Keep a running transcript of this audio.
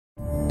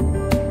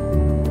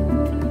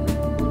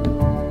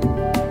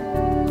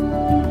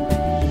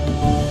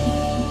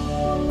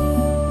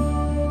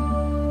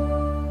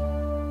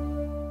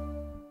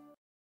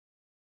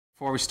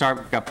Before we start,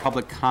 we've got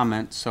public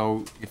comment,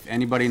 so if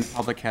anybody in the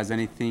public has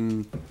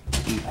anything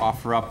to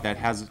offer up that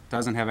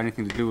doesn't have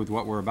anything to do with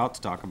what we're about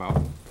to talk about,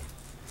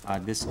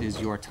 this is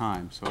your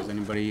time. So does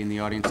anybody in the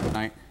audience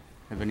tonight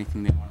have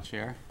anything they want to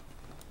share?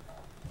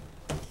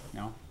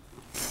 No?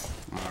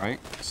 All right,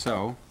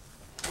 so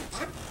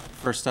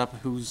first up,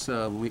 who's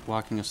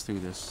walking us through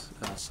this?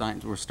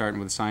 We're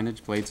starting with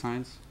signage, blade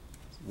signs.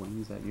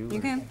 Wendy, is that you?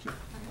 You can.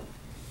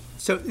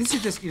 So this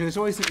is just, there's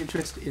always an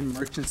interest in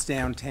merchants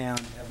downtown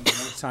having more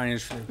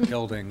signage for their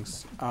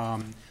buildings.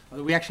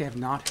 Although we actually have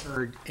not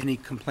heard any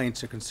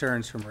complaints or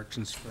concerns from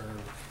merchants for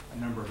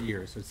a number of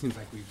years. So it seems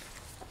like we've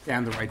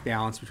found the right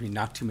balance between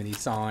not too many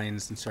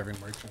signs and serving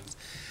merchants.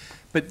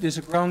 But there's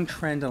a growing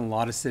trend in a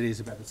lot of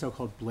cities about the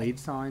so-called blade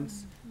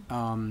signs.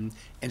 And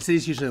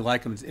cities usually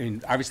like them. I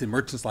mean, obviously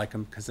merchants like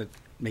them because it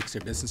makes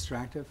their business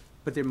attractive.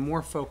 But they're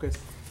more focused,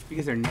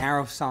 because they're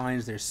narrow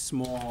signs, they're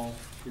small,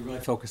 they're really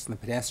focused on the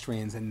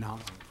pedestrians and not on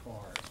the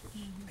cars,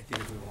 which I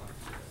think is what we want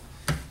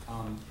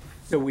to do.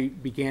 So we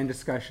began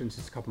discussions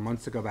just a couple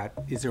months ago about,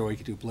 is there a way we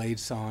could do blade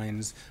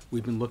signs?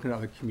 We've been looking at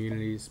other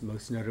communities,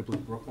 most notably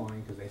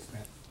Brookline, because they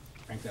spent,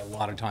 frankly, a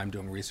lot of time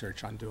doing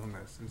research on doing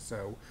this. And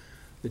so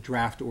the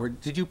draft, or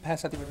did you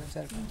pass out the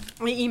ordinance?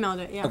 We emailed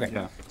it, yeah. Okay,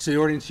 yeah. So the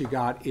ordinance you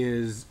got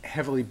is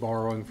heavily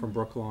borrowing from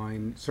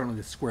Brookline. Certainly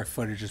the square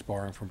footage is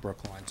borrowing from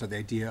Brookline. So the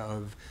idea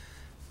of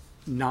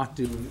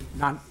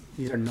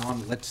these are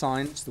non-lit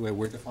signs, the way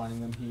we're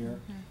defining them here,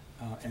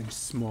 and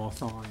small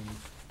signs.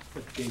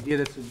 But the idea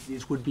that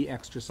these would be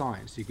extra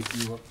signs. You could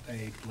do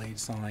a blade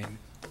sign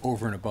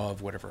over and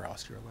above whatever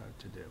else you're allowed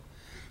to do.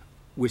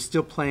 We're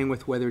still playing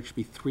with whether it should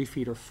be 3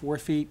 feet or 4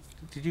 feet.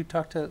 Did you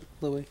talk to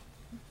Louis?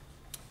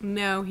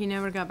 No, he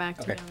never got back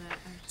to me on that.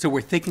 So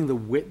we're thinking the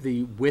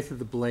width of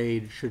the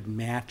blade should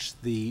match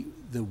the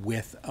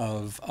width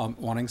of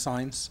awning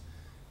signs,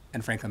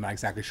 and frankly, I'm not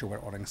exactly sure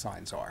what awning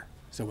signs are.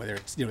 So whether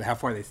it's how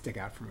far they stick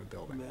out from a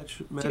building.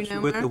 Match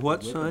with the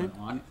what sign?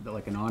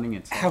 Like an awning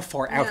itself. How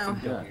far out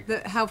from the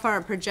building? How far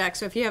it projects.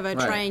 So if you have a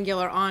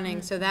triangular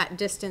awning, so that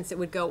distance it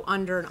would go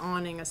under an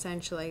awning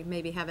essentially.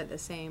 Maybe have it the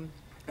same.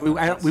 We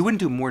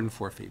wouldn't do more than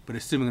 4 feet, but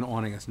assuming an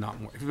awning is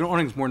not more. If an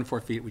awning is more than 4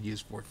 feet, we'd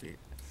use 4 feet.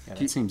 Yeah,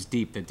 that seems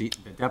deep. The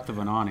depth of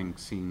an awning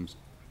seems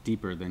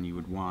deeper than you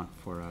would want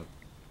for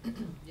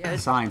a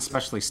sign,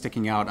 especially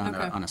sticking out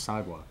on a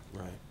sidewalk.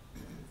 Right.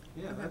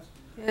 Yeah,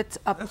 it's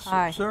up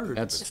high. Absurd.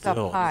 It's up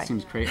high. It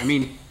seems crazy. I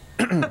mean,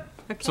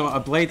 so a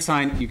blade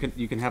sign, you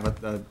can have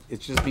it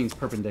just means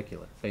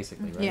perpendicular,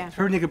 basically, right? Yeah.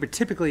 Perpendicular, but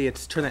typically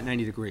it's turned at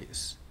 90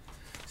 degrees.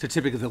 So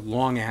typically the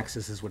long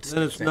axis is what's.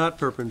 Then it's not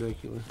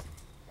perpendicular.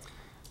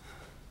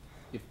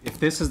 If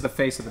this is the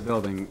face of the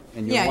building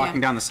and you're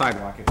walking down the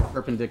sidewalk, it's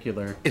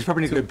perpendicular. It's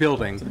perpendicular to the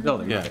building. To the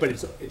building, yeah. But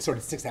it sort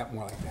of sticks out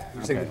more like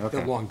that.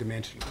 The long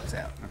dimension goes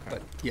out. Okay.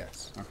 But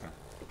yes. Okay.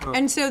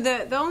 And so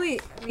the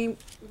only, I mean,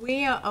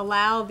 we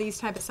allow these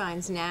type of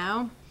signs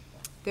now.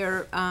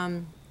 They're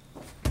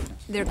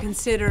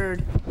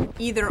considered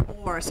either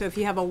or. So if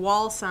you have a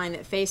wall sign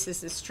that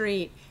faces the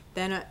street,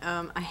 then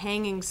a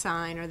hanging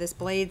sign or this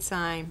blade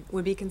sign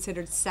would be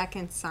considered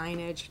second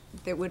signage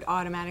that would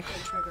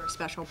automatically trigger a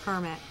special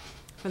permit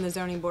from the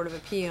Zoning Board of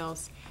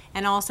Appeals.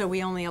 And also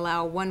we only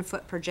allow 1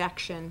 foot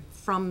projection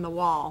from the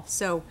wall.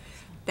 So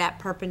that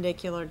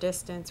perpendicular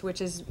distance,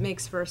 which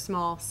makes for a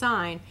small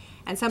sign.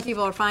 And some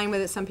people are fine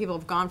with it, some people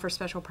have gone for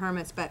special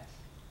permits, but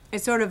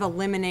it sort of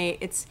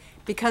it's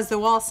because the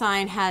wall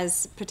sign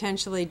has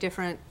potentially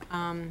different,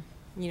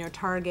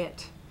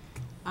 target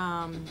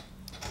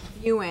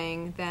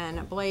viewing than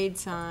a blade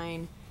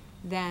sign,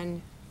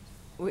 then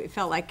we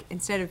felt like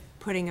instead of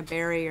putting a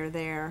barrier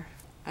there,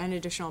 an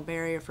additional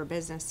barrier for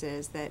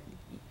businesses, that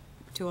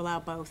to allow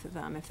both of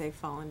them if they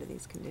fall into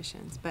these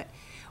conditions. But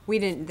we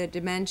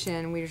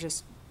were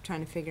just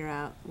trying to figure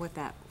out what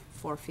that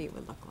 4 feet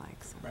would look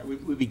like. So. Right.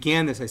 We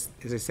began this, as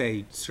I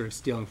say, sort of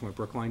stealing from what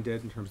Brookline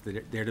did in terms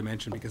of their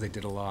dimension, because they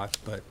did a lot.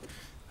 But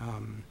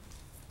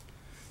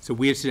so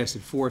we had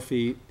suggested 4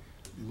 feet.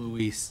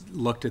 Louis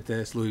looked at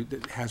this. Louis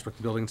Hasbrook,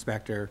 the building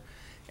inspector,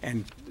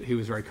 and he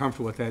was very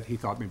comfortable with it. He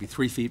thought maybe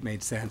 3 feet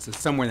made sense. It's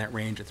somewhere in that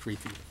range of 3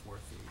 feet to 4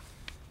 feet.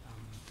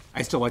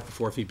 I still like the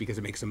 4 feet because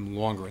it makes them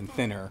longer and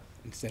thinner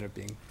instead of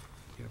being,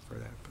 for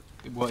that.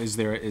 But. Well, is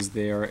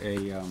there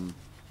a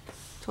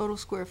Total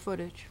square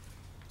footage.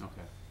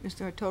 Okay. Is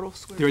there a total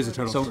square There is a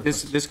footage? total.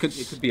 So this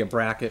could be a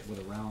bracket with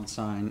a round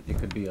sign. It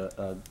could be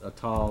a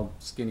tall,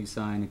 skinny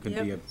sign. It could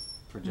be a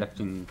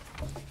projecting.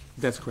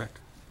 That's correct.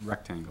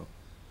 Rectangle.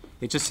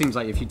 It just seems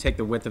like if you take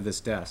the width of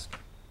this desk,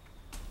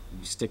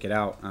 you stick it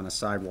out on a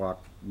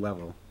sidewalk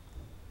level.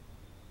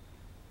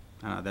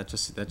 That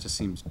just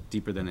seems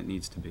deeper than it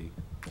needs to be.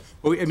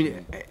 Well, I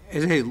mean,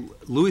 as I say,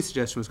 Louis'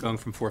 suggestion was going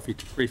from 4 feet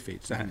to 3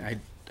 feet. So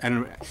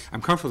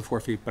I'm comfortable with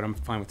 4 feet, but I'm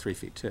fine with 3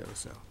 feet too.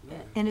 So.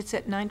 And it's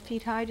at 9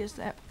 feet high. Is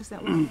that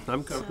what?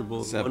 I'm comfortable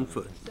with 1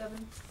 foot.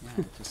 7.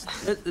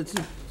 It's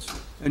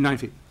 9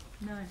 feet.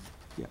 9.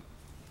 Yeah.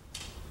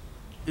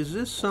 Is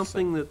this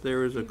something that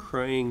there is a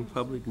crying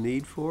public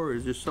need for, or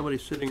is this somebody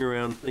sitting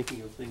around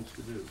thinking of things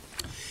to do?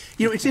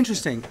 You know, it's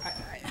interesting.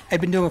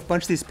 I've been doing a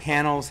bunch of these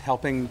panels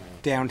helping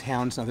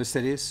downtowns in other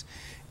cities,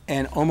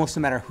 and almost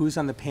no matter who's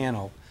on the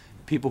panel,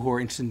 people who are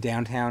interested in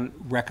downtown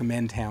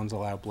recommend towns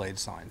allow blade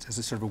signs as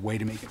a sort of a way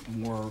to make it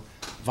more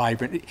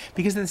vibrant.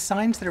 Because they're the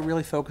signs that are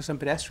really focused on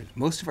pedestrians.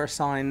 Most of our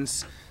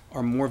signs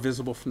are more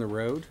visible from the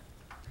road,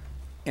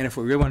 and if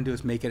what we really want to do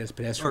is make it as Or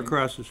pedestrian.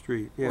 across the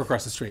street, yeah. Or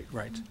across the street,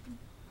 right.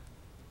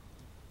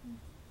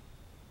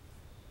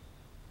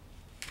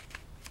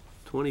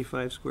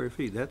 25 square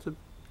feet, that's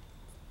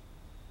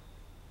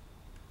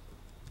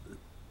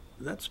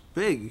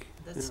big.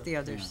 That's the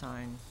other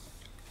sign.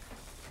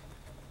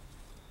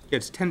 Yeah,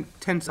 it's 10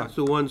 That's signs.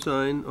 the one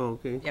sign, oh,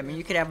 okay. Yeah, I mean,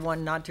 you could have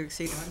one not to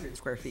exceed 100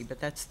 square feet,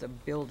 but that's the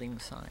building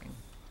sign.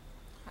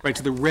 Right,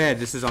 so the red,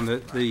 this is on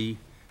the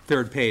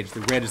third page, the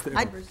red is the.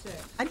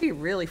 I'd be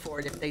really for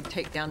it if they'd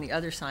take down the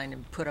other sign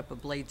and put up a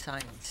blade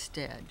sign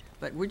instead,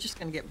 but we're just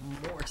gonna get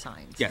more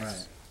signs.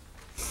 Yes.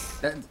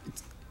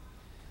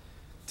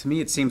 To me,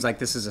 it seems like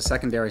this is a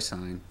secondary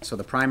sign, so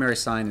the primary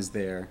sign is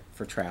there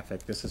for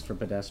traffic, this is for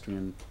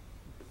pedestrian.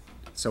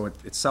 So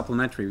it's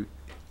supplementary,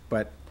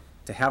 but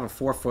to have a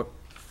 4-foot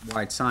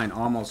wide sign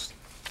almost,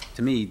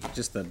 to me,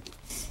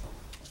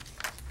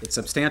 it's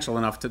substantial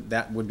enough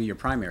that would be your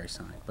primary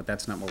sign, but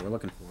that's not what we're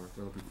looking for.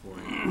 We're looking for.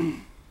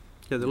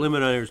 Yeah, the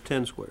limit on it is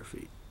 10 square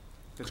feet.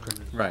 That's correct.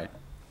 Right,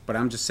 but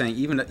I'm just saying,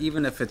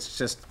 even if it's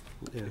just,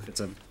 Yeah. if it's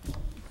a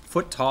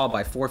foot tall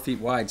by 4 feet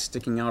wide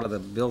sticking out of the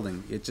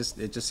building, it just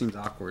seems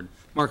awkward.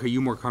 Mark, are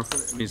you more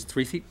comfortable? I mean, it's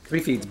 3 feet? 3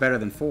 feet's better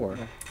than 4.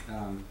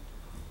 All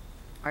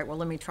right, well,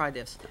 let me try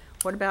this.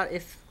 What about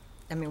if,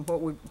 I mean,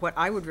 what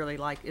I would really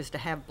like is to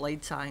have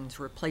blade signs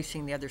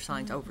replacing the other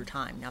signs over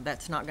time. Now,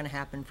 that's not gonna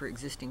happen for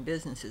existing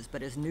businesses,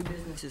 but as new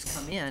businesses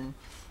come in,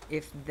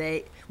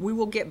 we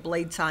will get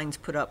blade signs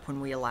put up when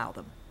we allow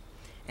them.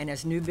 And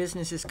as new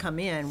businesses come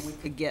in, we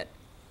could get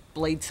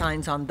blade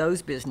signs on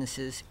those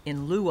businesses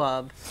in lieu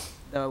of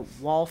the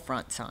wall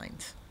front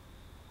signs.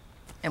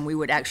 And we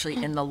would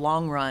actually, in the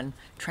long run,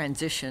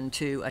 transition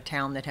to a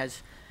town that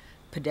has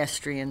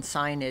pedestrian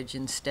signage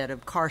instead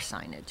of car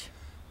signage.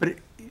 But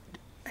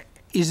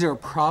is there a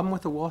problem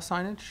with the wall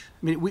signage?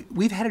 I mean,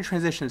 we've had a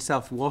transition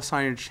itself. Wall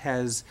signage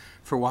has,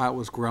 for a while, it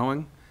was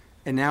growing,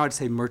 and now I'd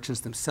say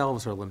merchants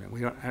themselves are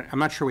limited. I'm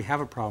not sure we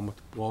have a problem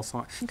with wall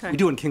sign. Okay. We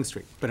do in King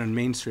Street, but on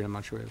Main Street, I'm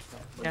not sure we have a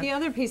problem. Yeah. The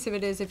other piece of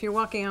it is if you're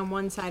walking on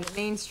one side of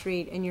Main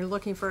Street and you're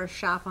looking for a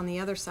shop on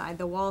the other side,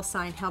 the wall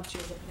sign helps you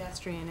as a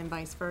pedestrian and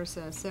vice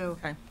versa, so.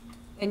 Okay.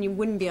 And you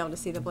wouldn't be able to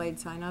see the blade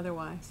sign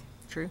otherwise.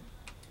 True?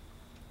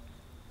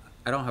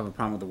 I don't have a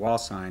problem with the wall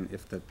sign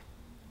if the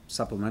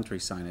supplementary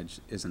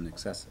signage isn't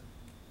excessive.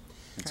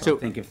 And so So- I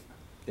think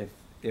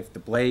if the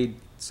blade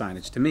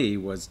signage, to me,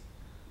 was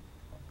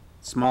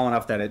small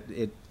enough that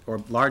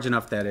or large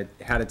enough that it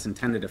had its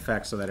intended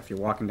effect, so that if you're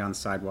walking down the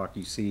sidewalk,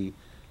 you see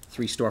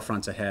 3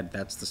 storefronts ahead,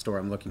 that's the store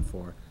I'm looking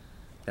for,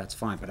 that's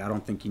fine, but I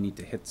don't think you need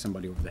to hit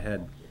somebody over the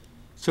head.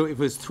 So if it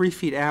was 3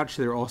 feet out,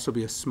 should there also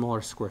be a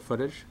smaller square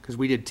footage? Because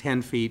we did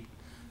 10 feet,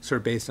 sort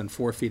of based on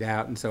 4 feet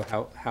out, and so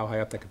how high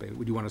up that could be?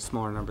 Would you want a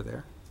smaller number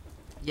there?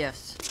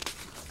 Yes.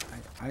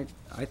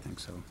 I think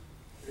so.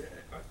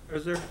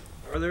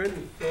 Are there any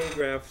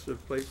photographs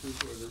of places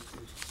where this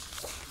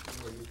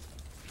is, where it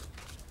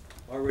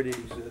already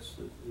exists,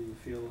 that you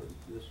feel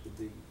that this would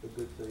be a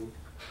good thing?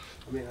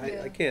 I mean,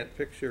 I can't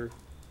picture,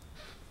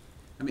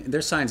 I mean,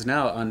 there's signs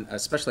now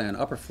especially on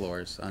upper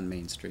floors on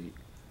Main Street,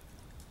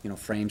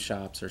 frame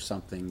shops or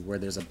something, where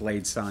there's a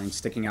blade sign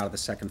sticking out of the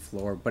second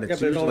floor, but yeah, it's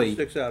but it only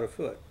usually, sticks out a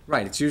foot.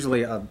 right, it's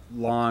usually a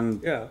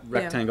long Yeah.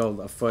 rectangle,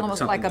 a foot, Almost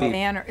something like a deep.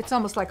 banner, it's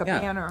almost like a Yeah.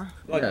 banner.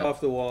 Like Yeah.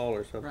 off the wall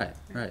or something. Right,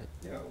 right.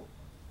 Yeah.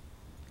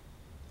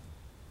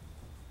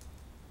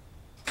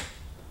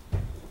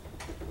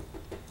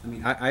 I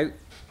mean, I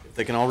If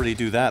they can already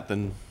do that,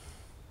 then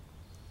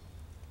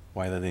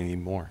why do they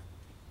need more?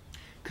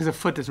 Because a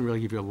foot doesn't really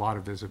give you a lot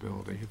of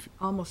visibility.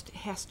 Almost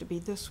has to be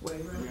this way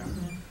rather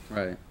than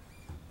right.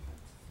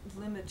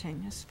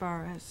 limiting as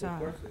far as, Of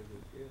course they do,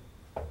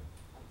 yeah.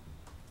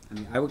 I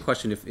mean, I would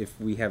question if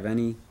we have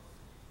any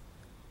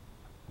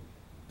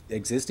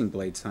existing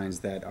blade signs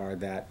that are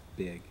that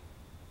big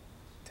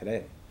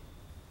today.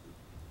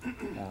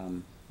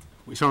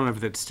 We don't have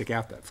that stick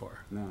out that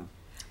far. No.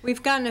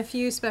 We've gotten a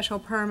few special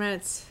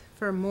permits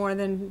for more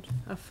than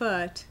a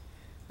foot,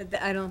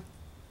 but I don't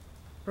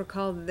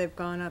recall that they've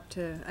gone up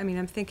to, I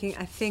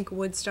think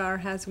Woodstar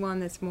has one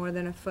that's more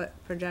than a foot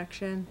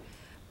projection,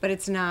 but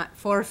it's not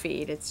 4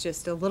 feet, it's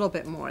just a little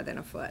bit more than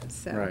a foot,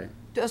 so. Right.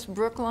 does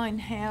Brookline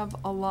have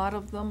a lot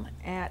of them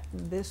at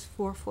this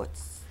 4 foot?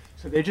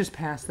 So they just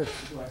passed this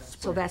last So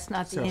spring. that's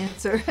not the So-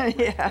 answer,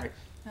 yeah. Right.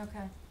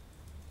 Okay.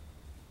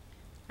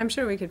 I'm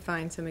sure we could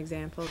find some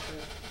examples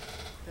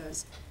of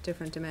those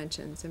different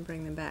dimensions and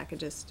bring them back,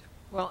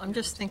 Well, I'm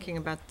just thinking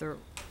about the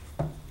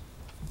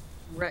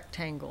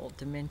rectangle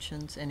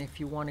dimensions, and if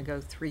you want to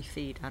go 3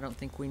 feet, I don't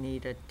think we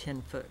need a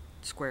 10-foot,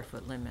 square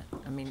foot limit.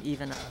 I mean,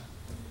 even a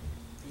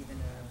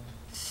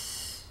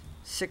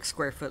 6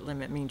 square foot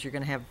limit means you're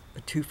gonna have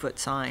a 2-foot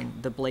sign,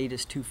 the blade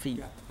is 2 feet.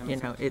 Yeah, that You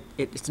makes know, sense.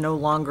 it's no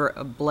longer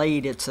a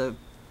blade, it's a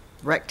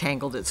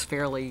rectangle that's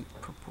fairly,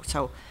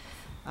 so,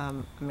 I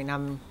mean,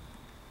 I'm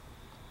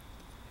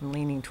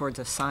leaning towards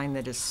a sign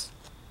that is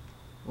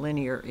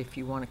linear if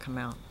you wanna come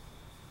out.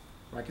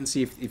 I can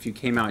see if you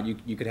came out,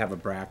 you could have a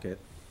bracket.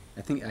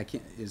 I think,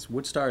 is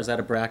Woodstar, is that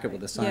a bracket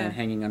with a Yeah, sign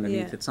hanging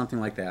underneath yeah. it, something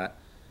like that?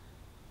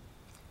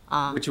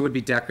 Uh, Which would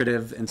be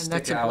decorative and And stick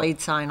that's a out. blade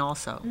sign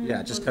also.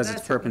 Yeah, just because it's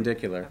That's a good-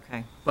 perpendicular.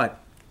 Okay. But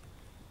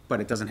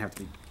it doesn't have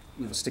to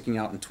be, sticking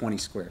out in 20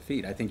 square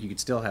feet. I think you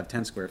could still have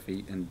 10 square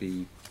feet and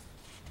be,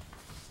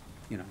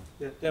 Yeah,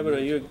 Devin, are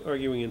you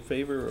arguing in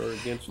favor or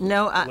against? the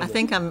No, I limit?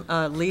 think I'm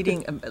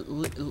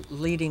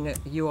leading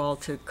you all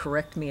to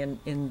correct me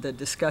in the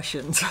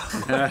discussions.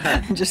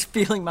 I'm just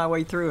feeling my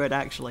way through it,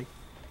 actually.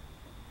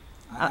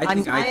 I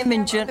think I am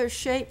in gen- Other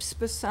shapes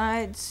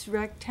besides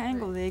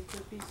rectangle, they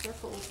could be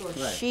circles or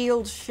Right.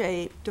 shield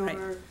shaped Right.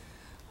 or,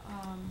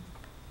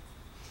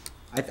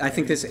 I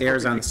think this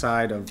errs on the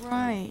side of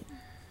right.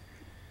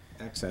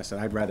 excess, and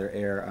I'd rather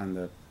err on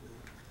the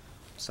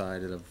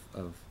side of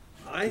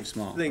I too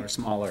small, or think,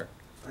 smaller.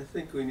 I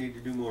think we need to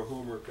do more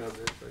homework on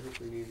this. I think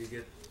we need to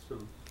get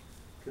some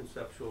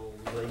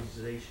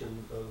conceptualization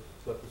of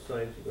what the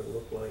signs are gonna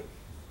look like,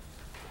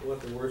 what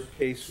the worst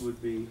case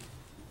would be.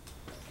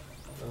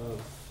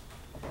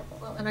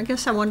 Well, and I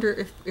guess I wonder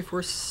if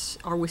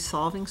are we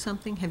solving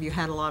something? Have you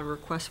had a lot of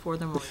requests for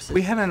them? Or is it-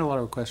 We haven't had a lot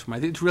of requests from, I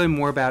think it's really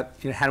more about,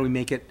 how do we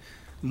make it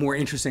more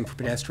interesting for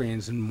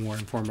pedestrians and more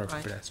informative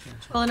Right. for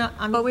pedestrians. Well, and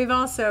I'm, But we've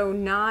also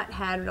not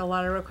had a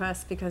lot of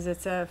requests because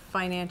it's a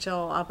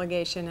financial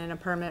obligation and a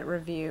permit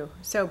review.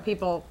 So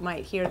people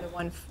might hear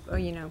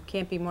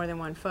can't be more than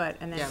 1 foot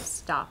and then Yeah.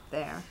 stop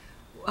there.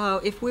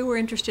 if we were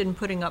interested in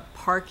putting up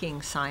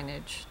parking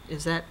signage,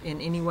 is that in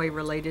any way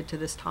related to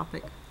this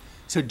topic?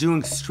 So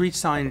doing street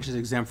signage is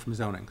exempt from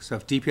zoning. So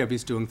if DPW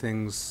is doing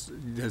things,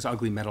 those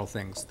ugly metal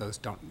things, those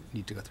don't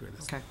need to go through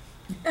this. Okay.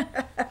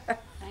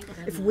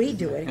 If we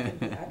do it, it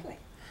can be ugly.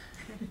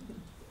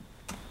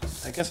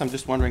 I guess I'm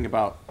just wondering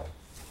about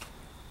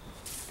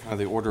kind of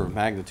the order of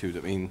magnitude.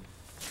 I mean,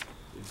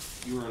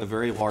 if you were in a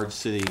very large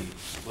city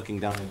looking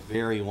down a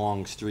very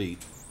long street,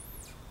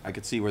 I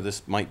could see where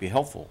this might be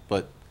helpful.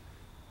 But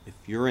if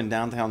you're in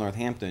downtown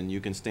Northampton,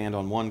 you can stand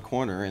on one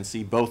corner and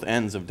see both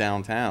ends of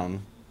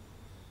downtown.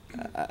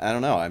 I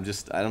don't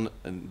know.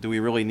 Do we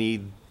really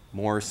need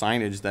more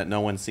signage that no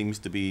one seems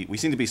to be, we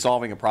seem to be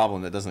solving a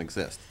problem that doesn't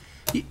exist.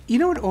 You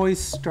know what always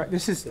struck,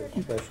 this is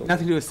nothing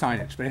to do with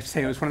signage, but I have to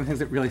say, it was one of the things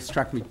that really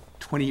struck me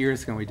 20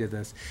 years ago when we did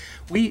this.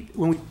 When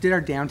we did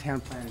our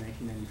downtown plan in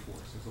 1994,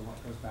 so it's a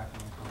lot, goes back a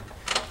long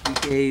time,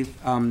 we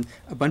gave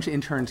a bunch of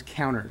interns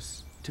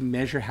counters to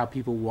measure how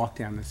people walk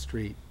down the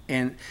street.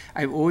 And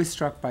I'm always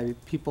struck by the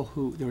people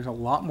there was a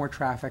lot more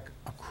traffic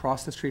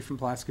across the street from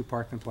Pulaski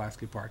Park than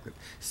Pulaski Park. That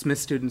Smith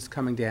students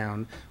coming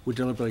down would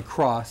deliberately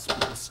cross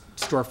because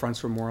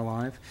storefronts were more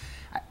alive.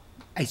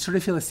 I sort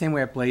of feel the same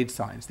way at blade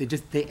signs. They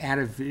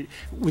add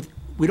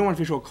we don't want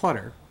visual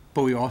clutter,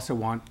 but we also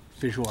want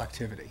visual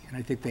activity. And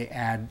I think they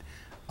add,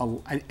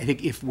 I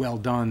think if well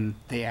done,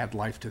 they add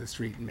life to the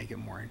street and make it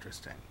more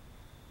interesting.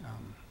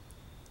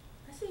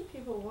 I see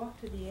people walk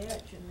to the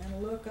edge and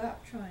then look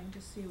up trying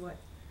to see what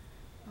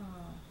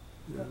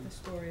the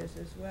store is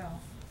as well.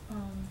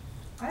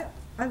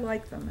 I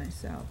like them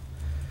myself.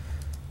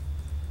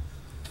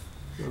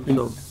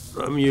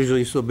 I'm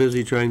usually so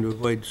busy trying to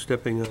avoid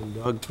stepping on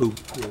dog poop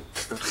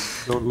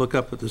that don't look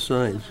up at the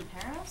signs.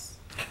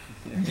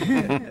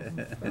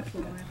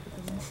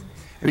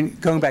 I mean,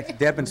 going back to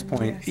Devon's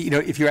point,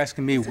 if you're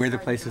asking me where the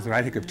places that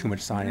I think have too much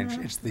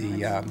signage, it's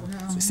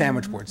the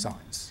sandwich board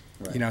signs.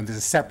 There's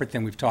a separate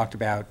thing we've talked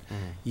about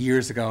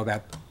years ago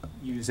about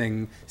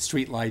using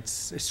street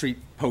lights, street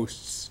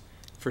posts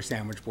for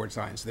sandwich board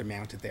signs. So they're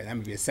mounted there. That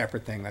would be a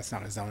separate thing. That's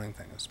not a zoning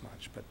thing as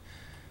much, but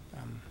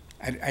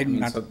I'm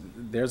not. So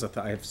there's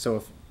so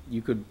if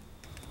you could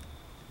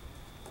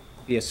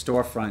be a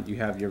storefront, you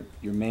have your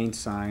main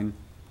sign,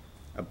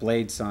 a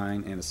blade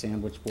sign, and a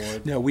sandwich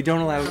board. No, we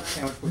don't allow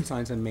sandwich board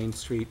signs on Main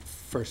Street,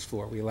 first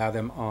floor. We allow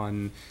them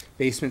on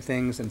basement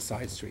things and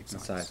side street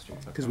signs. Side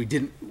streets, Because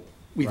okay.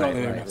 we thought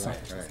there were Right, enough right,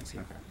 signage. right, things.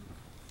 okay.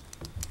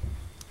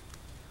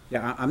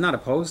 Yeah, I'm not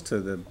opposed to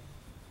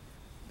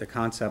the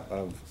concept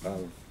of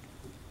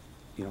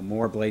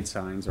more blade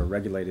signs or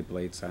regulated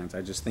blade signs.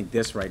 I just think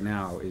this right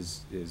now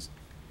is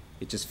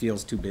it just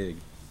feels too big.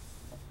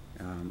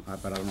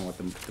 But I don't know what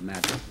the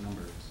magic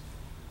number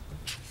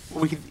is.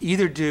 We could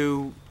either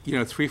do,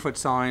 3-foot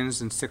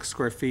signs and 6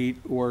 square feet,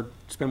 or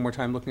spend more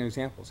time looking at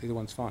examples. Either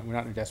one's fine. We're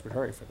not in a desperate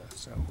hurry for this,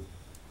 so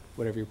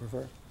whatever you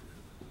prefer.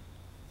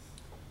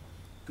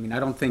 I mean, I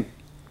don't think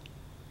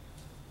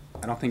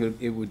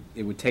it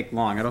would take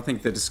long. I don't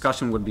think the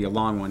discussion would be a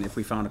long one if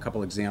we found a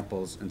couple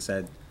examples and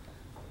said,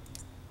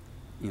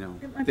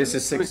 this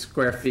is 6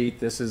 square feet,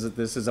 this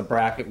is a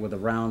bracket with a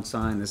round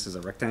sign, this is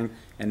a rectangle,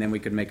 and then we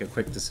could make a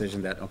quick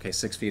decision that, okay,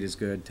 6 feet is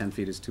good, 10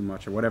 feet is too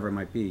much, or whatever it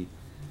might be.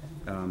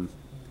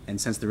 And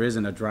since there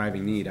isn't a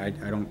driving need, I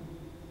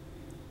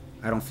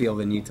I don't feel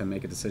the need to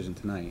make a decision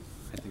tonight.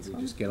 I think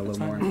we just get a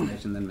little more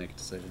information, then make a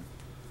decision.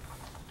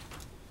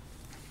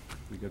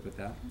 We good with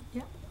that?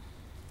 Yep.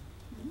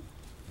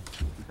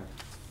 Okay.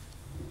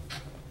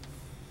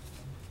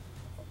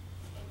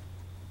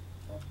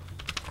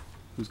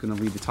 Who's gonna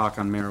lead the talk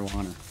on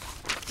marijuana?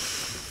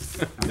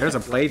 Now, there's a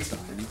blade sign,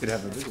 you could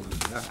have a big one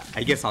for that.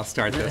 I guess I'll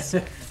start this.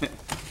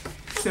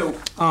 So,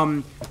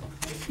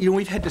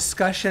 we've had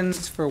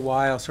discussions for a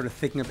while, sort of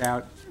thinking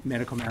about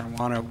medical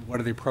marijuana, what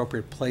are the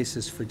appropriate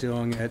places for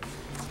doing it.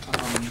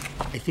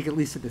 I think at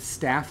least at the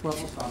staff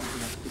level, so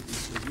obviously not speaking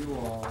for you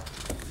all,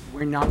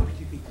 we're not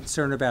particularly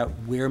concerned about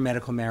where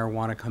medical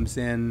marijuana comes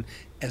in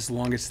as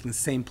long as it's in the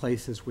same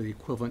places where the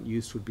equivalent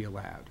use would be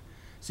allowed.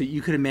 So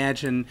you could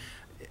imagine,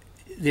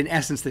 in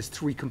essence, there's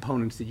three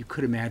components that you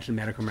could imagine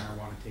medical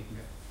marijuana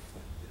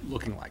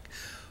looking like.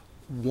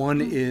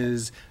 One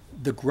is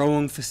the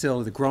growing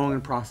facility, the growing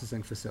and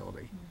processing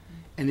facility.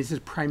 And this is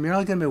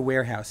primarily going to be a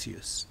warehouse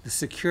use. The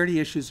security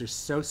issues are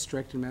so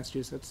strict in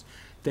Massachusetts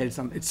that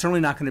it's certainly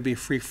not going to be a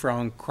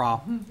free-flowing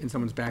crop in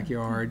someone's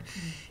backyard.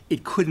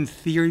 It could, in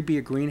theory, be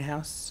a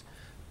greenhouse,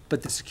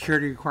 but the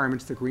security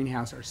requirements of the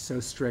greenhouse are so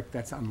strict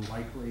that's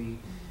unlikely,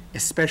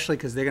 especially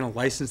because they're going to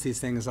license these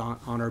things on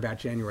or about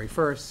January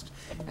 1st,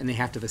 and they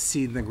have to have a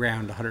seed in the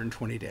ground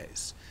 120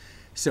 days.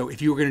 So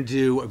if you were going to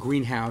do a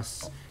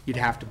greenhouse, you'd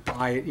have to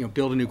buy it,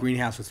 build a new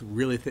greenhouse with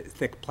really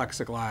thick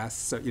plexiglass.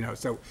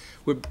 So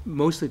we're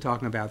mostly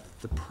talking about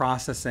the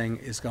processing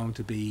is going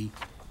to be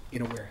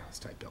in a warehouse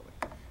type building.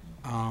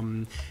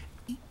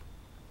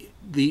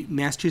 The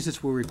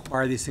Massachusetts will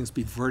require these things to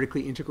be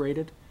vertically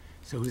integrated.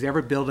 So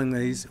whoever building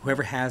these,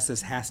 whoever has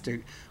this, has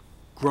to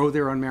grow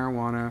their own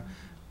marijuana,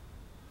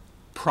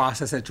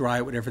 process it, dry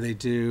it, whatever they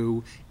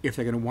do. If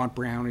they're going to want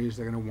brownies,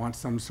 they're going to want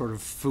some sort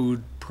of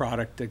food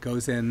product that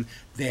goes in,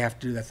 they have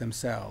to do that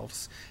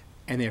themselves,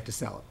 and they have to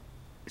sell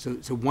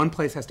it. So one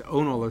place has to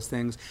own all those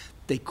things.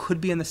 They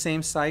could be in the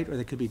same site, or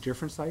they could be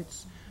different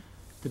sites.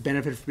 The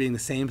benefit of being the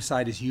same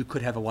site is you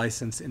could have a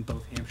license in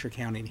both Hampshire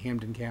County and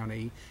Hampden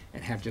County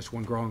and have just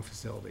one growing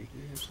facility. Do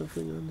you have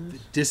something on The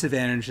this?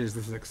 disadvantage is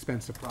this is an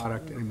expensive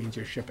product, and it means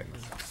you're shipping.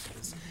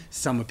 There's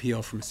some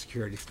appeal from a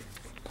security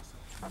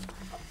standpoint.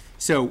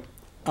 So,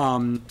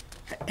 and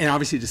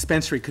obviously a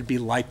dispensary could be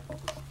like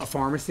a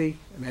pharmacy,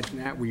 imagine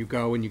that, where you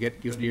go and you go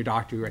to your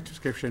doctor, you write a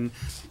prescription,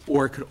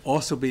 or it could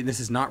also be, and this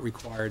is not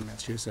required in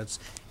Massachusetts,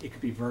 it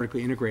could be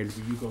vertically integrated,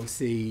 where you go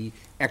see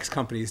X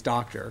company's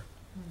doctor,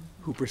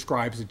 who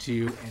prescribes it to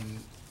you and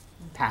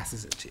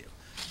passes it to you.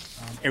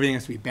 Everything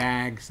has to be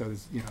bagged, so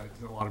there's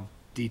a lot of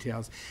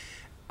details.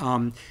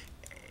 And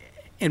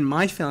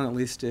my feeling, at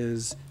least,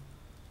 is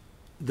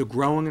the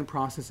growing and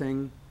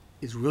processing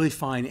is really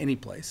fine any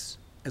place,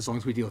 as long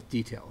as we deal with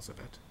details of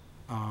it.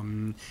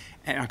 And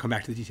I'll come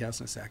back to the details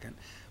in a second.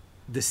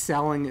 The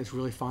selling is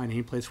really fine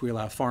any place we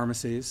allow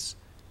pharmacies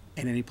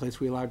and any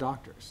place we allow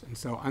doctors. And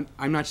so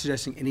I'm not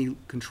suggesting any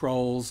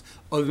controls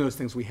other than those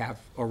things we have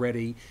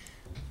already,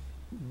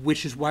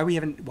 which is why you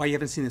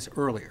haven't seen this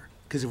earlier.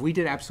 Because if we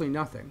did absolutely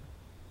nothing,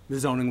 the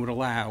zoning would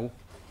allow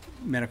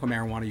medical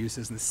marijuana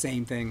uses and the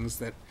same things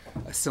that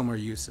a similar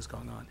use is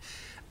going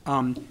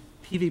on.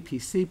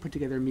 PVPC put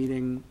together a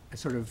meeting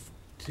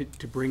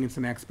to bring in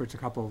some experts, a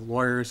couple of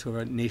lawyers who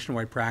have a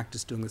nationwide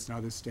practice doing this in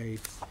other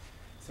states,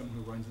 someone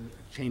who runs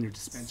a chain of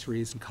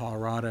dispensaries in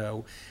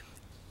Colorado.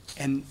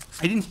 And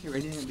I didn't hear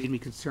anything that made me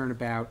concerned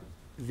about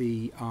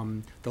the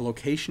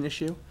location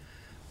issue,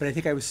 but I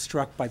think I was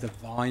struck by the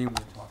volume we're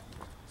talking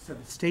about. So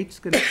the state's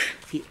going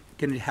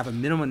to have a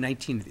minimum of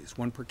 19 of these,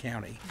 one per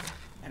county,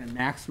 and a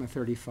maximum of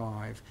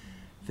 35.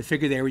 The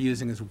figure they were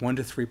using is 1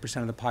 to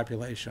 3% of the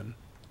population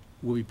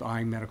will be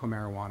buying medical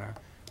marijuana.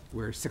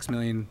 We're 6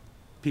 million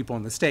people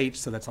in the state,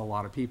 so that's a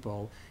lot of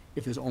people.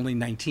 If there's only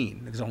 19,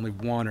 if there's only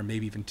one or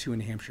maybe even two in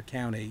Hampshire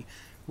County,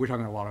 we're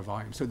talking a lot of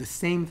volume. So the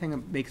same thing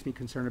that makes me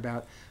concerned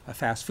about a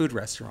fast food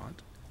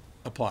restaurant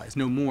applies.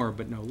 No more,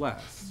 but no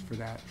less for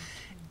that.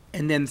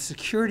 And then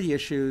security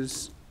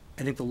issues,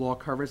 I think the law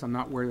covers. I'm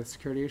not worried about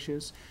security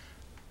issues,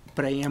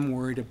 but I am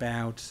worried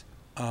about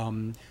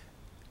the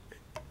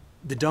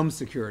dumb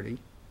security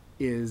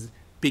is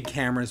big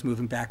cameras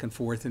moving back and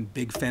forth and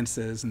big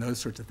fences and those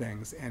sorts of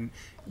things. And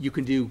you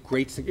can do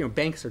great,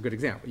 banks are a good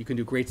example. You can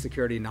do great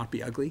security and not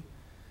be ugly.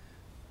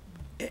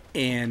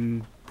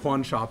 And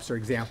pawn shops are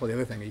an example of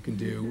the other thing. You can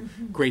do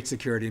great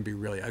security and be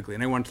really ugly.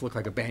 And I want it to look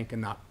like a bank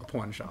and not a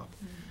pawn shop.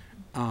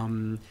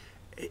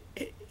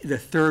 The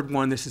third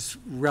one, this is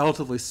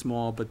relatively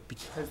small, but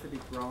because they've been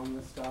growing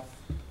this stuff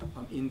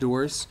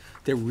indoors,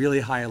 they're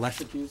really high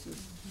electric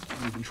users.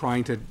 We've been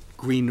trying to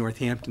green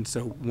Northampton,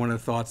 so one of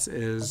the thoughts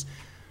is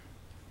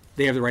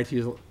they have the right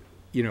to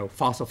use,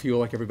 fossil fuel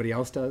like everybody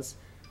else does,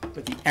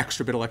 but the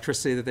extra bit of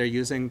electricity that they're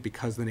using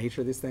because of the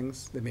nature of these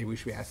things, then maybe we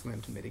should be asking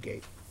them to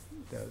mitigate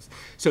those.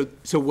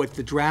 So what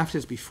the draft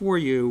is before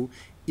you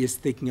is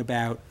thinking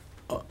about,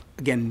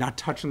 again, not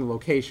touching the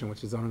location,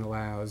 which the zoning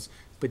allows,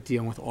 but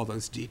dealing with all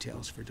those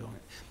details for doing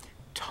it.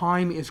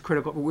 Time is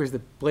critical, whereas the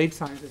blade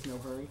signs, there's no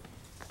hurry.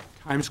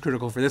 Time is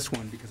critical for this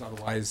one because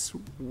otherwise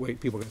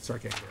people are going to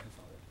start getting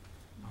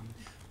grandfathered.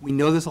 We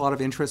know there's a lot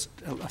of interest.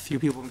 A few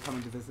people have been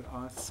coming to visit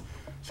us.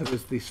 So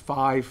there's these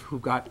 5 who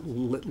got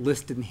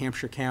listed in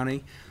Hampshire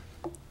County.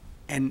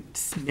 And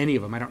many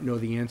of them, I don't know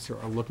the answer,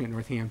 are looking at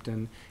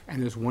Northampton.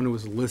 And there's one who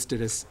was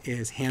listed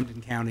as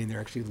Hampden County, and they're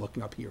actually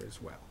looking up here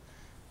as well.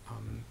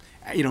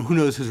 You know, who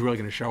knows who's really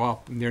going to show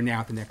up? And they're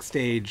now at the next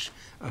stage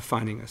of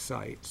finding a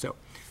site. So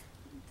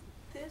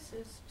This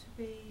is to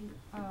be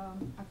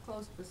a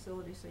closed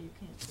facility, so you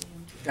can't see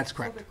into it. That's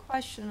correct. So the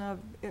question of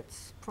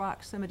its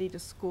proximity to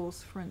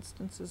schools, for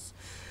instance, is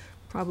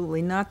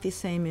probably not the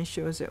same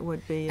issue as it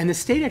would be. And the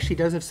state actually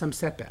does have some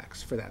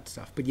setbacks for that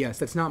stuff, but yes,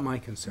 that's not my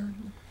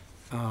concern.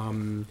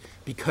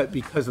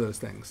 Because of those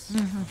things.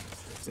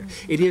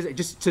 It is,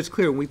 just so it's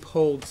clear, when we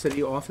polled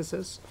city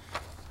offices,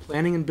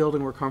 planning and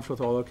building were comfortable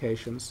with all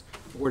locations.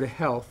 Board of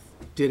Health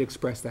did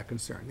express that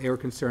concern. They were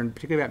concerned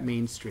particularly about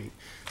Main Street,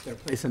 that a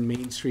place on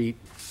Main Street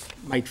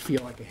might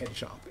feel like a head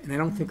shop. And I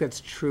don't think that's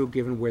true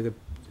given where the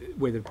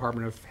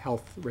Department of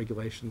Health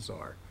regulations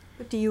are.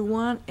 But do you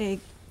want a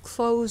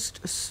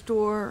closed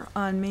store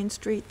on Main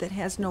Street that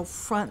has no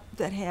front,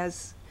 that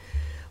has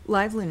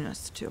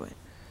liveliness to it?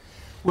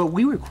 Well,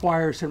 we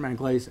require a certain amount of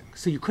glazing,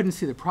 so you couldn't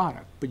see the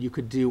product, but you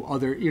could do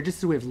other, just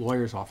as we have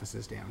lawyers'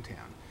 offices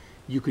downtown.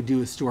 You could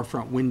do a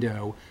storefront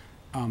window,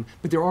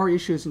 but there are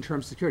issues in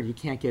terms of security. You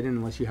can't get in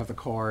unless you have the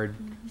card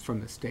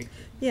from the state.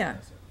 Yeah.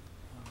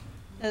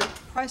 The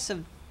price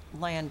of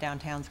land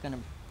downtown's going to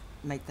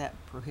make that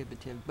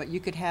prohibitive, but you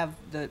could have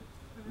the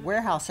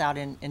warehouse out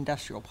in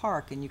Industrial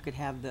Park, and you could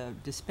have the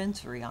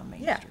dispensary on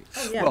Main Yeah. Street.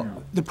 Oh, yeah.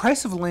 Well, the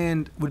price of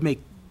land would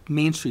make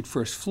Main Street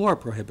first floor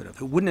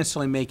prohibitive. It wouldn't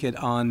necessarily make it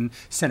on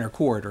Center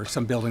Court or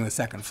some building on the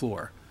second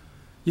floor,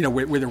 you know,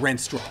 where the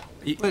rents drop.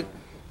 But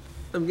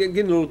I'm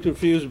getting a little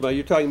confused about,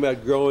 you're talking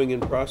about growing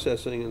and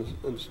processing,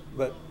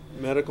 but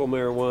medical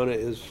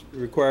marijuana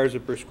requires a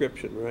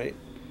prescription, right?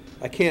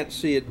 I can't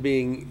see it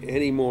being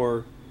any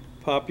more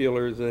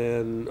popular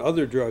than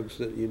other drugs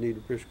that you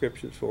need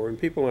prescriptions for, and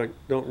people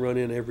don't run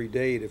in every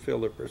day to fill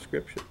their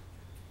prescription.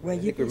 Well, I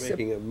you'd think we're be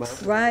making a mountain.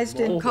 surprised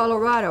in molehill.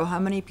 Colorado how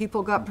many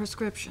people got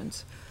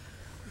prescriptions.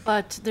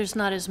 But there's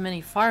not as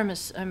many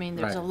pharmacies, I mean,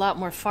 there's a Right. lot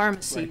more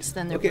pharmacies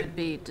than there Okay. would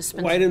be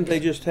dispensaries. Why didn't they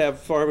just have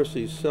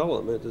pharmacies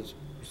sell them?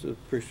 It's a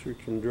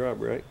prescription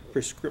drug, right?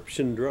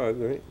 Prescription drug,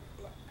 right?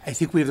 I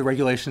think we have the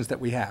regulations that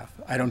we have.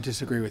 I don't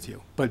disagree with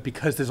you. But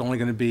because there's only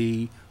going to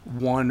be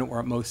 1 or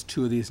at most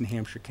 2 of these in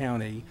Hampshire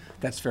County,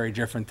 that's very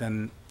different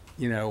than,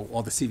 you know,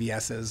 all the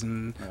CVS's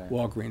and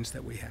Walgreens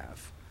that we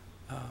have.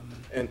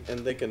 And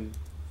they can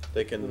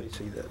Let me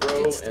see that.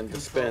 grow and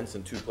dispense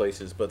in 2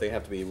 places, but they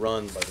have to be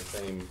run by the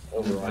same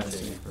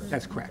overarching.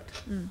 That's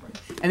correct. And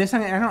there's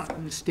something, I don't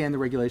understand the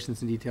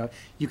regulations in detail.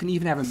 You can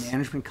even have a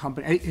management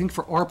company. I think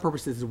for our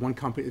purposes, there's one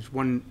company, it's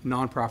one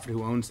nonprofit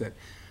who owns it.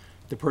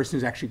 The person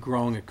who's actually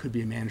growing it could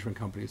be a management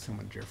company,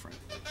 someone different.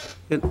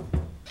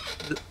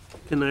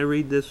 Can I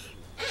read this?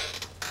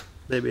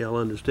 Maybe I'll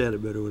understand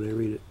it better when I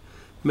read it.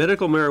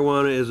 Medical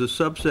marijuana is a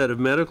subset of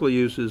medical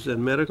uses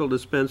and medical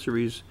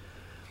dispensaries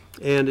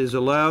and is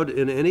allowed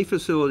in any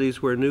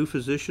facilities where new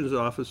physicians'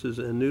 offices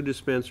and new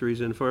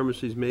dispensaries and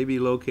pharmacies may be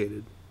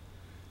located,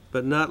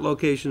 but not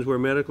locations where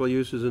medical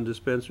uses and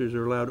dispensaries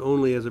are allowed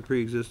only as a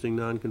pre-existing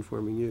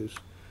non-conforming use,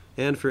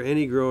 and for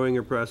any growing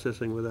or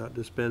processing without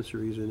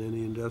dispensaries in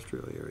any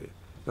industrial area.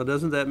 Now,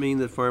 doesn't that mean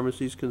that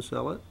pharmacies can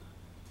sell it?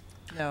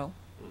 No.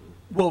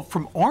 Well,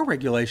 from our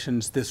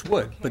regulations, this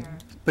would,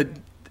 but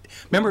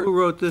remember. Who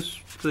wrote this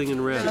thing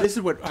in red? This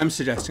is what I'm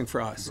suggesting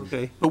for us.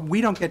 Okay. But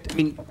we don't get, I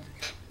mean,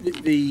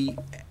 the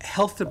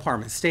health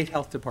department, state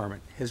health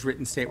department has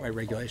written statewide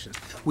regulations.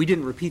 We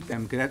didn't repeat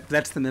them because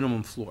that's the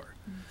minimum floor.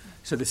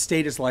 So the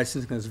state is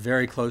licensing us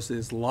very closely.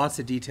 There's lots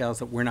of details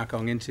that we're not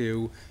going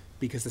into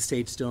because the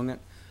state's doing it.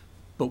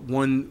 But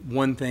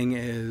one thing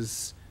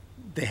is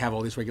they have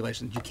all these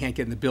regulations. You can't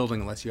get in the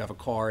building unless you have a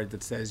card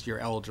that says you're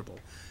eligible.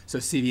 So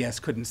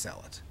CVS couldn't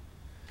sell it.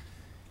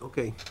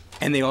 Okay.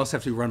 And they also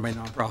have to be run by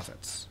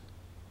nonprofits.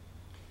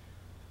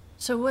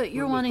 So what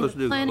you're What are wanting they the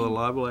supposed to do, go to a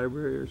planning,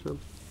 library or something?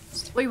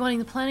 what you're wanting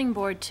the planning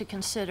board to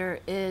consider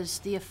is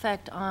the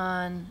effect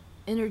on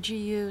energy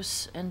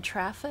use and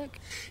traffic?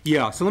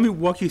 Yeah, so let me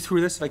walk you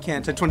through this if I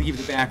can. So I just want to give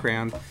you the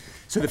background.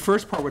 So the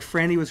first part, what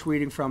Franny was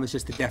reading from, is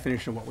just the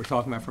definition of what we're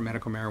talking about for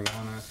medical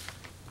marijuana.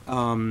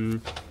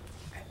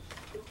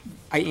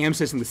 I am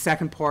saying the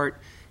second part,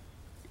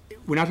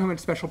 we're not talking about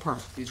special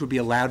permit. These would be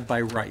allowed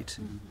by right.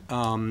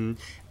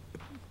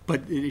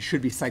 But it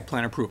should be site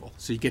plan approval.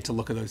 So you get to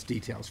look at those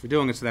details for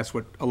doing it. So that's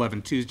what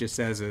 11.2 just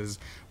says is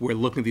we're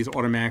looking at these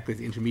automatically,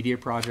 the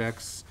intermediate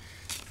projects.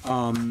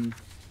 The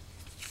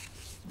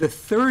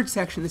third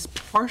section, this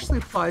partially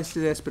applies to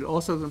this, but it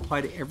also doesn't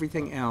apply to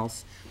everything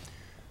else.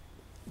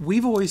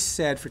 We've always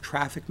said for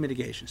traffic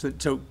mitigation, so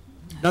nothing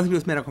to do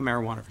with medical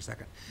marijuana for a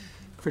second.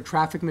 For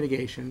traffic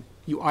mitigation,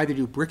 you either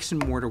do bricks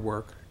and mortar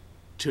work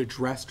to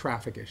address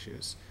traffic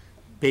issues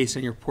based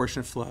on your portion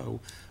of flow,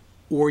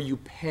 or you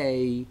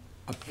pay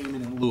a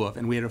payment in lieu of,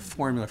 and we had a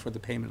formula for the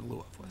payment in lieu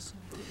of was.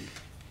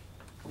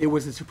 It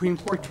was a Supreme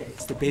Court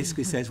case that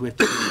basically says we have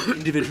to do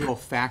individual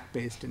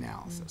fact-based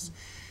analysis.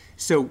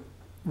 So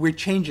we're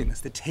changing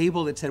this. The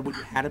table that said what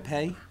you had to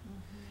pay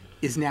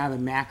is now the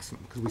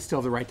maximum, because we still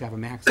have the right to have a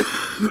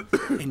maximum,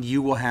 and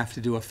you will have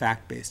to do a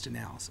fact-based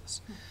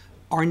analysis.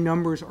 Our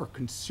numbers are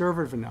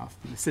conservative enough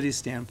from the city's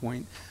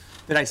standpoint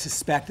that I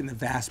suspect in the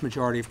vast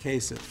majority of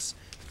cases,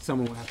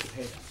 someone will have to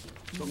pay that.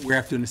 But we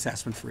have to do an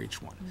assessment for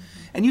each one.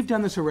 And you've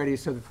done this already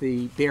so that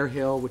the Bear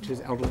Hill, which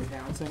is elderly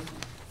housing,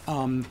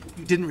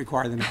 you didn't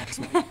require the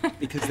maximum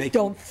because they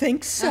Don't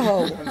think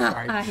so. I'm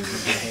sorry.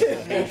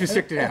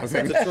 Age-restricted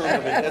housing.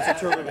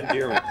 That's a term of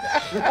endearment.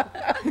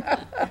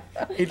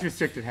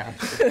 Age-restricted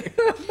housing.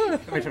 Am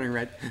I turning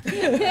red?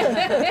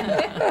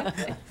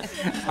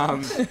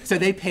 So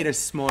they paid a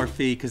smaller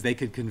fee because they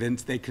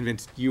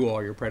convinced you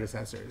all, your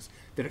predecessors,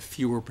 that a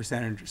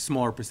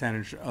smaller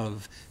percentage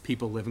of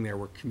people living there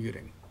were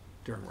commuting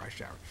during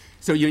rush hour.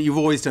 So you've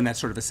always done that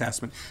sort of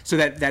assessment. So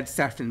that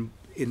stuff in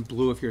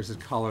blue, if yours is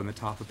color on the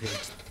top of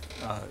page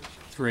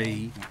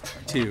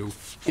 2,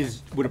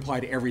 would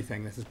apply to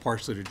everything. This is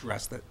partially to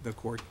address the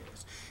court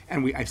case.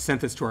 And I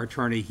sent this to our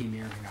attorney. He may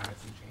or may not have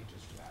some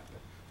changes to that,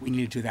 but we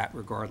need to do that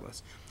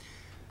regardless.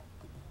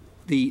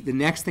 The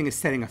next thing is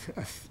setting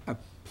a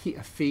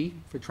fee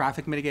for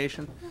traffic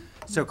mitigation.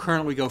 So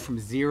currently we go from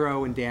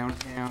 0 in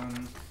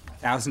downtown,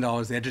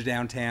 $1,000 the edge of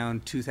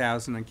downtown,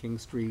 $2,000 on King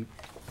Street,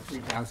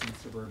 $3,000 in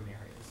suburban areas.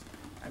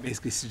 I'm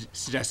basically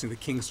suggesting the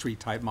King Street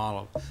type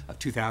model of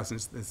 2,000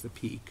 is the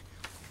peak.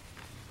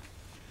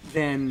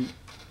 Then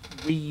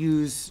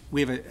we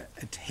have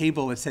a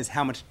table that says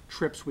how much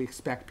trips we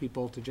expect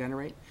people to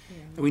generate.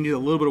 And we need a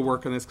little bit of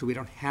work on this because we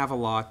don't have a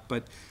lot,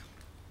 but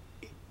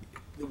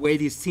the way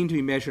these seem to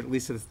be measured, at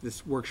least at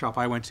this workshop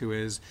I went to,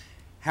 is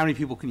how many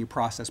people can you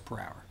process per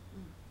hour?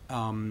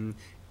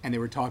 And they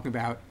were talking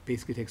about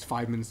basically it takes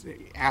 5 minutes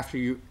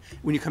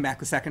when you come back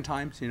the second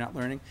time, so you're not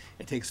learning,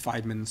 it takes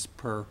 5 minutes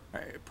per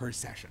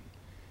session.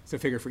 So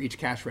figure for each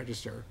cash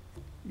register,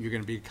 you're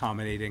going to be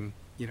accommodating,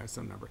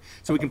 some number.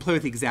 So we can play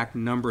with the exact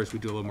numbers. We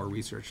do a little more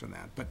research on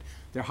that, but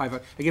they're high.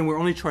 Again, we're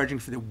only charging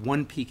for the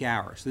 1 peak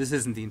hour, so this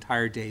isn't the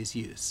entire day's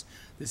use.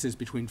 This is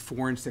between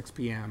 4 and 6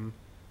 p.m.,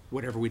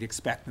 whatever we'd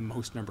expect the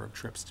most number of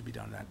trips to be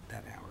done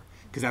that hour,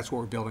 because that's what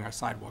we're building our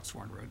sidewalks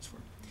for and roads for.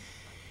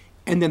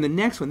 And then the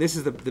next one, this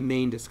is the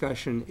main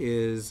discussion,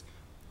 is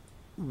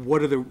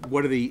what are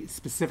the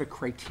specific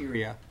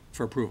criteria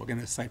for approval, again,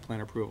 the site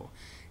plan approval.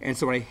 And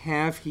so what I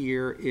have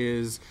here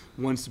is,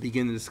 once to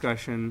begin the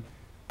discussion,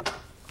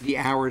 the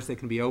hours they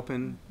can be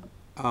open,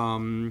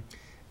 I'm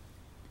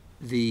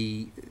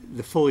trying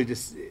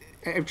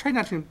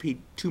not to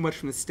compete too much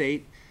from the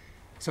state,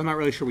 so I'm not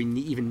really sure we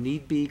even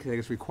need B, because I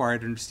guess it's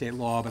required under state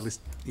law, but at least,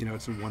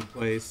 it's in one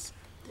place.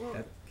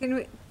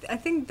 I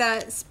think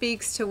that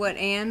speaks to what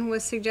Anne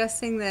was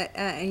suggesting, that,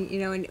 and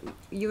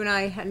you and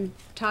I hadn't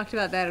talked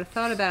about that or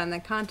thought about it in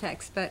that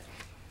context, but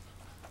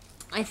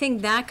I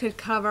think that could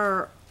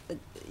cover,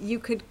 you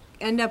could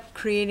end up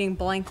creating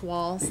blank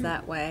walls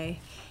that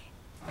way.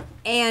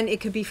 And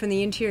it could be from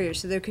the interior,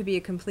 so there could be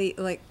a complete,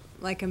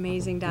 like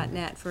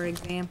amazing.net, for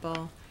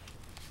example.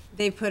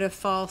 They put a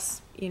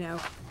false,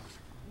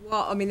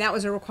 well, I mean, that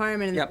was a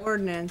requirement in the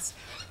ordinance,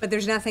 but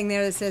there's nothing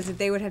there that says that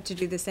they would have to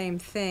do the same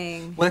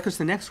thing. Well, that goes to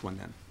the next one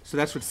then. So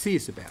that's what C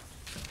is about.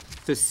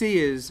 So C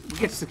is, we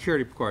get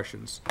security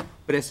precautions,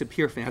 but it has to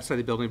appear from outside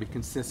the building to be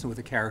consistent with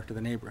the character of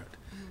the neighborhood.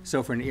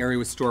 So for an area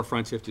with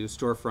storefronts, you have to do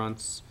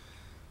storefronts.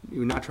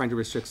 You're not trying to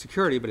restrict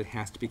security, but it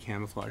has to be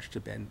camouflaged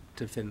to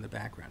fit in the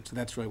background. So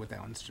that's really what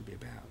that one should be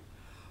about.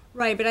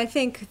 Right, but I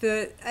think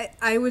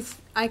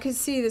I could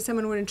see that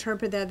someone would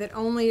interpret that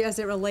only as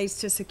it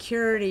relates to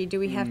security do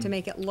we have to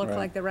make it look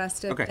like the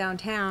rest of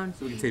downtown.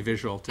 So we can say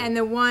visual too. And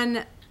the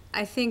one,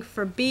 I think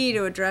for B,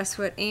 to address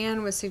what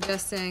Anne was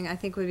suggesting, I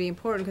think would be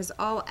important, because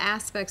all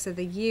aspects of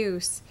the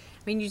use,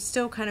 I mean, you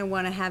still kind of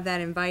want to have that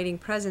inviting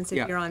presence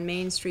if you're on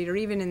Main Street, or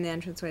even in the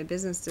entranceway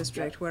business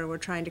district, where we're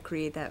trying to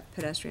create that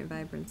pedestrian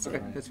vibrancy.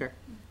 Okay, that's fair.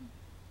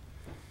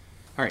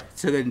 All right,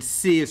 so then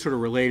C is sort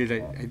of related.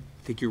 I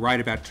think you're right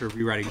about sort of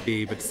rewriting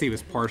B, but C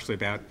was partially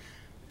about,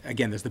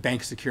 again, there's the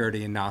bank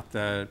security and not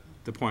the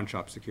pawn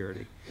shop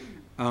security.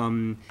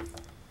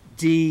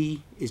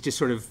 D is just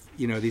sort of,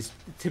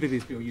 typically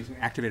these people using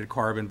activated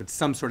carbon, but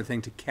some sort of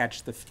thing to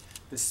catch the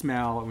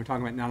smell. And we're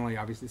talking about not only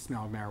obviously the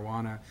smell of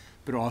marijuana,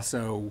 but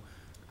also,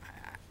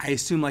 I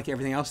assume like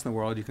everything else in the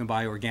world, you can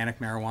buy organic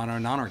marijuana or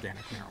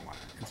non-organic marijuana.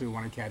 And so we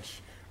want to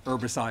catch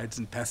herbicides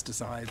and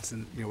pesticides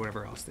and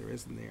whatever else there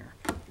is in there.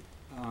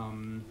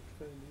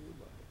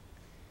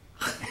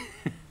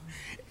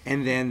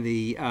 And then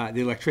the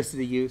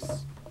electricity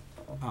use.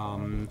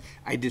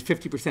 I did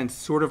 50%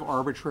 sort of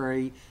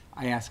arbitrary.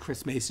 I asked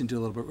Chris Mason to do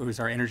a little bit, who's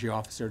our energy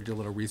officer, to do a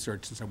little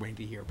research since I'm waiting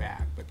to hear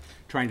back, but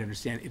trying to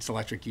understand its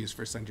electric use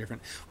for something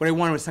different. What I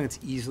wanted was something that's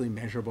easily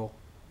measurable.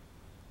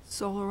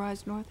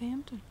 Solarized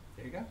Northampton.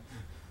 There you go.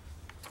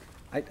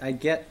 I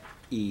get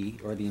E,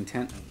 or the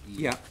intent of E.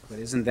 Yeah. But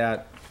isn't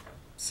that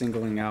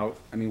singling out,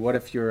 I mean, what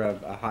if you're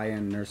a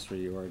high-end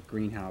nursery or a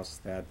greenhouse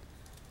that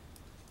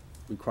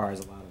requires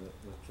a lot of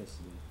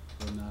electricity?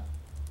 Or not?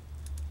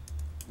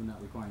 we're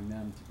not requiring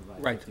them to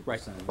provide Right, 50%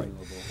 right, right.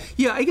 renewable.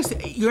 Yeah, I guess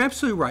you're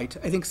absolutely right.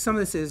 I think some of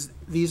this is,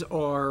 these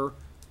are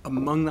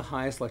among the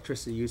highest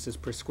electricity uses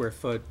per square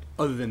foot,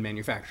 other than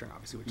manufacturing,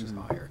 obviously, which is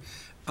higher.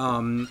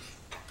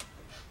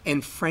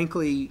 And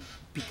frankly,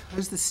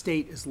 because the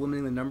state is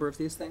limiting the number of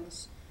these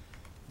things,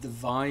 the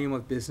volume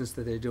of business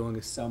that they're doing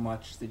is so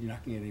much that you're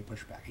not going to get any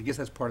pushback. I guess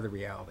that's part of the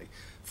reality.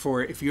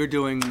 For if you're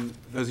doing,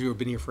 those of you who have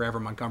been here forever,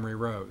 Montgomery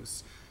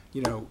Rose,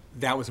 you know,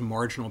 that was a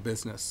marginal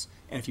business,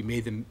 and if you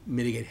made them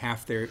mitigate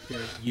half their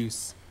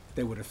use,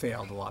 they would have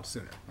failed a lot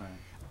sooner. Right.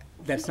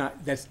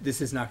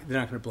 This is not, they're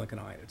not going to blink an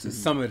eye at it. So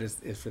some of it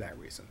is for that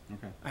reason.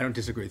 Okay. I don't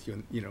disagree with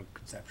you, you know,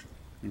 conceptually.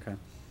 Okay.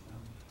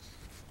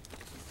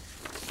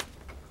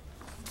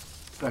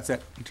 That's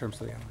it in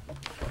terms of the island.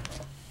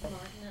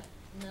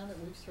 Now that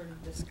we've sort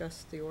of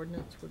discussed the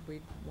ordinance, would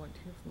we want to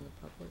hear from the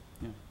public?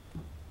 Yeah.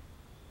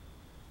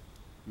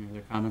 Any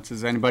other comments?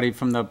 Does anybody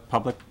from the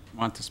public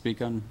want to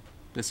speak on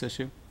this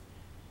issue?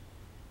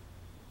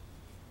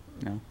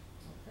 No?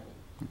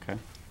 Okay.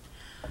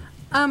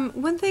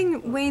 One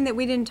thing, Wayne, that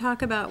we didn't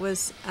talk about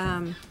was,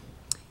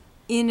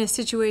 in a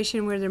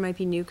situation where there might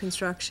be new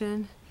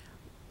construction,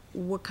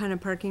 what kind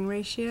of parking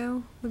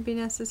ratio would be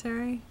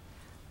necessary?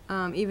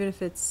 Even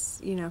if it's,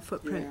 you know,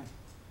 footprint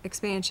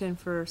expansion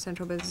for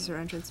central business or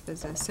entrance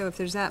business. So if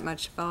there's that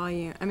much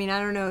volume, I mean, I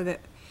don't know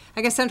that,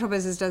 I guess central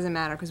business doesn't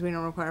matter because we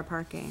don't require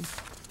parking.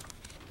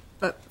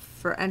 But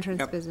for entrance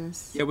Yep.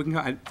 business. Yeah, we can,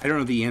 I don't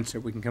know the answer.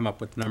 We can come up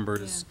with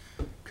numbers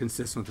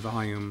consistent with the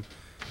volume.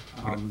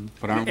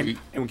 But aren't we?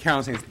 And what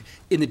Carolyn's saying is,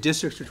 in the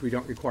districts which we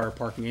don't require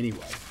parking anyway,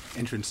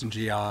 entrance and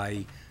GI,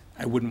 I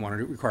wouldn't want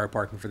to require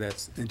parking for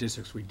this. In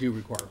districts we do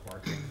require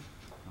parking,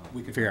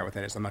 we can figure out what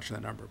that is. I'm not sure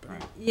the number, but.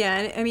 Yeah,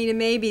 and I mean, it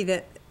may be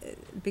that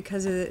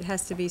because it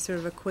has to be sort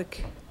of a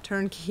quick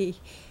turnkey,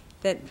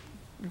 that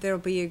there'll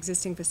be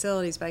existing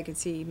facilities, but I could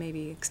see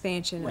maybe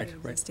expansion of Right,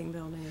 an right. existing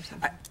building or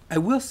something. I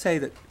will say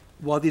that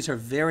while these are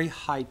very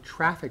high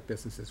traffic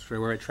businesses,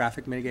 where we're at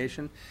traffic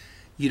mitigation,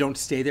 you don't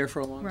stay there for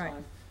a long Right.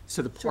 time.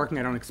 So the parking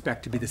I don't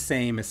expect to be the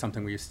same as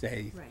something where you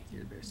stay. Right.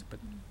 But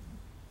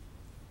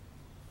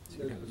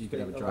You could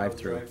have a Allow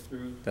drive-through.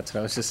 drive-through. That's what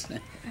I was just saying.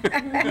 You could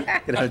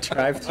have a I'm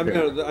drive-through.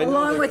 gonna, I know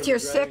Along they're with your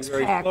driving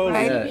very six-pack, slowly.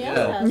 right?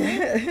 Yeah.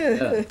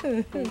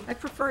 I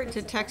prefer it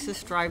to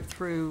Texas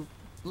drive-through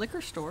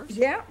liquor stores.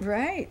 Yeah,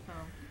 right.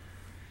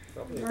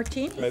 Probably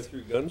Martinis.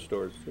 Drive-through gun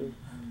stores, too.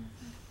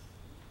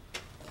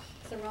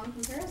 It's the wrong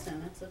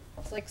comparison. It's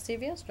like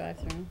CVS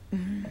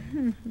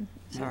drive-through.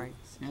 Sorry.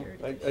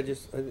 I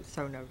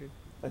So noted.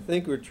 I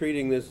think we're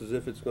treating this as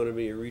if it's gonna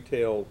be a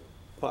retail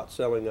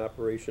pot-selling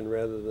operation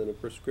rather than a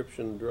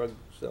prescription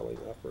drug-selling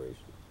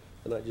operation.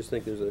 And I just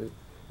think there's an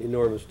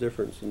enormous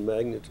difference in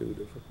magnitude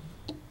of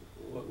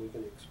what we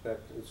can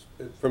expect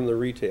from the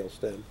retail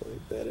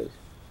standpoint, that is.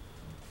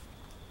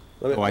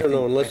 I mean, Oh, I I don't know,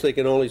 think- unless they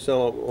can only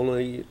sell,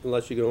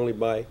 unless you can only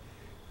buy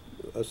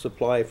a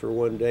supply for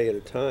one day at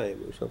a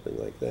time or something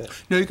like that.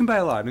 no, you can buy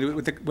a lot. I mean,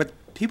 what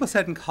people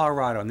said in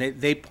Colorado, and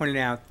they pointed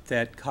out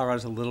that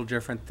Colorado's a little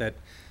different, that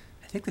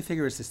I think the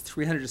figure is there's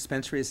 300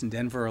 dispensaries in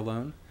Denver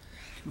alone,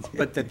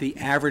 but that the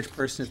average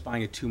person is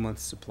buying a 2-month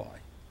supply.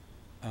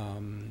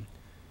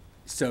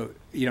 So,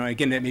 you know,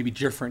 again, that may be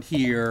different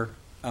here.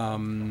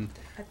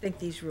 I think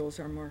these rules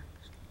are more,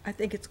 I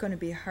think it's going to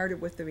be harder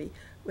with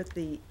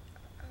the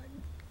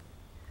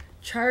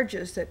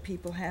charges that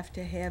people have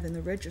to have and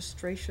the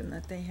registration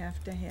that they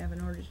have to have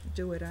in order to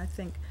do it. I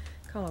think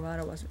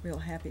Colorado wasn't real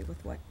happy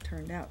with what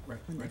turned out Right,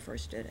 when they right.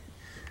 first did it.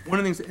 One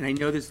of the things, and I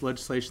know there's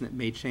legislation that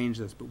may change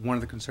this, but one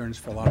of the concerns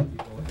for a lot of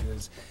people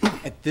is,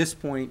 at this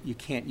point, you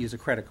can't use a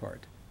credit card.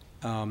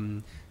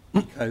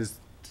 Because,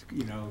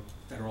 you know,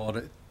 federal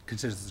audit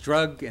considers it a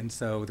drug, and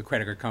so the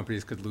credit card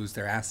companies could lose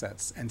their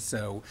assets. And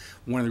so,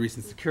 one of the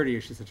reasons security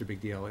issue is such a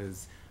big deal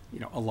is, you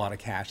know, a lot of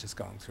cash is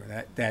going through.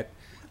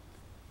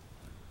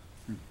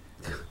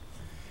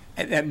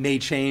 That may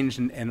change,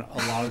 and a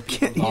lot of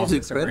people involved in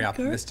this are very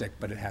optimistic,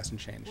 but it hasn't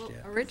changed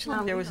yet.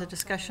 Originally, there was a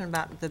discussion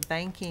about the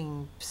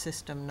banking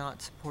system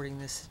not supporting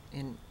this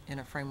in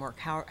a framework.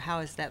 How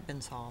has that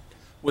been solved?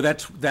 Well,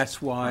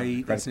 that's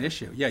why that's an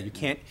issue. Yeah, you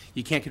can't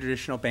get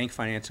traditional bank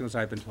financing, as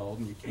I've been told,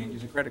 and you can't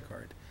use a credit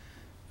card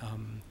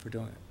for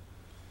doing it.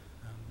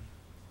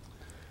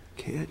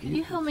 Can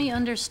you help me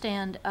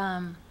understand,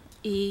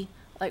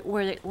 like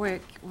where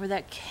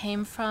that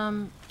came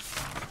from?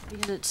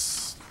 Because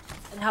it's,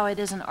 and how it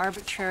isn't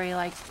arbitrary,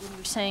 like when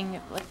you're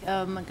saying, like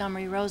a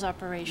Montgomery Rose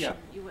operation,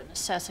 you wouldn't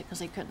assess it because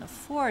they couldn't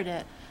afford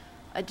it.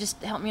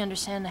 Just help me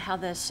understand how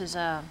this is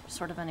a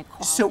sort of an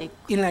equality. So,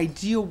 in an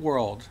ideal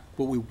world,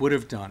 what we would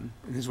have done,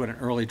 and this is what an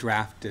early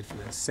draft did for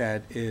this,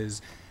 said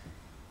is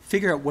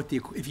figure out what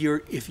if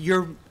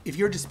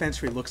your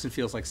dispensary looks and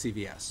feels like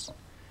CVS,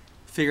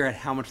 figure out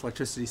how much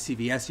electricity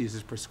CVS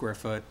uses per square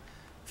foot,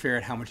 figure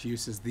out how much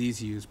uses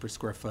these use per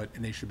square foot,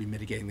 and they should be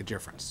mitigating the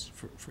difference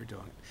for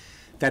doing it.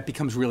 That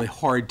becomes really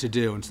hard to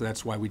do, and so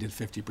that's why we did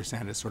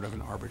 50% as sort of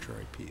an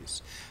arbitrary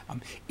piece.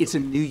 It's a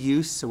new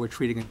use, so we're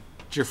treating it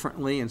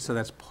differently, and so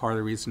that's part of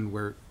the reason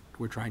we're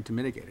we're trying to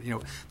mitigate it. You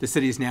know, the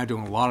city is now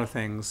doing a lot of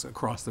things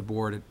across the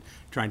board, at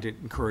trying to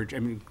encourage, I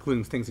mean,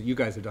 including things that you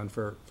guys have done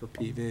for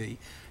PV.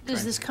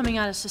 Is this coming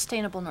out of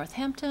Sustainable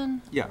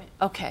Northampton? Yeah.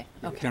 Okay,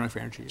 okay. Generally for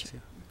energy use, yeah.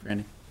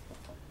 Randy?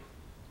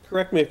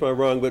 Correct me if I'm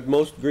wrong, but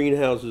most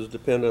greenhouses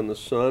depend on the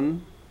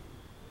sun,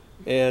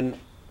 and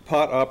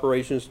pot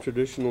operations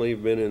traditionally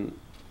have been in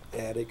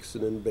attics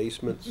and in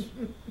basements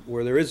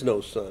where there is no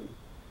sun.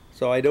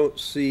 So I don't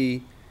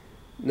see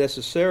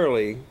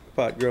necessarily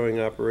pot growing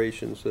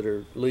operations that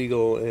are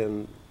legal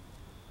and,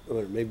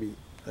 or maybe,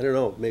 I don't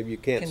know, maybe you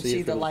can't Can see see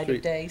it the from the light of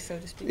street. day, so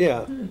to speak.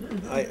 Yeah,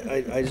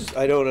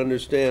 I don't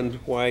understand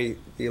why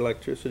the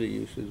electricity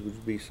usage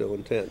would be so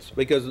intense,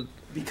 because.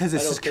 Because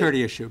it's a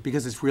security issue,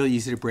 because it's really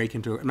easy to break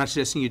into, I'm not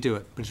suggesting you do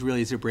it, but it's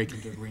really easy to break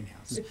into a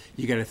greenhouse.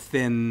 You got a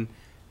thin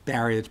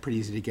barrier that's pretty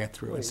easy to get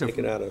through. And so, Make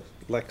it out of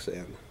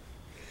Lexan.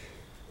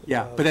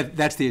 yeah, but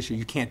that's the issue,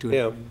 you can't do it.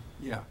 Yeah.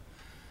 Yeah,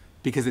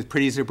 because it's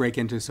pretty easy to break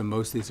into, so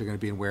most of these are gonna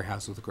be in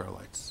warehouses with grow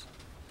lights.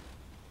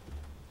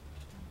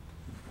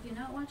 Have you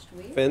not watched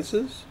Weeds?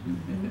 Fences?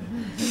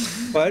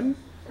 Pardon?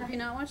 Have you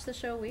not watched the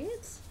show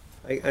Weeds?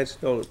 I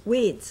still,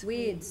 Weeds,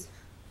 Weeds,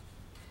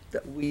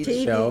 the Weeds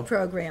show. TV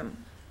program.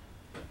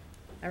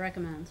 I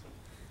recommend.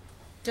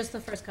 Just the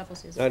first couple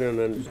seasons. I don't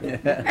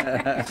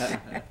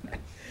understand.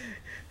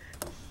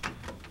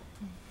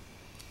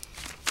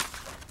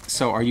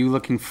 So are you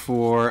looking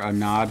for a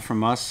nod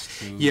from us?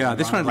 to Yeah,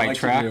 this we're one on I'd the like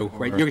track, to do,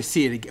 right, or- you're gonna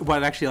see it, well,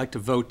 I'd actually like to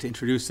vote to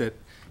introduce it.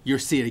 You'll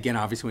see it again,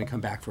 obviously, when we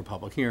come back for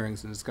public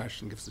hearings and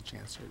discussion, gives us a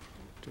chance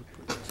to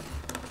approve it.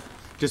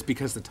 Just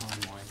because the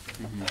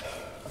timeline.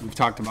 We've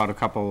talked about a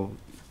couple,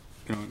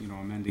 you know,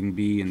 amending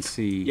B and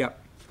C.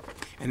 Yep,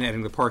 and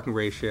adding the parking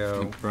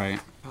ratio, Right.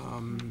 I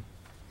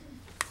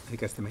think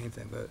that's the main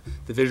thing,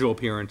 the visual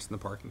appearance and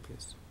the parking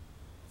piece.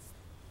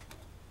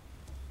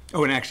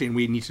 Oh, and actually,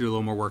 we need to do a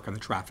little more work on the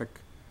traffic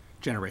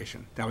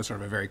generation. That was sort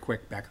of a very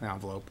quick back of the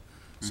envelope.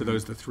 So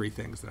those are the three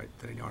things that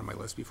I know on my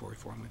list before we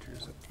formally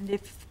introduce it. And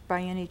if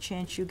by any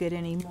chance you get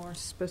any more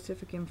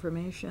specific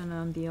information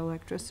on the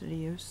electricity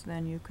use,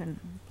 then you can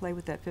play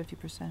with that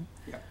 50%.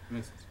 Yeah,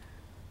 makes sense.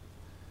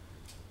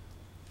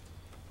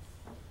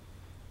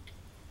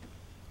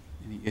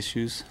 Any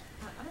issues?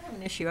 I don't have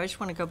an issue. I just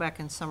want to go back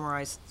and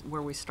summarize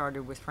where we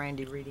started with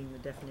Randy reading the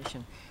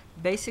definition.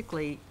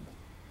 Basically,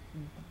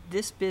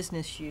 this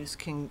business use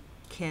can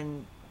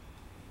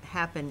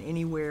happen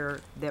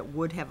anywhere that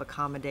would have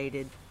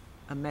accommodated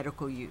a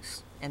medical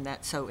use. And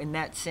that, so in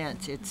that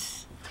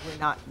sense, we're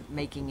not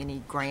making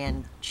any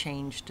grand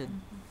change to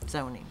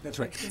zoning. That's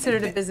right.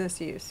 Considered a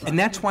business use. And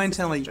that's why I'm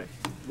telling you,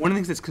 one of the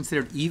things that's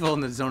considered evil in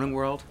the zoning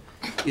world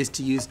is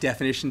to use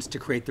definitions to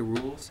create the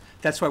rules.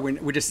 That's why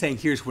we're just saying,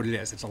 here's what it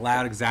is. It's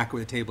allowed exactly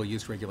what the table of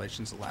use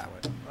regulations allow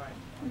it.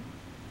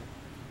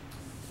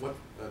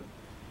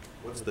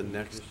 What's the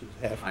next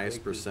half highest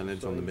acres,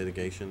 percentage on the so-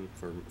 mitigation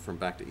from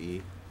back to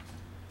E?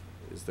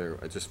 Is there,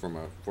 just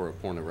for a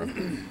point of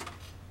reference?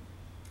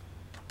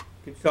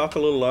 Could you talk a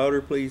little louder,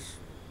 please?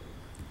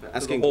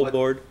 Asking whole what-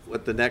 board.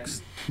 What the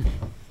next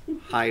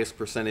highest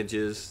percentage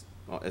is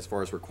as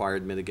far as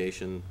required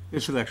mitigation?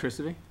 Is for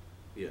electricity?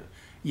 Yeah.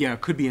 Yeah,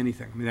 it could be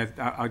anything. I mean,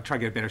 I'll try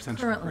to get a better sense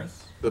from Currently.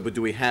 Chris. But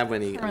do we have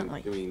any?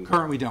 Currently. I mean,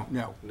 Currently don't,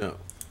 no. no.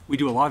 We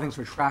do a lot of things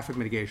for traffic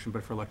mitigation,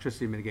 but for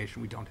electricity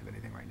mitigation, we don't have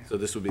anything right now. So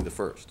this would be the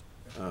first?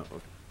 Oh,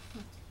 okay.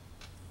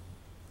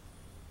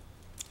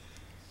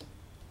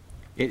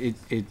 It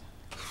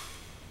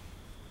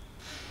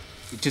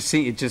just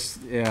I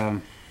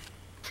don't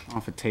know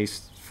if it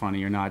tastes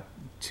funny or not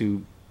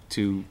to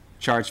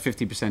charge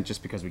 50%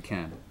 just because we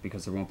can,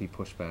 because there won't be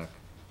pushback.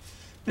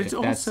 But it's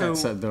That's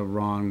also, the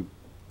wrong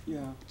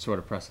yeah. sort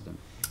of precedent.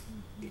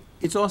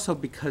 It's also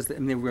because, I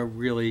mean, there were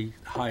really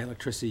high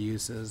electricity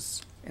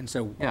uses, and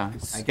so. Yeah,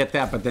 it's- I get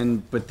that, but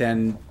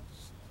then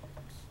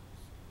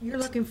You're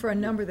looking for a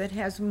number that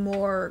has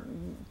more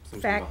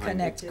Something fact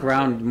behind it.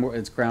 connected.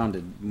 it's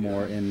grounded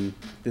more in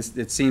this.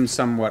 It seems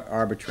somewhat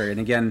arbitrary, and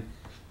again,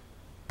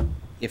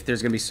 if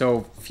there's gonna be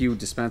so few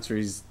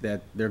dispensaries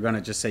that they're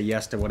gonna just say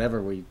yes to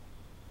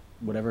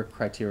whatever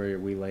criteria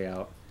we lay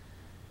out,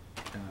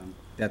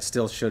 that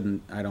still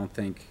shouldn't, I don't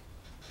think,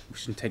 we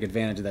shouldn't take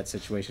advantage of that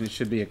situation. It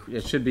should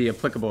be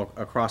applicable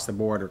across the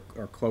board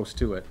or close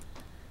to it.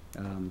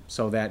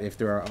 So that if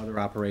there are other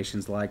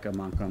operations like a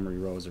Montgomery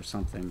Rose or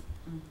something,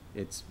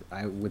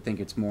 I would think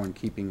it's more in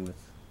keeping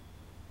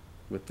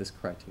with this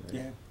criteria.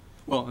 Yeah.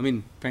 Well, I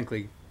mean,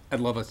 frankly, I'd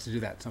love us to do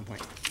that at some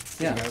point.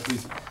 Yeah. You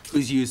know,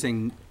 who's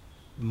using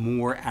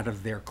more out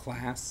of their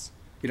class?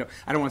 You know,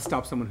 I don't want to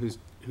stop someone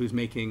who's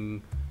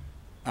making,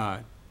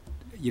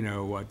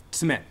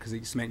 cement,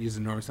 because cement uses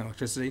enormous amount of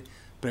electricity,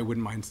 but I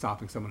wouldn't mind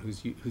stopping someone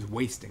who's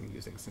wasting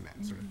using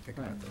cement, sort of think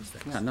about those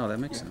things. Yeah, no, that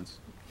makes sense.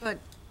 But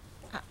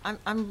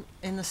I'm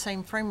in the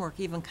same framework,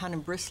 even kind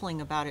of bristling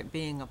about it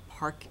being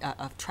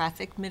a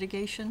traffic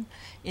mitigation.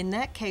 In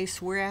that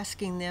case, we're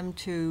asking them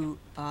to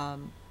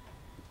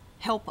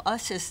help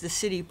us as the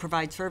city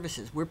provide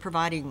services. We're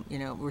providing,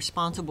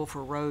 responsible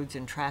for roads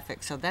and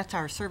traffic, so that's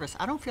our service.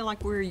 I don't feel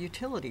like we're a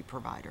utility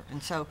provider,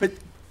 and so. But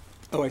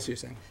Oh, I see what you're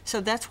saying. So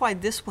that's why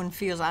this one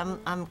feels,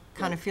 I'm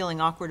kind of feeling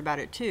awkward about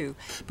it too.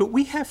 But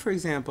we have, for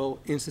example,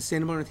 in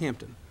Sustainable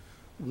Northampton,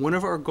 one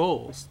of our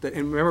goals, that,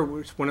 and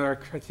remember, one of our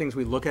things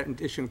we look at in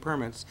issuing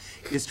permits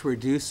is to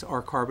reduce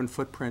our carbon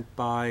footprint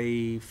by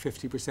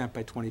 50%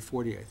 by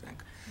 2040, I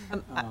think.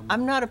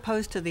 I'm not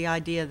opposed to the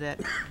idea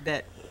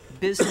that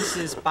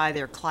businesses by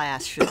their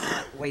class should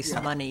not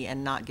waste money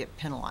and not get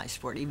penalized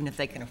for it, even if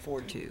they can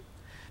afford to,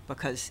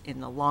 because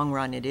in the long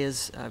run, it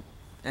is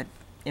an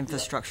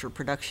infrastructure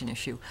production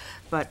issue.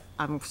 But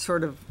I'm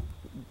sort of,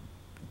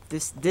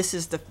 this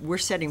is we're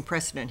setting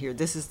precedent here.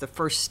 This is the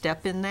first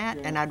step in that,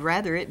 and I'd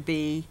rather it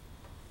be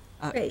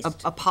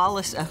a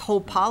policy, a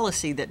whole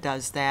policy that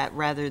does that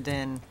rather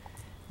than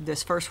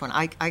this first one.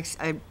 I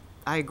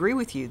agree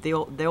with you.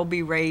 They'll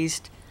be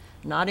raised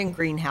not in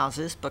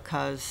greenhouses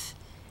because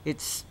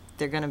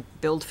they're going to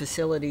build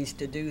facilities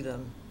to do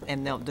them,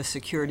 and the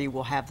security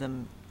will have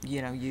them,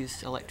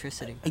 use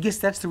electricity. I guess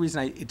that's the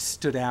reason it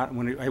stood out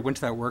when I went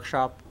to that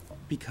workshop,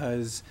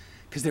 because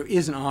there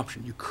is an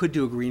option. You could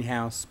do a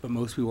greenhouse, but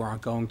most people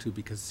aren't going to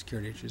because the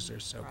security issues are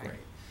so great.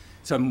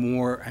 So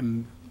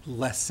I'm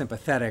less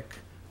sympathetic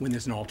when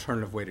there's an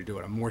alternative way to do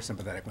it. I'm more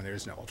sympathetic when there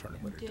is no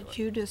alternative way to do it. Did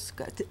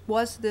you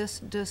was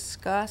this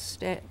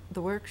discussed at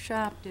the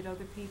workshop? Did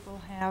other people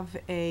have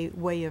a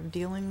way of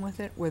dealing with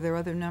it? Were there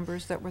other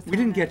numbers that were thrown We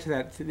didn't out? get to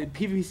that. The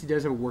PVPC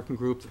does have a working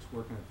group that's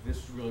working on this.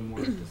 Is really more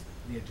just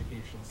the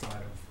educational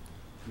side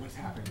of what's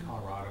happening in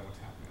Colorado, what's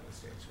happening in other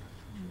states,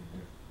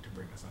 right? To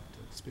bring us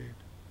up to speed.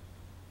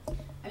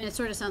 I mean, it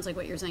sort of sounds like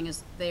what you're saying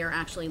is they are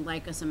actually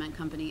like a cement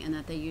company and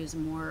that they use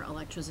more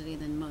electricity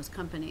than most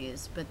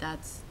companies,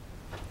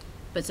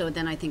 but so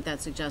then I think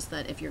that suggests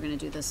that if you're gonna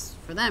do this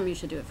for them, you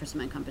should do it for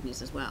cement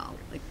companies as well.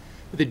 Like,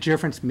 But the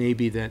difference may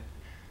be that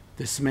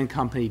the cement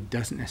company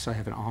doesn't necessarily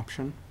have an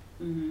option,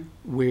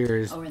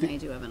 whereas or they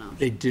do have an option.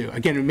 they do.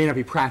 Again, it may not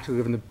be practical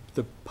given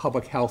the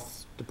public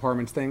health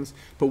department's things,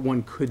 but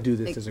one could do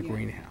this as a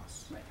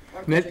greenhouse. Right,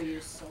 or And that- could you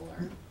use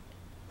solar?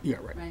 Yeah,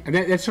 right. Right. And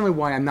that's certainly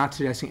why I'm not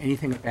suggesting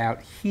anything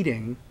about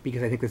heating,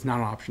 because I think there's not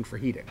an option for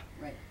heating.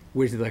 Right,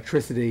 Whereas the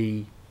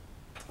electricity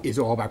is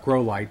all about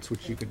grow lights,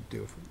 which you could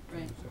do.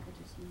 right. So.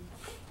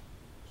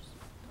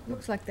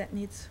 Looks like that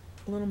needs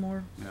a little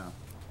more Yeah.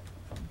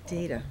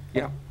 data.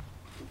 Yeah.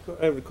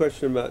 I have a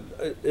question about,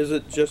 is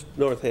it just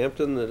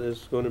Northampton that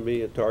is going to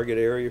be a target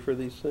area for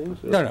these things?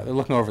 No, they're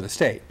looking over the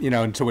state,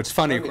 and so what's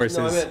funny, of course,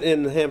 No, I is, meant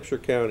in Hampshire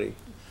County.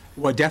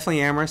 well,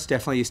 definitely Amherst,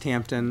 definitely East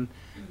Hampton.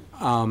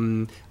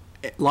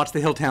 Lots of the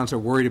hill towns are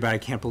worried about it. I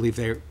can't believe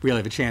they really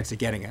have a chance of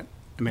getting it.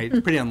 I mean,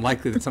 it's pretty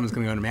unlikely that someone's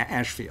going to go to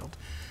Ashfield.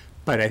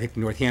 But I think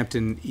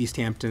Northampton, East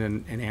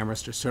Hampton, and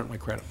Amherst are certainly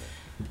credible.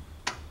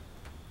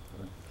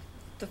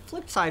 The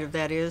flip side of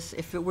that is,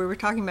 if we were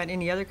talking about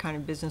any other kind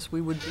of business,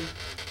 we would be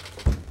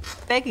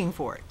begging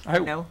for it,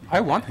 I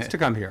want this to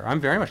come here. I'm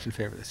very much in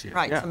favor of this year.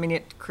 Right, Yeah. I mean,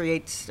 it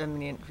creates,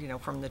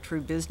 from the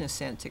true business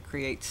sense, it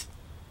creates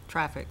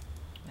traffic,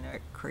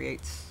 it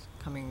creates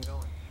coming and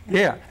going.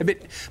 Yeah, but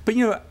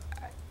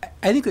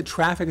I think that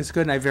traffic is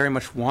good, and I very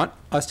much want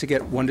us to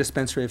get one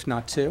dispensary, if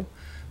not two.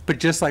 But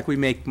just like we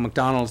make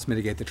McDonald's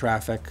mitigate the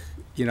traffic,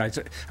 I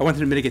want them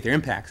to mitigate their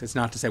impacts. It's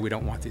not to say we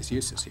don't want these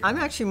uses here. I'm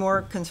actually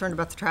more concerned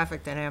about the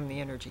traffic than I am the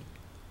energy.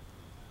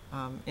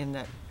 In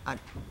that,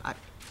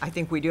 I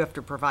think we do have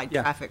to provide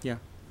traffic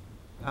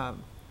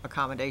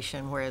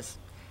accommodation, whereas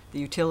the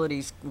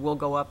utilities will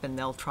go up and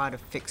they'll try to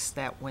fix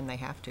that when they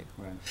have to.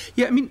 Right.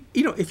 Yeah, I mean,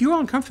 if you're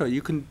uncomfortable,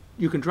 you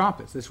can drop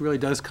it. This really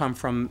does come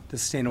from the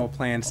sustainable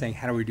plan saying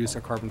how to reduce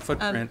our carbon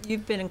footprint.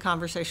 You've been in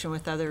conversation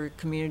with other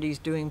communities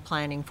doing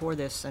planning for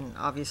this, and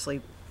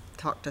obviously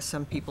talked to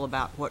some people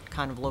about what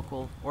kind of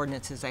local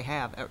ordinances they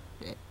have.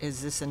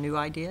 Is this a new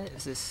idea?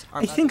 Is this?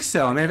 I think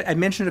so. I mean, I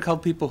mentioned a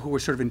couple people who were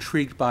sort of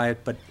intrigued by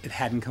it, but it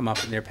hadn't come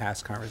up in their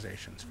past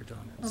conversations for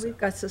doing it. Well, so. we've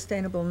got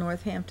Sustainable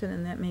Northampton,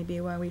 and that may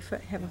be why we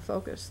have a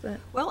focus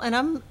that. Well, and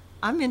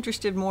I'm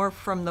interested more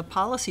from the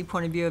policy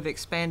point of view of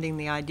expanding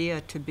the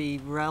idea to be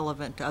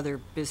relevant to other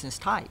business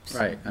types.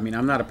 Right. I mean,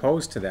 I'm not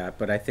opposed to that,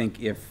 but I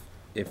think if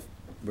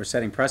we're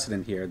setting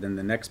precedent here, then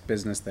the next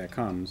business that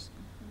comes,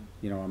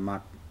 a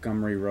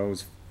Montgomery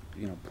Rose,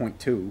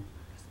 .2,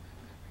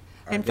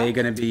 are In they fact-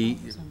 going to be,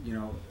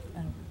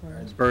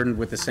 burdened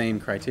with the same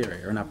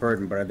criteria, or not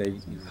burdened, but are they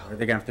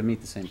going to have to meet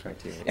the same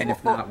criteria? And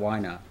if not, why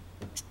not?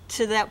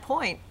 To that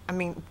point, I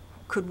mean,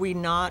 could we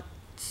not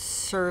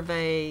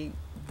survey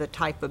the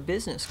type of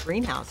business,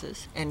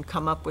 greenhouses, and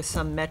come up with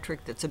some metric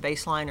that's a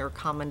baseline or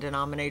common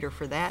denominator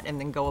for that, and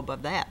then go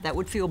above that? That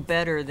would feel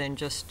better than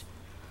just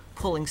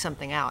pulling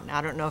something out. And I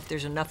don't know if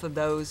there's enough of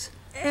those.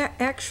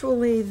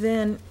 Actually,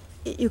 then,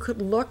 you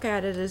could look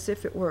at it as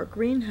if it were a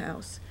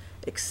greenhouse,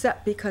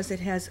 except because it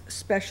has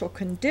special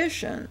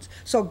conditions.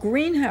 So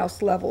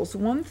greenhouse level's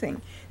one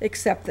thing,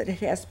 except that it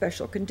has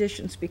special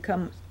conditions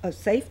become a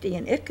safety,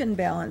 and it can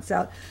balance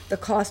out the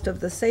cost of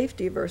the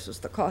safety versus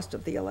the cost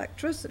of the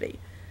electricity.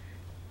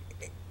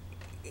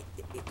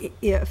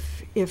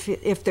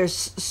 If there's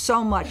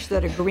so much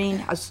that a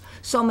greenhouse,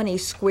 so many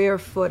square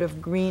foot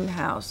of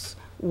greenhouse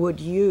would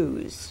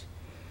use,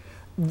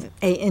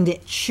 and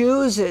it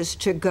chooses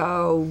to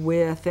go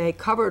with a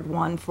covered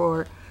one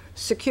for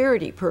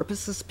security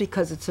purposes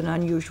because it's an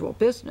unusual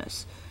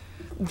business,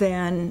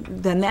 then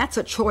that's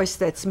a choice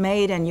that's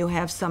made, and you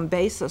have some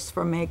basis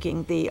for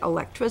making the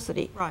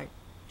electricity Right.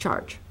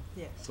 charge.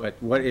 Yes. But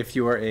what if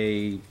you are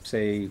a,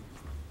 say,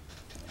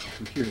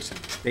 computer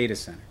center, data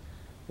center,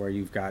 where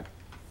you've got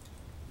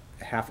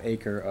a half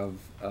acre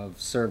of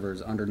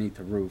servers underneath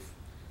the roof,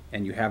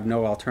 and you have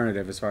no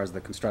alternative as far as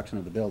the construction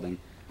of the building,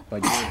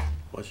 but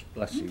you,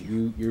 bless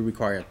you, you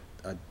require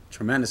a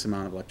tremendous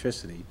amount of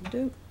electricity, You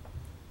do.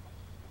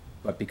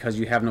 but because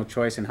you have no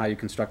choice in how you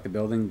construct the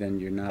building, then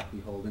you're not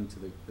beholden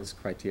to this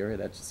criteria?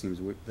 That just seems,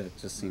 that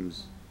just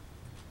seems.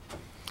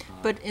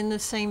 But in the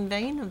same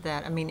vein of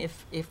that, I mean,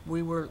 if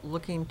we were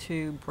looking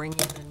to bring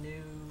in a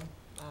new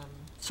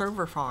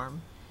server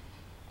farm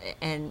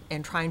and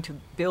trying to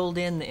build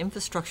in the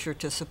infrastructure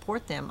to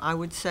support them, I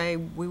would say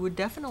we would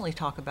definitely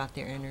talk about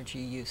their energy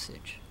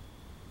usage.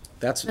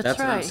 That's That's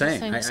what I'm right. saying.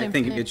 Saying the I same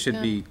think thing, it should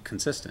yeah. be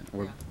consistent,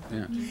 or,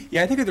 yeah.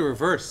 Yeah, I think of the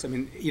reverse. I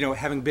mean, you know,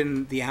 having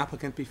been the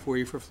applicant before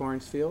you for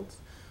Florence Fields,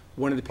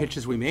 one of the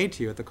pitches we made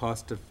to you at the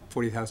cost of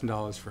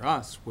 $40,000 for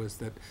us was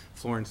that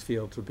Florence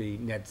Fields would be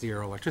net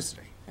zero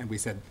electricity. And we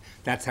said,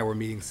 that's how we're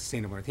meeting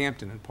Sustainable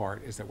Northampton in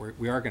part, is that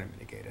we are going to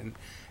mitigate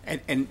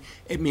it. And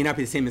it may not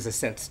be the same as a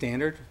set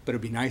standard, but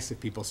it'd be nice if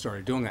people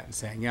started doing that and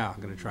saying, yeah,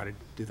 I'm going to try to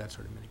do that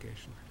sort of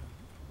mitigation.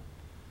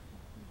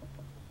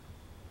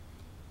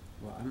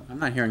 Well, I'm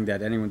not hearing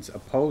that anyone's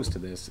opposed to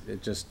this.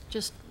 It just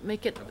Just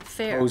make it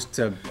fair. opposed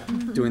to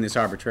doing this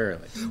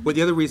arbitrarily. Well,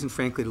 the other reason,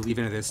 frankly, to leave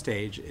it at this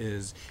stage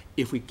is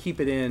if we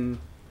keep it in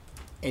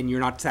and you're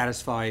not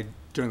satisfied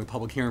during the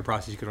public hearing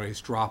process, you could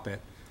always drop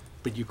it,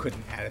 but you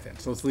couldn't add it in.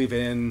 So let's leave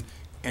it in,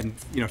 and,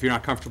 you know, if you're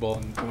not comfortable,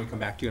 and when we come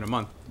back to you in a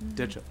month,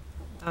 ditch it.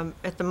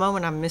 At the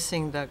moment, I'm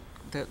missing the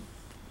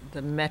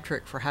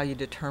metric for how you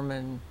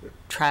determine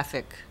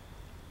traffic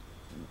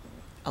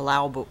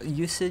allowable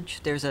usage.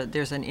 There's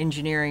an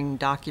engineering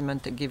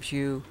document that gives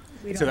you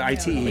So the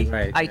ITE,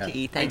 Right.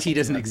 ITE. Thank you. IT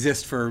doesn't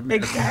exist for.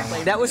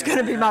 Exactly. That was going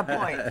to be my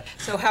point.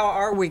 So how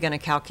are we going to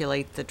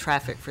calculate the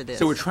traffic for this?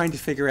 So we're trying to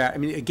figure out, I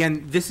mean,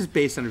 again, this is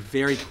based on a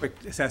very quick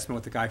assessment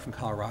what the guy from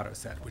Colorado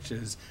said, which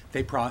is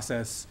they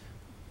process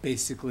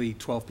basically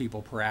 12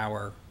 people per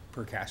hour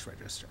per cash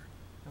register.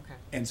 Okay.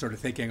 And sort of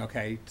thinking,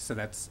 okay, so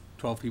that's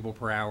 12 people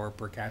per hour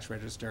per cash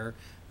register.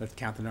 Let's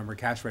count the number of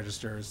cash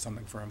registers,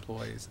 something for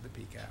employees at the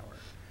peak hour.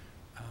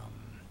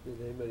 Did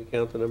anybody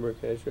count the number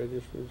of cash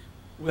registers?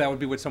 Well, that would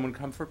be what someone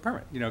come for a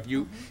permit. You know,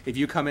 if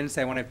you come in and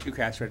say, I want to have 2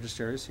 cash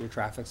registers, your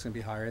traffic's going to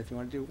be higher if you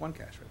want to do 1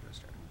 cash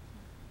register.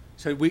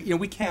 So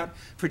we count,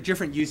 for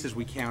different uses,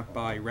 we count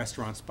by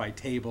restaurants, by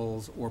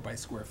tables, or by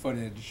square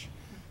footage.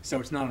 So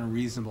it's not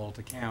unreasonable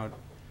to count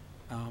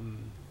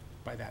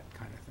by that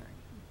kind of thing.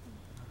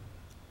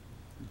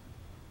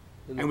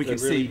 And if we can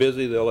they're really see-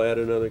 busy, they'll add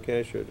another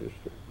cash register.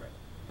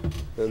 Right.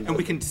 And And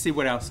we can see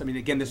what else. I mean,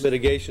 again, this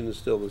mitigation is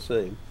still the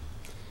same.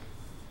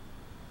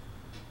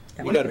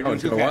 What if we're doing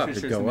it'd 2 go cash up, it'd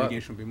registers, go the up.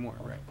 mitigation would be more,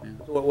 right?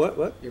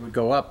 What? It would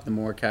go up the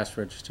more cash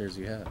registers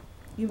you have.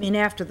 You mean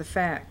after the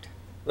fact?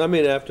 I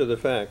mean, after the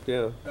fact,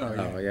 yeah.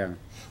 Oh, yeah.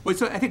 Well,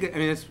 so I think, I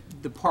mean, that's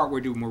the part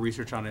we're doing more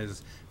research on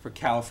is for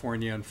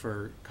California and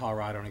for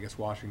Colorado and I guess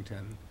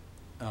Washington.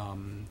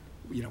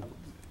 You know,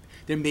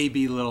 there may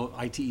be little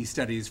ITE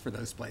studies for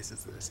those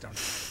places that just don't.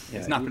 Yeah,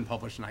 It's not you- been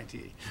published in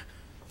ITE.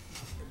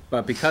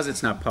 But because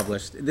it's not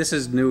published, this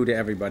is new to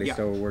everybody, Yeah.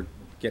 so we're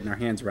getting our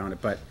hands around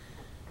it, but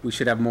we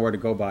should have more to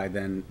go by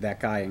than that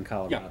guy in Yeah,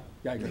 Colorado.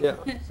 yeah, I agree. Yeah.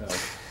 So,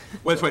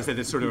 Well, that's why I said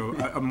it's sort of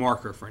a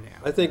marker for now.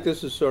 I think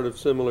this is sort of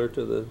similar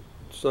to the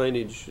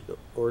signage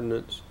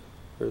ordinance,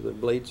 or the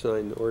blade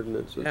sign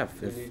ordinance. yeah,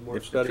 We need more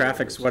if the study on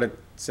traffic's this. what it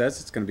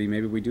says it's gonna be,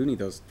 maybe we do need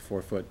those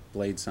 4-foot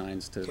blade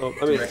signs to So,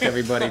 I mean- direct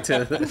everybody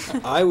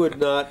to. I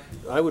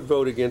would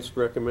vote against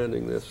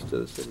recommending this to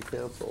the city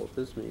council at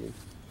this meeting.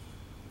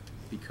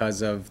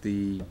 Because of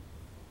the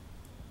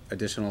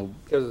additional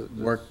Because it's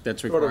work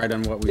that's sort of- required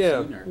on what we've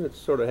Yeah, seen, or it's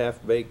sort of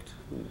half-baked,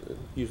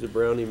 use a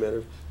brownie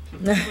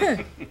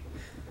metaphor.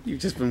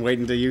 you've just been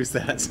waiting to use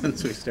that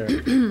since we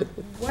started.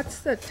 What's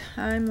the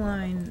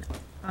timeline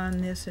on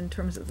this in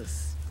terms of the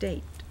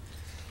state?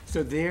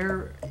 So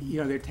they're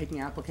taking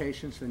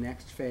applications for the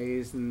next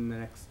phase in the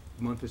next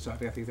month or so. I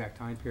forget the exact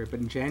time period, but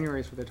in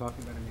January is what they're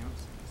talking about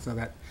announcing. So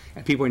that,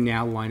 and people are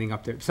now lining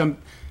up there.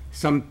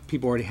 Some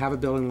people already have a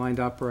building lined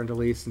up or under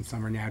lease, and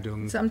some are now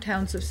doing. Some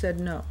towns have said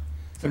no.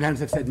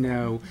 Sometimes have said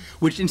no,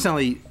 which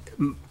incidentally,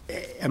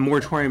 a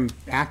moratorium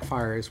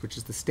backfires, which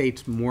is the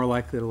state's more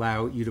likely to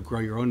allow you to grow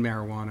your own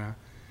marijuana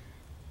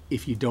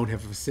if you don't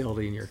have a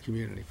facility in your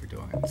community for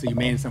doing it. So you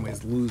may in some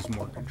ways lose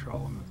more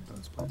control in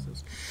those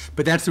places.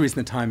 But that's the reason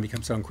the time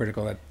becomes so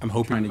critical that I'm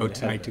hoping Trying to to vote get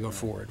ahead tonight of to it, go right.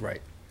 forward,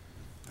 right?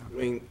 I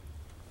mean,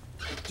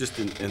 just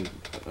in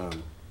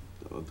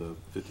the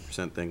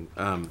 50% thing,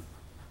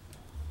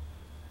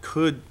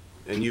 could,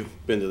 and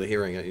you've been to the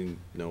hearing, you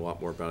know a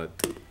lot more about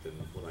it than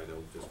what I know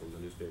just from the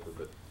newspaper,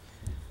 but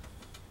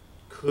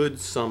could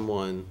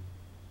someone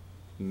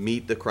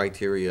meet the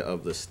criteria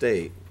of the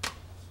state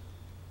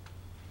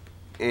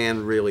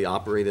and really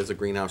operate as a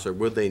greenhouse, or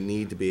would they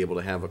need to be able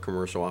to have a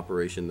commercial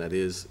operation that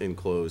is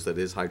enclosed, that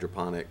is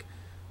hydroponic?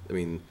 I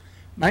mean,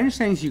 My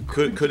understanding is you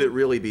could it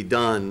really be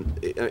done?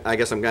 I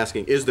guess I'm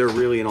asking, is there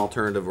really an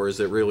alternative, or is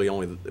it really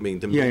only, I mean,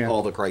 to Yeah, meet yeah.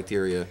 all the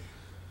criteria?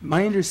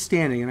 My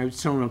understanding, and I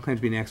still don't claim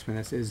to be an expert in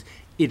this, is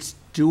it's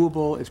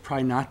doable, it's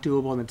probably not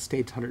doable in the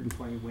state's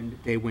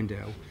 120-day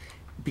window,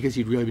 because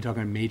you'd really be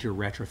talking a major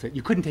retrofit.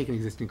 You couldn't take an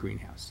existing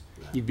greenhouse.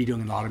 You'd be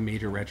doing a lot of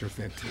major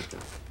retrofit.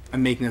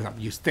 I'm making this up,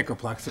 use thicker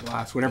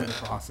plexiglass, whatever the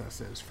process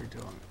is for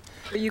doing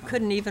it. But you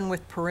couldn't even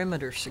with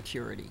perimeter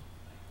security.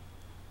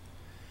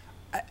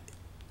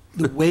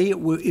 The way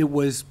it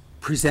was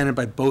presented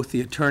by both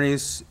the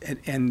attorneys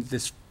and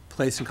this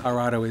place in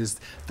Colorado is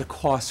the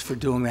cost for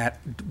doing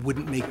that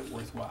wouldn't make it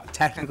worthwhile.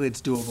 Technically,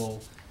 it's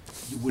doable.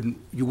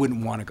 You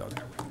wouldn't want to go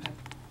that route.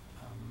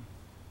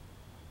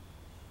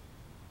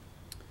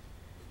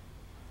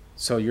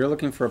 So you're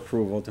looking for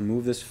approval to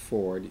move this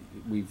forward.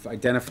 We've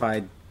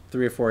identified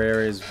 3 or 4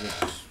 areas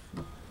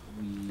which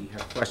we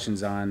have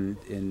questions on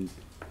in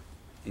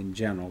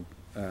general.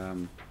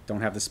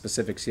 Don't have the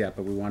specifics yet,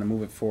 but we want to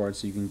move it forward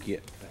so you can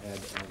get ahead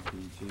of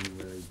the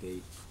January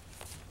date.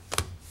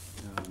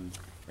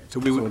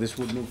 So So this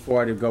would move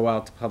forward, it would go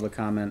out to public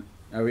comment.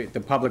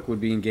 The public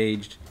would be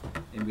engaged,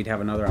 and we'd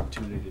have another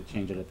opportunity to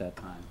change it at that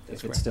time, if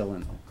it's correct. still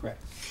in.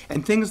 Correct.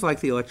 And things like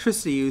the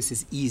electricity use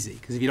is easy,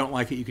 because if you don't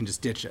like it, you can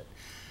just ditch it.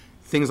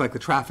 Things like the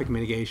traffic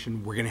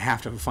mitigation, we're going to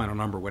have a final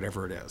number,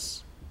 whatever it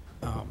is.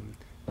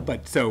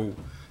 But so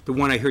the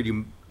one I heard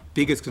you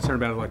biggest concern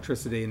about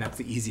electricity, and that's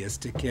the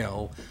easiest to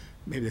kill.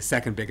 Maybe the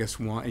second biggest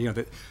one,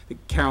 the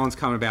Carolyn's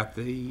comment about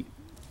the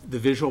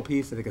visual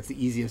piece, I think it's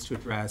the easiest to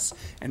address,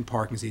 and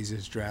parking is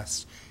easiest to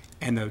address.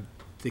 And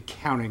the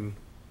counting,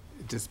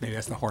 just maybe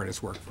that's the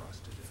hardest work for us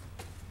to do.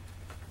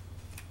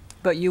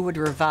 But you would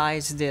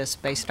revise this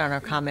based on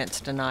our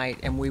comments tonight,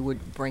 and we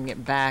would bring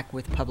it back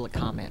with public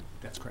comment.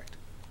 That's correct.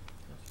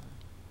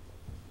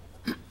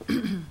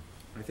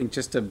 I think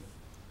just to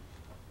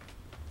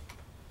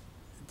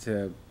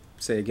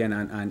say again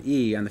on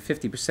E, on the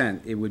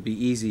 50%, it would be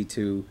easy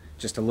to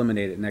just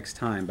eliminate it next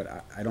time,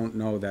 but I don't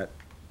know that,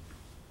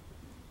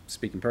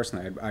 speaking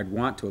personally, I'd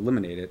want to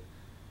eliminate it.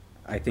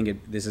 I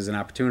think this is an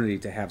opportunity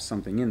to have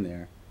something in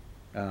there,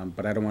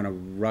 but I don't want to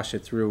rush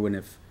it through, and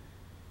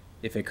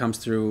if it comes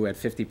through at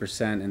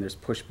 50% and there's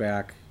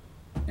pushback,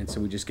 and so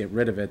we just get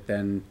rid of it,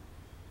 then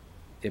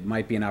it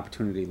might be an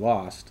opportunity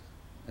lost.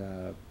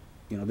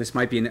 This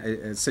might be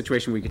a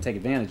situation we could take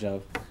advantage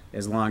of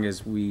as long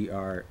as we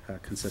are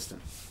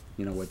consistent,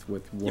 with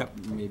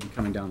what may be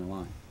coming down the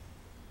line.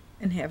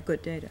 And have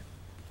good data.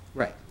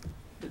 Right.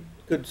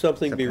 Could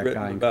something be Except that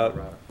guy written in about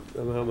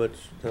Colorado.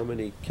 how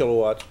many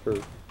kilowatts per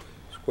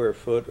square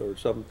foot, or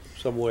some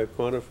way of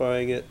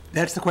quantifying it?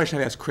 That's the question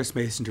I've asked Chris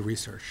Mason to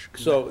research.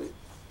 So,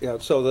 yeah,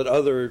 so that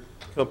other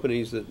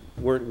companies that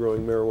weren't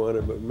growing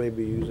marijuana but may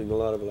be using a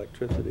lot of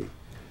electricity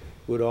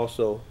would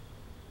also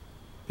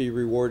be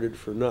rewarded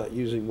for not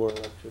using more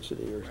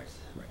electricity, or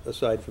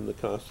aside from the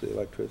cost of the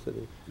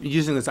electricity.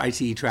 Using those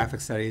ITE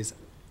traffic studies,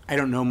 I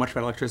don't know much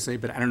about electricity,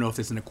 but I don't know if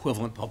there's an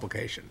equivalent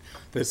publication.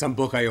 There's some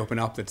book I open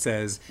up that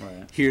says,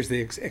 Right. here's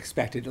the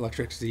expected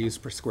electricity use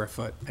per square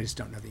foot. I just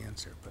don't know the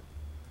answer, but.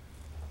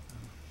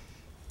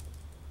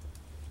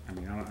 I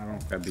mean, I don't know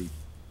if that'd be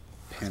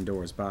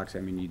Pandora's box. I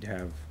mean,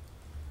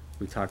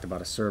 we talked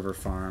about a server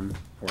farm,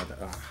 or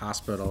a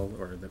hospital,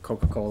 or the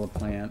Coca-Cola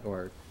plant,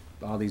 or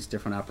all these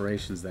different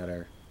operations that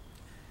are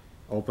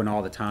open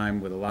all the time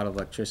with a lot of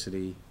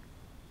electricity.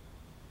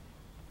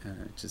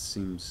 It just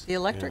seems. The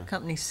electric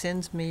company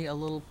sends me a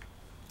little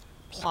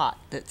plot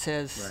that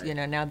says,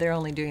 Right. now they're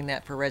only doing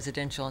that for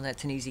residential, and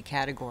that's an easy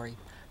category.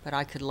 But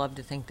I could love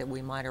to think that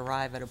we might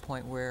arrive at a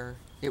point where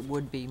it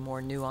would be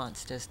more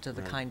nuanced as to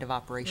the kind of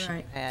operation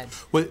you Right. had.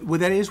 Well,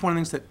 that is one of the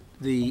things that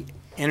the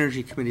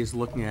Energy Committee is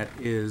looking at,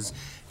 is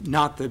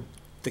not the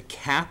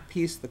cap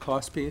piece, the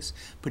cost piece,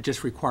 but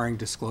just requiring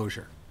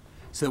disclosure.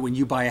 So that when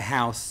you buy a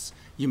house,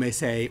 you may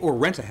say, or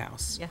rent a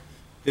house. Yeah.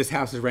 This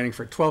house is renting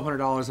for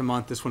 $1,200 a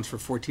month, this one's for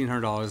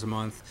 $1,400 a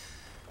month,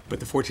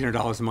 but the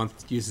 $1,400 a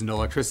month uses no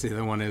electricity, the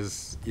other one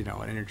is, an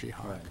energy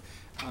hog.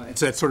 And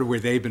so that's sort of where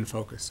they've been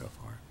focused so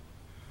far.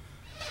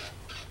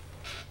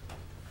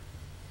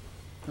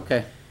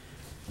 Okay.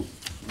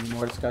 Any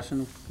more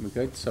discussion? We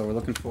good? So we're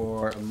looking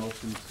for a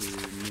motion to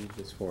move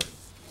this forward.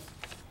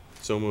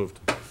 So moved.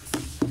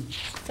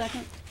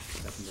 Second?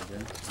 Second by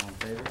Jen. All in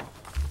favor?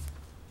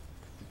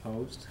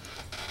 Opposed?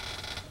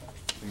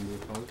 Anybody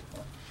opposed?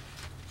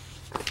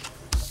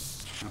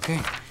 Okay.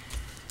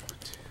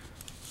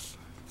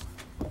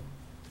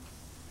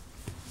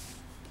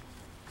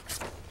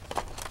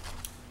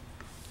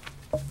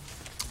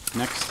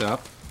 Next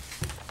up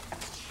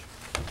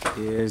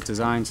is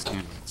design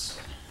standards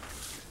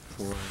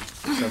for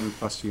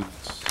 7+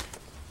 units.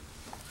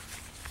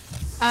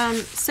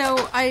 So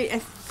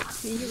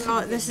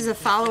this is a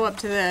follow-up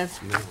to the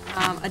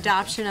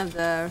adoption of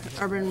the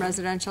urban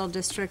residential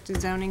district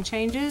zoning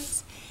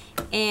changes.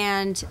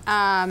 And,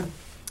 I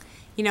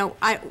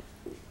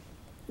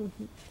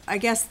I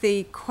guess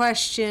the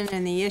question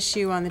and the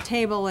issue on the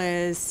table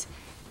is,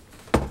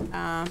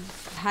 how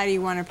do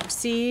you want to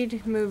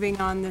proceed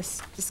moving on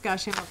this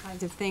discussion? What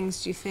kinds of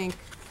things do you think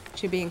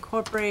should be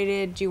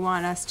incorporated? Do you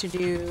want us to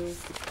do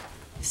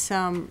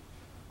some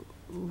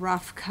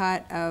rough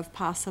cut of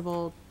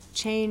possible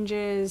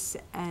changes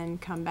and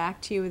come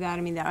back to you with that?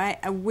 I mean,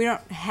 we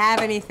don't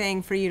have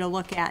anything for you to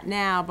look at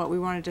now, but we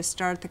wanted to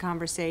start the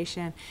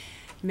conversation,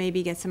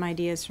 maybe get some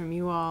ideas from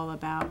you all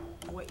about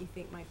what you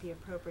think might be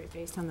appropriate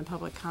based on the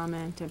public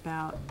comment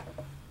about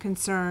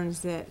concerns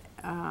that,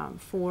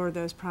 for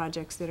those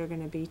projects that are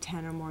going to be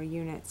 10 or more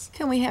units.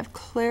 Can we have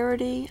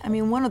clarity? I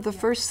mean, one of the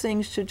first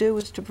things to do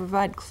was to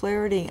provide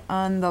clarity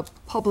on the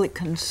public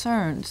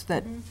concerns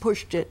that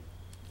pushed it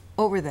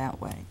over that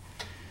way.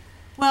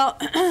 Well,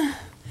 I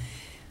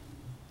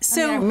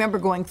remember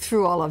going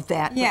through all of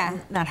that, Yeah.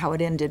 but not how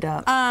it ended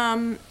up.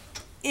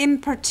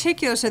 In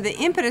particular, so the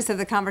impetus of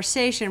the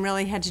conversation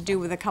really had to do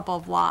with a couple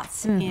of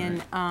lots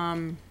in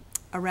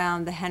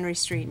around the Henry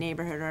Street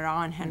neighborhood or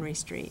on Henry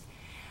Street.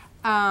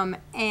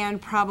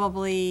 And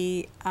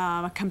probably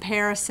a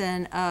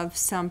comparison of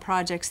some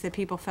projects that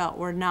people felt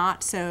were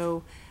not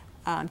so,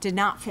 did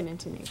not fit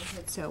into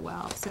neighborhoods so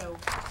well. So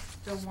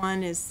the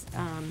one is,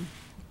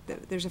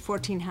 there's a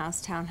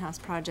 14-house townhouse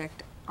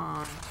project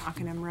on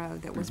Hockenham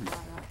Road that was brought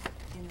up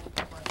in the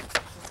public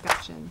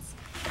discussions.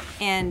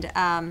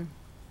 And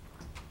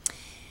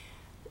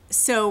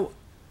so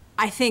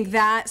I think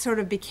that sort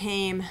of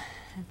became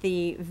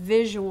the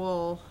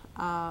visual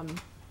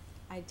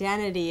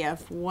identity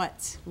of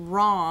what's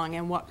wrong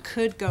and what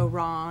could go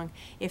wrong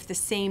if the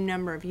same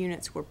number of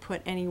units were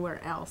put anywhere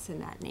else in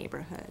that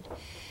neighborhood.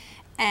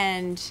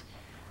 And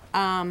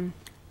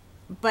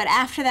but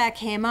after that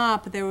came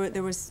up,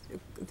 there was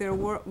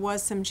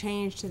some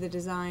change to the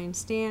design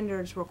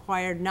standards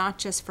required not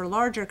just for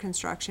larger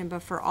construction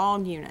but for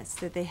all units,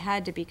 that they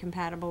had to be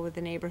compatible with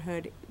the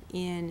neighborhood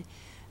in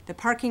the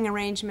parking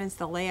arrangements,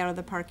 the layout of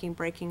the parking,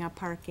 breaking up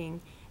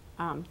parking,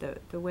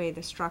 the way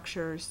the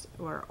structures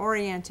were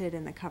oriented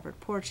and the covered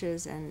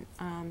porches, and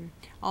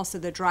also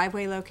the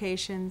driveway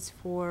locations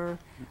for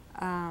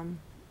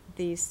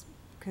these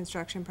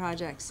construction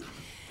projects.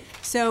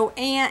 So,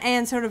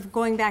 and sort of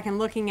going back and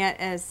looking at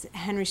as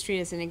Henry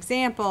Street as an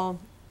example,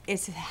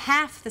 it's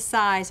half the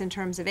size in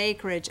terms of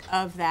acreage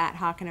of that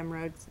Hockenham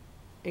Road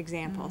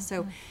example.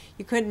 So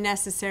you couldn't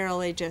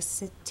necessarily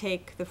just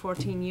take the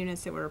 14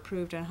 units that were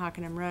approved on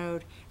Hockenham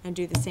Road and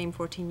do the same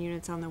 14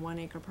 units on the 1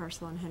 acre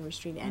parcel on Henry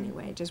Street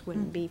anyway. It just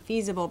wouldn't be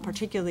feasible,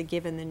 particularly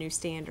given the new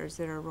standards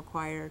that are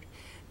required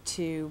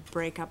to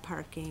break up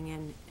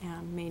parking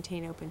and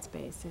maintain open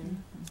space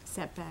and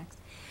setbacks.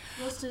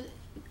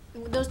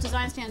 Those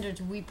design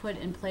standards we put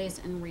in place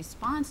in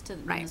response to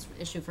when this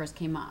issue first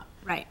came up.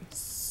 Right.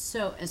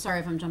 So, and sorry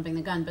if I'm jumping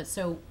the gun, but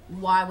so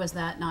why was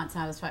that not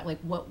satisfactory? Like,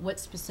 what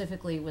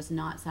specifically was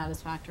not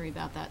satisfactory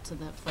about that to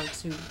the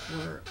folks who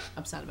were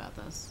upset about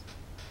this?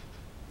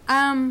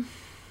 I'm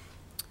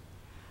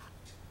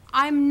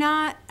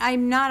not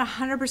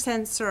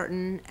 100%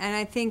 certain, and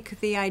I think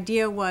the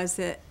idea was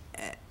that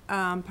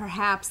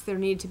perhaps there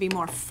needed to be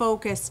more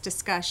focused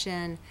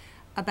discussion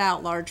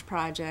about large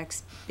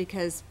projects,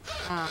 because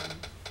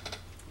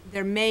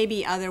there may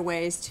be other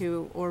ways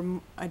to,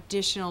 or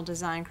additional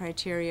design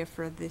criteria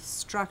for the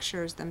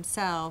structures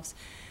themselves.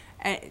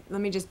 Let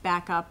me just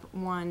back up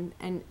one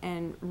and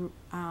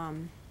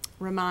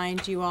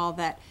remind you all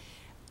that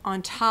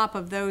on top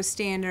of those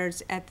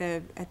standards, at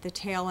the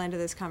tail end of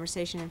this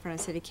conversation in front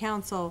of City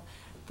Council,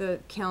 the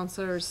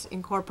councilors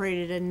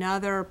incorporated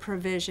another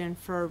provision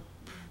for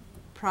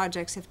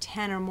projects of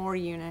 10 or more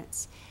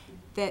units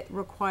that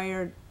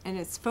required, and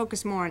it's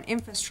focused more on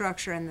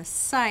infrastructure and the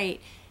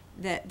site,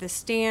 that the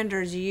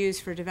standards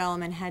used for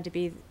development had to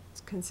be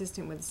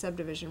consistent with the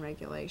subdivision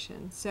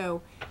regulation.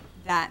 So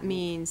that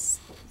means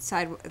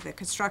the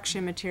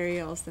construction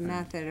materials, the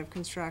method of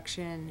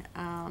construction,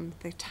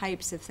 the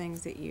types of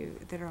things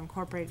that are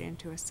incorporated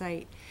into a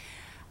site.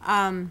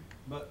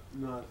 But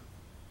not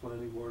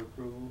planning board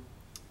approval?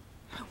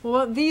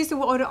 Well, these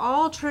would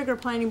all trigger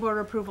planning board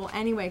approval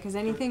anyway, because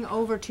anything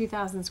over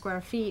 2,000 square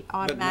feet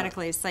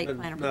automatically is site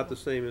plan approval. Not the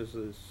same as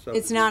the subdivision?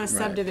 It's not a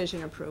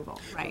subdivision approval,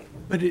 right.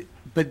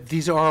 But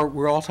these are,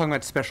 we're all talking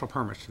about special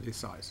permits for these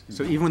size.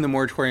 So even when the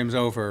moratorium's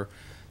over,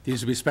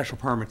 these would be special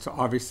permits. So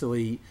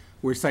obviously,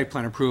 where site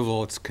plan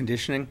approval, it's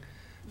conditioning.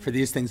 For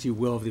these things, you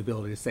will have the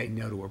ability to say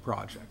no to a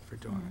project for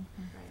doing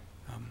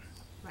it.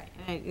 Right,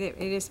 and it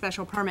is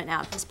special permit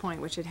now at this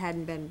point, which it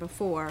hadn't been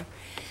before.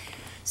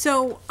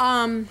 So,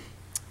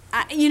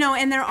 you know,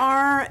 and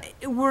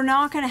we're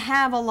not going to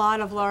have a lot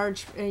of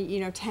large,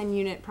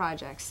 10-unit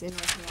projects in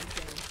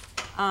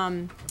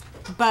Northampton.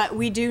 But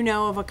we do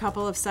know of a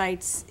couple of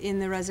sites in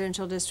the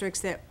residential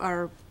districts that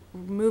are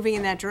moving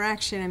in that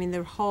direction. I mean,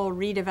 the whole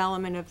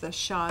redevelopment of the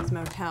Shaw's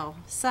Motel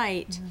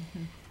site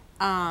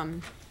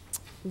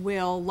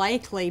will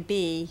likely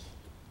be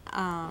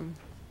 10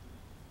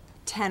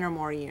 or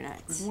more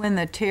units. When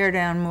the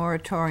tear-down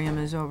moratorium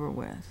is over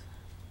with.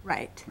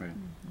 Right. Right.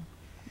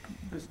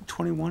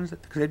 21, is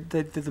that, because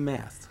they did the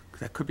math.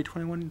 That could be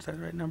 21, is that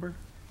the right number?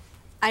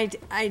 I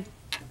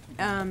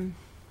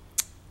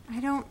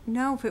don't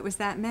know if it was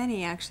that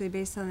many, actually,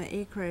 based on the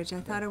acreage.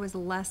 I thought it was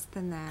less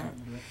than that.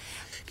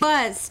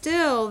 But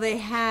still,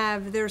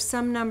 there's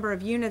some number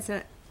of units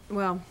that,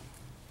 well,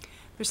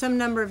 there's some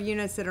number of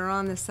units that are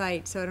on the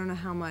site, so I don't know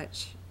how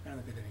much. I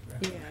don't think there's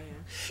Yeah, any ground.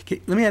 yeah.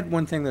 Okay, let me add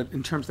one thing that,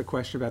 in terms of the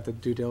question about the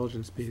due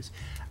diligence piece.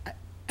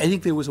 I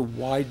think there was a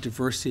wide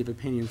diversity of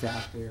opinions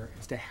out there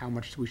as to how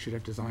much we should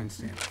have design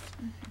standards.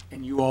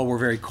 And you all were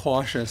very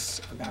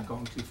cautious about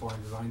going too far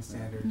in design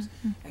standards.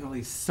 And at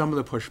least some of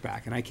the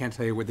pushback, and I can't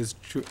tell you what this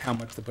true, how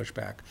much the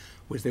pushback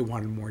was, they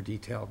wanted more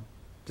detailed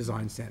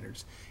design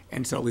standards.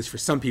 And so at least for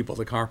some people,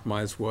 the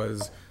compromise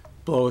was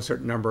below a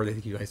certain number, they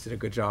think you guys did a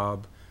good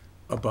job.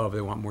 Above,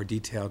 they want more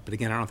detailed. But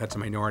again, I don't know if that's a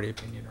minority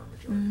opinion or a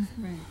majority.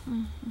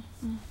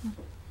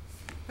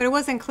 But it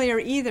wasn't clear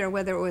either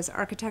whether it was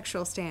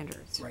architectural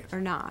standards Right. or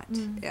not,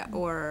 yeah,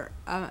 or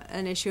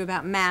an issue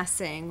about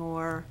massing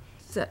or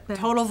Setbacks.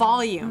 total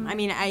volume. I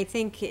mean, I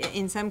think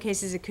in some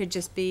cases it could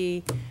just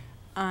be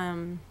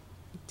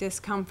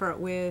discomfort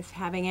with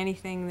having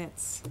anything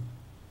that's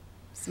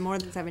more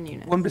than 7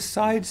 units. One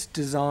besides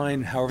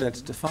design, however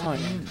that's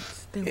defined,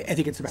 I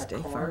think it's about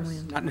Stay cars,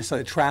 farmland. not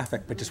necessarily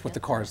traffic, but just what the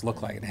cars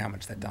look like and how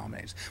much that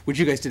dominates. Which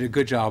you guys did a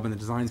good job in the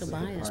design To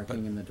buy side, it. but,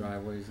 Parking in the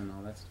driveways and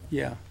all that stuff.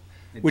 yeah.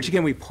 Which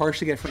again, we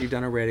partially get from what you've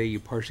done already, you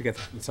partially get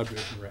from the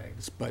subdivision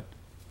regs, but,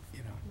 you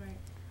know. Right.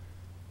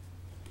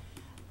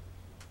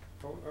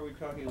 Are we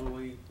talking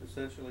only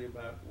essentially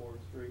about Ward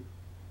 3?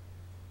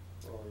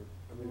 Or,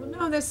 I mean,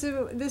 Well, no,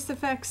 this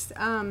affects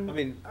I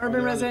mean, are urban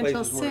there other residential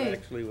places where it C.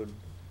 actually would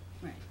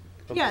Right.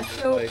 come Yeah, into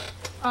so,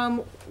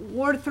 play?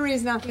 Ward 3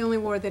 is not the only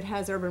ward that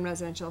has urban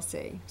residential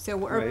C. So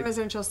urban Right.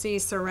 residential C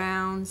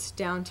surrounds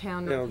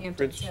downtown Now, Northampton,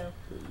 Prince, so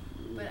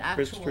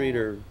Prince Street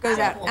or goes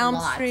out actual Elm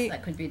lots Street,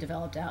 that could be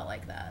developed out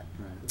like that.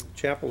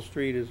 Chapel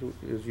Street is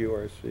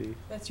URC.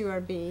 that's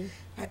URB,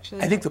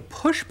 actually. I think the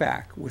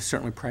pushback was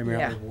certainly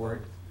primarily Yeah.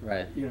 Ward.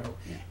 Right. You know,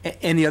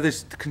 and the other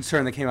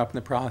concern that came up in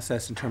the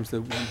process in terms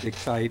of the one big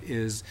site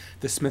is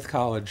the Smith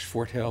College,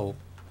 Fort Hill,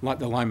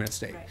 the Lyman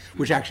Estate, Right.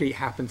 which actually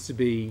happens to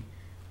be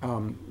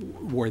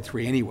Ward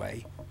 3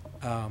 anyway.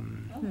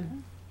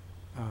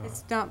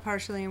 It's not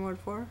partially in Ward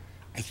 4?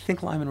 I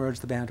think Lyman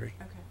Road's the boundary.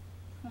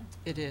 Okay.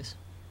 It is.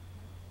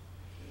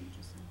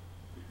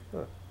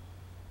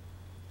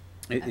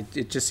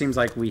 It just seems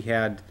like we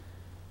had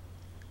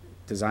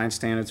design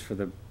standards for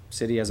the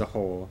city as a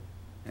whole,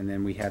 and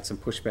then we had some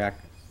pushback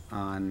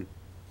on,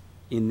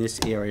 in this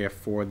area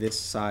for this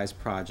size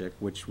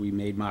project, which we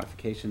made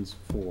modifications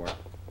for,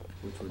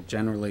 which were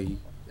generally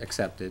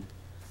accepted,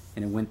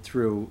 and it went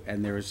through,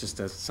 and there was just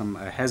some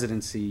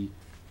hesitancy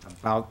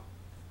about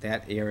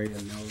that area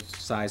and those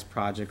size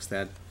projects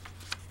that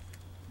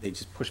they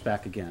just push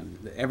back again.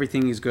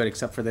 Everything is good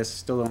except for this,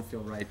 still don't feel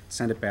right,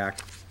 send it back,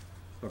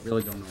 but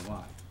really don't know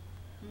why.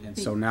 And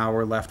so now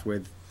we're left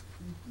with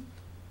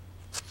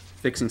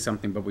fixing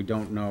something, but we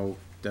don't know,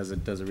 does it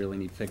really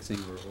need fixing,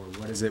 or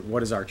what is it,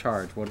 what is our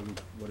charge, what are we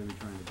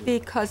trying to do?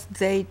 Because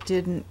they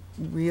didn't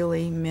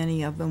really,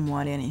 many of them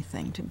want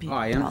anything to be Oh,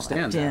 I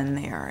understand developed that.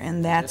 in there,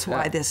 and that's Get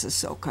why that. this is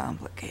so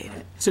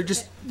complicated. So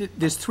just,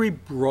 there's 3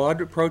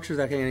 broad approaches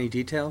without getting any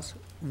details.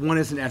 One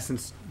is, in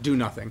essence, do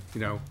nothing,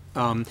 you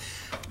know.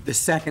 The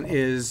second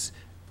is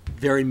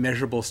very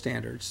measurable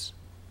standards,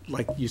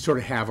 like you sort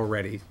of have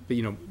already, but,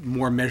 you know,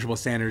 more measurable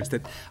standards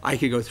that I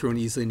could go through and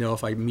easily know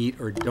if I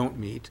meet or don't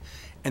meet.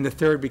 And the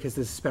third, because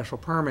this is a special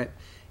permit,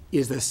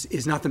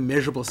 is not the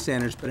measurable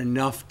standards, but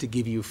enough to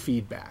give you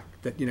feedback.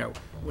 That, you know,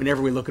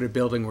 whenever we look at a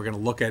building, we're going to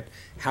look at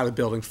how the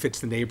building fits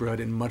the neighborhood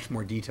in much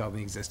more detail than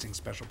the existing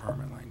special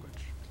permit language.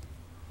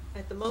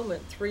 At the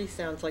moment, 3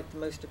 sounds like the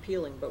most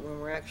appealing, but when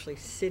we're actually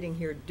sitting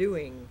here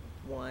doing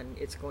one,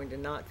 it's going to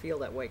not feel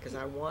that way, because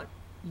I want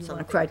You want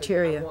something to-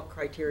 criteria. I want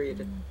criteria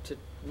to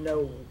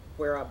know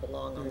where I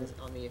belong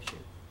on the issue.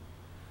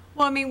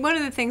 Well, I mean, one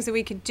of the things that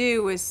we could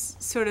do is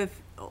sort of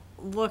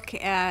look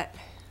at,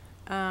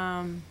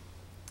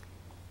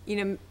 you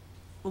know,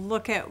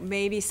 look at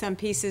maybe some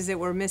pieces that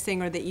were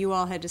missing or that you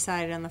all had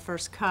decided on the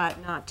first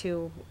cut not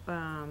to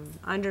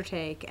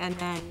undertake, and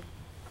then,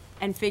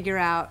 and figure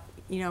out,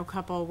 you know, a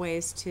couple of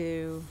ways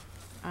to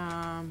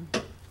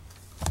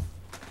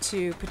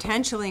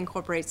potentially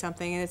incorporate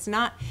something. And it's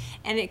not,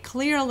 and it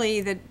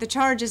clearly, the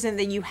charge isn't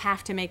that you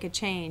have to make a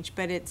change,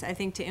 but it's, I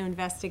think, to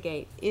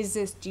investigate. Is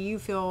this, do you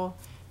feel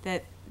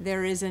that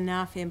there is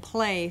enough in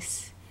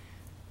place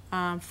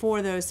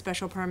for those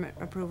special permit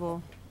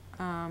approval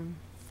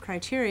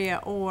criteria,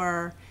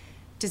 or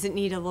does it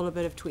need a little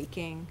bit of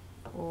tweaking,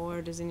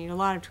 or does it need a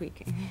lot of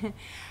tweaking?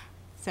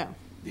 So,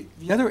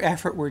 The other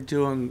effort we're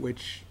doing,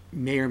 which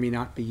may or may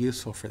not be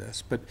useful for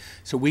this, but,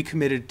 so we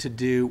committed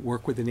to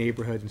work with the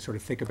neighborhood and sort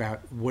of think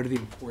about what are the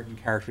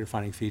important character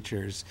defining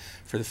features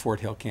for the Fort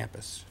Hill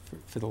campus,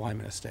 for the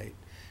Lyman Estate,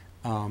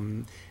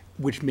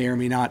 which may or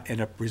may not end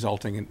up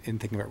resulting in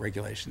thinking about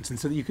regulations. And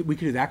so we could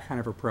do that kind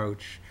of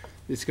approach.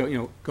 Just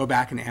go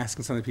back and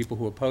ask some of the people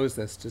who oppose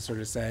this to sort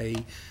of say,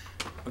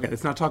 okay,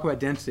 let's not talk about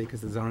density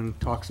because the zoning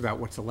talks about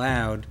what's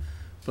allowed,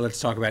 But let's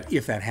talk about,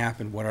 if that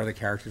happened, what are the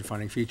character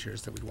defining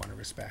features that we'd want to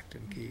respect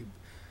and keep?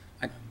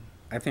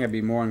 I think I'd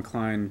be more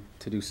inclined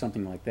to do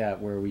something like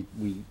that, where we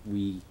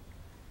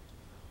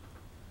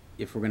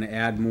if we're gonna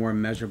add more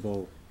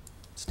measurable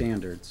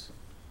standards,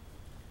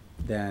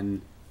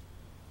 then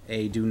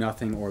A, do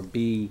nothing, or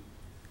B,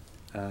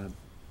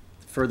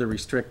 further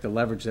restrict the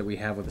leverage that we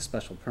have with a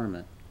special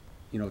permit.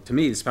 You know, to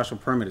me, the special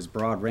permit is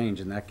broad range,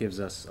 and that gives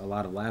us a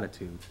lot of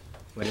latitude.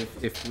 But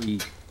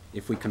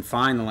if we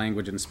confine the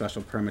language in the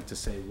special permit to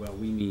say, well,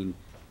 we mean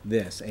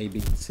this, A, B,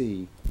 and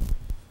C,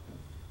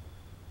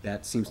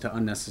 that seems to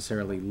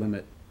unnecessarily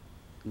limit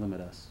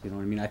us, you know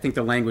what I mean? I think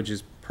the language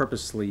is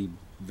purposely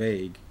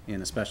vague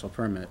in a special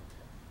permit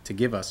to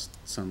give us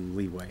some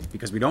leeway,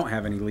 because we don't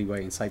have any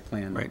leeway in site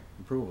plan Right.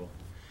 approval.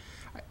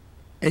 I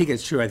think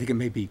it's true. I think it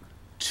may be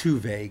too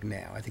vague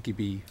now. I think you'd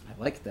be, I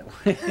like it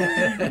that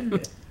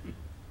way.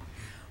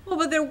 Well,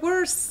 but there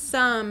were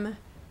some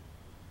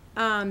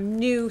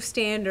new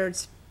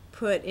standards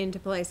put into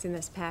place in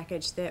this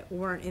package that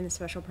weren't in the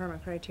special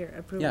permit criteria,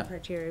 approval Yeah.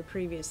 criteria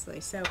previously.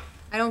 So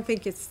I don't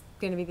think it's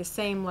going to be the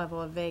same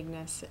level of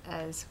vagueness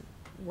as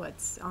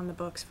what's on the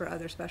books for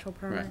other special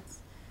permits.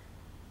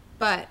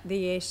 But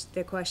the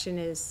question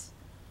is,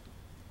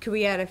 could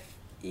we add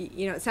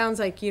it sounds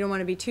like you don't want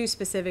to be too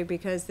specific,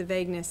 because the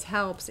vagueness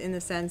helps in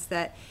the sense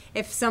that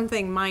if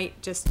something might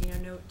just,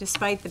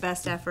 despite the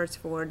best efforts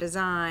for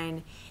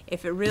design,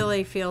 if it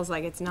really feels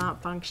like it's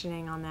not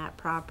functioning on that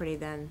property,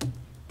 then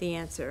the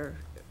answer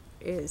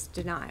is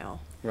denial.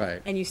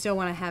 Right. And you still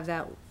want to have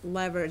that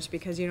leverage,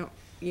 because you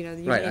may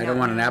Right, I not don't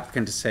want an have-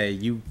 applicant to say,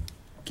 you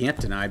can't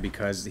deny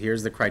because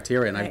here's the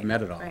criteria and I've Right,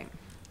 met it all. right.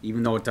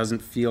 Even though it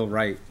doesn't feel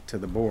right to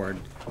the board,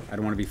 I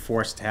don't want to be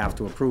forced to have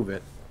to approve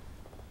it,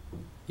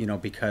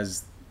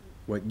 because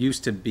what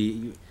used to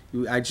be,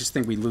 I just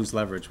think we lose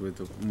leverage with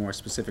the more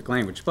specific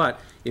language. But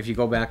if you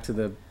go back to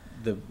the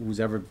who's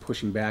ever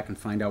pushing back and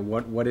find out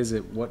what is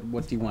it, what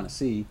do you want to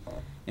see,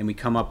 and we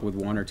come up with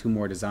one or two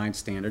more design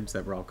standards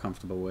that we're all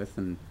comfortable with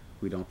and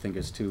we don't think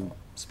is too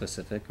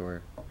specific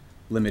or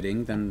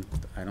limiting, then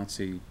I don't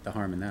see the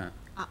harm in that.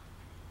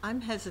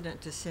 I'm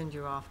hesitant to send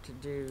you off to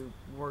do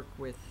work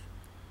with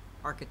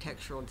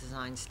architectural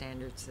design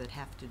standards that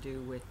have to do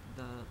with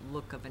the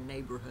look of a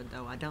neighborhood,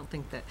 though. I don't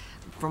think that,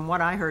 from what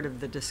I heard of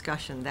the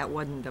discussion, that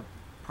wasn't a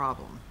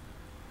problem.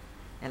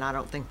 And I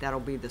don't think that'll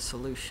be the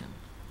solution.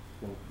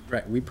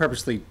 Right, we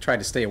purposely try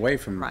to stay away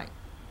from Right.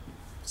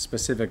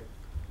 specific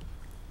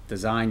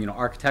design,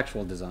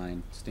 architectural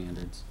design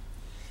standards.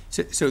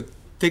 so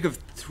think of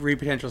three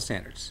potential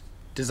standards.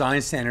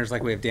 Design standards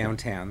like we have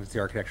downtown, that's the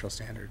architectural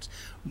standards.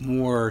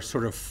 More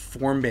sort of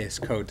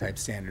form-based code type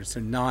standards,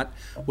 so not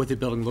what the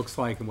building looks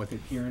like and what the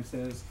appearance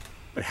is,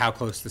 but how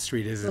close the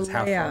street is, The it's how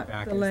far layout,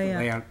 back the is, the layout.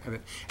 layout of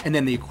it. And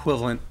then the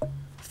equivalent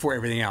for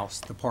everything else,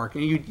 the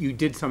parking. You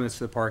did some of this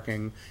for the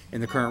parking in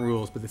the current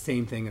rules, but the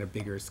same thing at a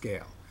bigger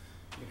scale.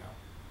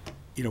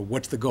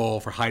 What's the goal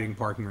for hiding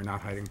parking or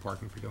not hiding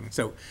parking for doing it?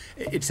 So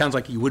it sounds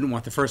like you wouldn't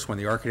want the first one,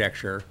 the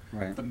architecture,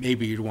 Right. but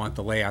maybe you'd want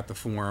the layout, the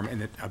form,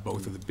 and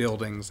both of the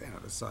buildings and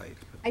of the site.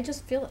 I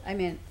just feel,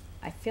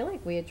 I feel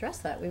like we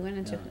addressed that. We went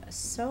into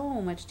so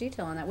much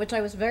detail on that, which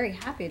I was very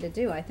happy to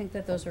do. I think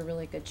that those are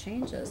really good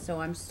changes. So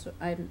I'm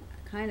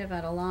kind of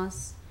at a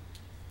loss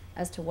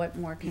as to what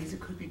more can. Because it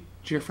could be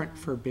different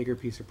for a bigger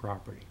piece of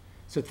property.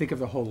 So think of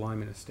the whole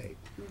Lyman estate.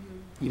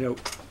 You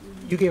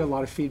gave a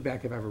lot of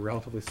feedback if I have a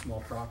relatively small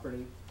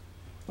property,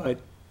 but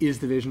is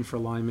the vision for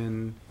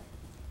Lyman,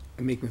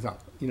 I'm making this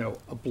up,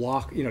 a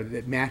block,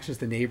 that matches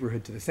the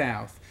neighborhood to the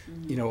south,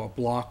 a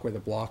block where the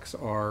blocks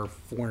are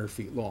 400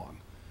 feet long?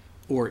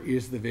 Or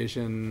is the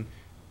vision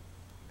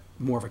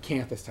more of a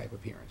campus type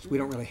appearance? We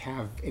don't really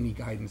have any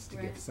guidance to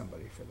give Right. to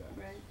somebody for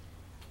that. Right.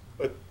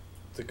 But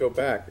to go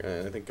back,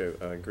 and I think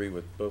I agree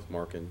with both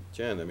Mark and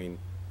Jen,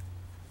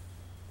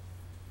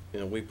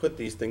 we put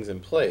these things in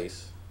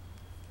place,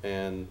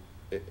 and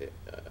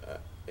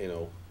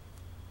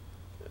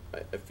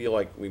I feel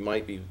like we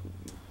might be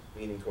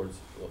leaning towards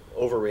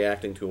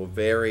overreacting to a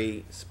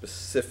very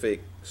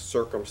specific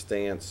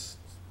circumstance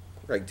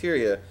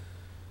criteria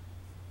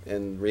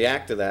and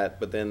react to that,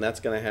 but then that's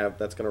going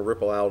to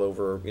ripple out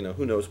over,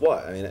 who knows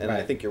what. And I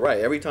Right. think you're right.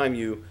 Every time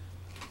you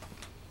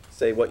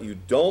say what you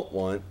don't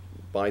want,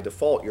 by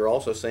default, you're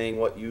also saying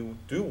what you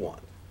do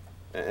want.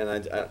 And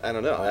I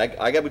don't know.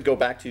 I would go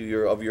back to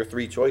your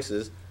three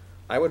choices.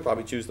 I would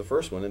probably choose the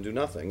first one and do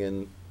nothing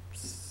and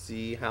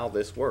see how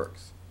this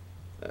works.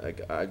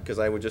 Because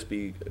I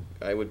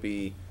would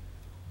be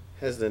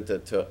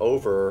hesitant to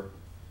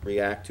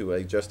overreact to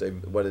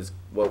what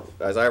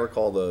as I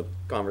recall the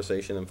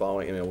conversation and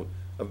following,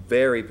 a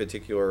very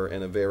particular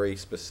and a very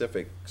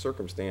specific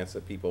circumstance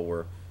that people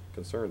were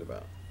concerned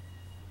about.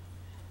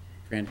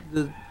 Randy?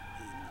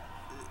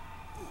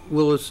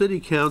 Will the city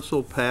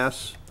council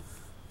pass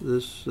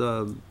this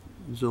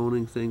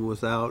zoning thing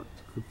without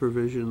the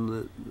provision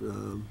that,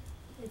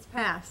 It's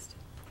passed.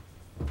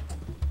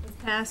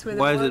 It's passed with a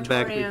why is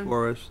moratorium. it back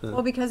before us then?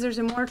 Well, because there's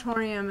a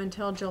moratorium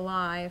until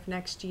July of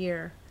next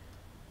year.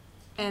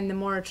 And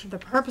the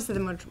purpose of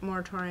the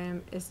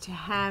moratorium is to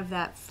have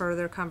that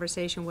further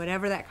conversation,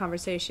 whatever that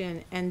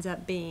conversation ends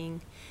up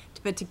being,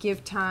 but to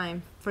give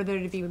time for there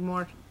to be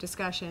more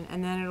discussion,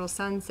 and then it'll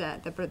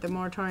sunset, the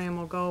moratorium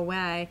will go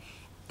away,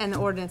 and the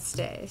ordinance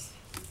stays.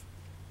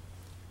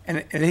 And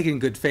I think in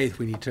good faith,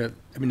 we need to,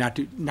 I mean,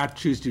 not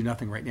choose to do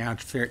nothing right now,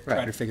 try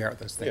to figure out what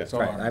those things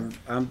Right,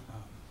 are.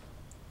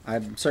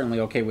 I'm certainly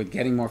okay with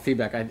getting more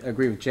feedback. I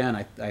agree with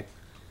Jen.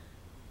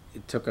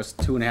 It took us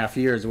 2.5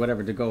 years or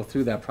whatever to go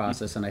through that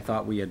process, and I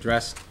thought we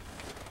addressed,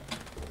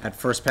 at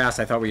first pass,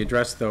 I thought we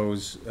addressed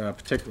those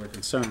particular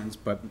concerns,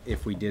 but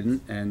if we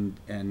didn't,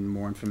 and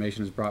more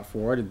information is brought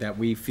forward that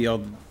we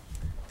feel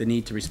the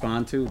need to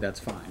respond to, that's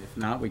fine. If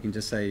not, we can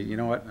just say, you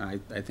know what,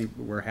 I think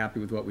we're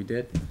happy with what we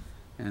did,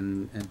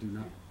 and do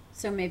nothing.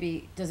 So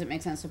maybe, does it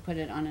make sense to put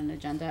it on an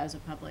agenda as a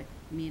public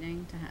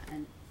meeting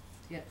and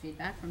to get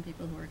feedback from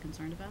people who are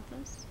concerned about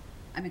this?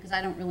 I mean, because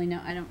I don't really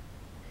know,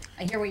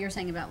 I hear what you're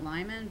saying about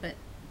Lyman, but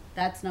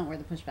that's not where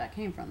the pushback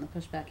came from. The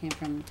pushback came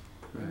from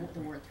the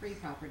Ward 3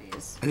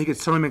 properties. I think it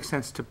certainly makes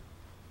sense to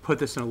put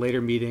this in a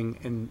later meeting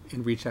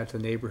and reach out to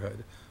the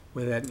neighborhood,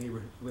 whether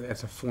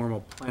that's a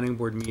formal planning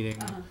board meeting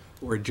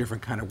or a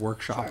different kind of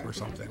workshop or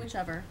something.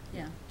 Whichever,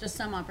 yeah. Just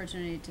some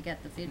opportunity to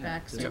get the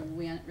feedback so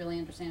we really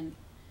understand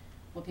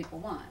what people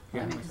want.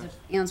 Yeah. I mean, because if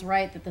Ann's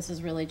right that this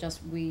is really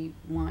just we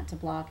want to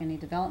block any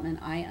development,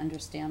 I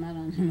understand that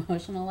on an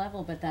emotional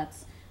level, but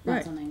that's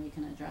not something we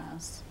can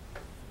address.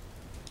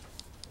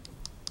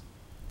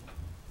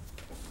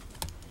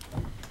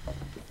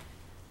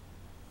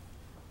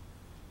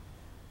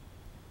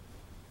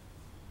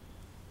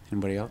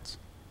 Anybody else?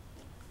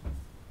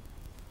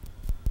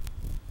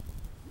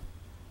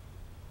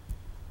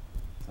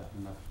 Is that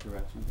enough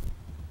direction?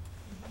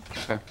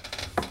 Okay.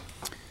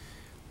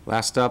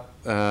 Last up,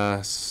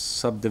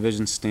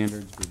 subdivision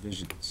standards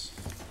revisions.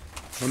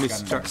 Let me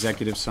Got an start.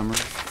 executive summary.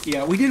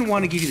 Yeah, we didn't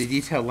want to give you the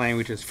detailed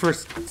languages.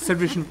 First,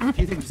 subdivision, do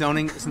you think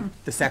zoning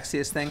isn't the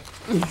sexiest thing?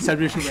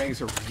 Subdivision regs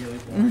are really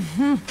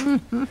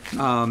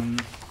boring.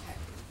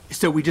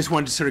 So we just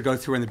wanted to sort of go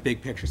through in the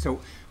big picture. So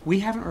we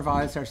haven't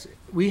revised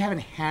we haven't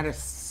had a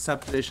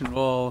subdivision at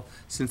all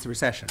since the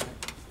recession.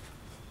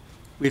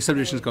 We have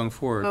subdivisions going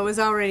forward. Well, it was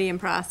already in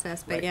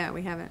process, but Right. yeah,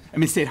 we haven't. I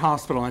mean, State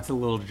Hospital, that's a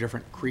little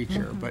different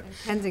creature, but.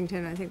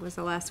 Kensington, I think, was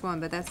the last one,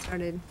 but that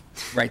started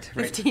Right.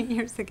 15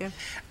 years ago.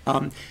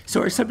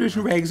 So our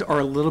subdivision regs are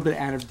a little bit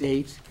out of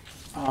date.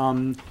 They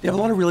have a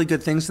lot of really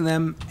good things in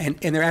them, and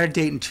they're out of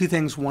date in two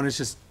things. One is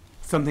just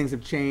some things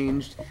have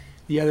changed.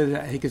 The other,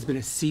 I think, has been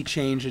a sea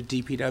change at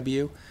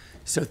DPW.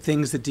 So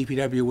things that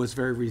DPW was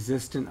very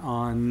resistant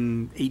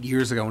on 8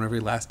 years ago, whenever we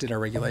last did our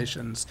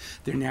regulations,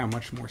 they're now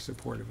much more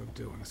supportive of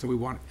doing. So we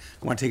want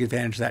to take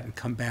advantage of that and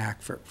come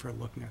back for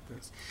looking at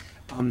this.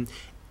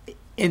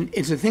 And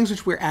so things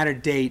which were out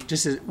of date,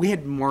 just as we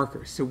had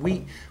markers. So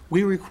we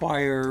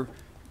require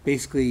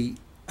basically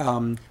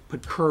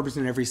put curbs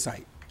in every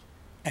site,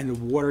 and the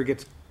water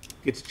gets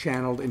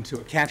channeled into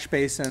a catch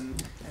basin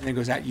and then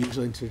goes out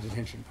usually into a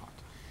detention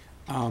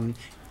pond.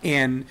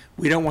 And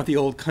we don't want the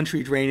old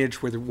country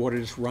drainage where the water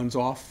just runs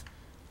off,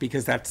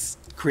 because that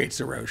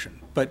creates erosion.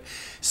 But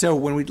so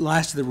when we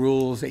last did the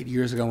rules 8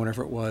 years ago,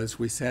 whenever it was,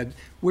 we said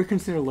we're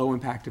considered low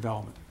impact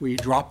development. We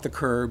drop the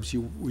curbs,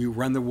 you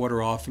run the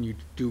water off, and you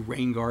do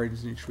rain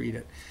gardens and you treat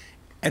it.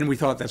 And we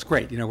thought that's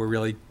great. We're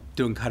really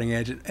doing cutting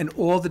edge. And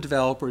all the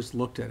developers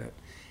looked at it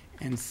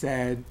and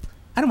said,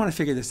 I don't want to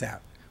figure this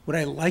out. What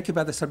I like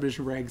about the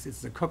subdivision regs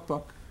is the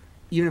cookbook.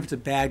 Even if it's a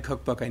bad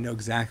cookbook, I know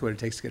exactly what it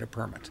takes to get a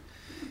permit.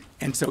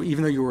 And so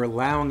even though you were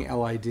allowing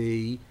LID,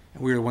 and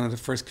we were one of the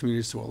first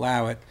communities to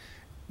allow it,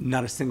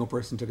 not a single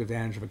person took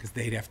advantage of it because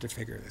they'd have to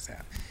figure this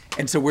out.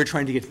 And so we're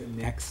trying to get to the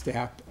next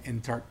step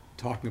and start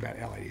talking about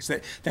LID.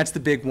 So that's the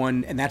big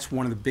one, and that's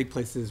one of the big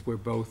places where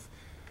both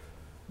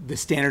the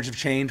standards have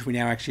changed. We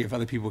now actually have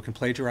other people who can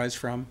plagiarize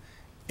from,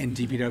 and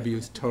DPW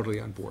is totally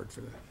on board for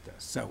this.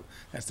 So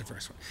that's the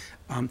first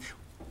one.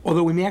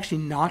 Although we may actually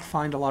not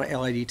find a lot of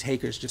LID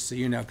takers, just so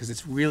you know, because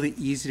it's really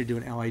easy to do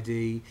an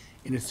LID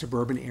in a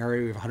suburban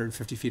area. We have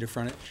 150 feet of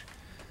frontage.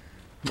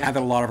 Now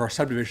that a lot of our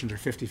subdivisions are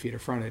 50 feet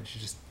of frontage,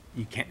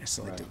 you can't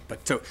necessarily do it.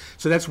 But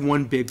so that's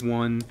one big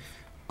one.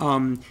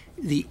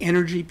 The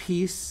energy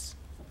piece,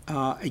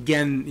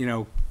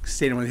 again,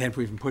 State of Northampton,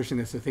 we've been pushing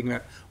this, so thinking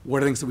about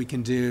what are things that we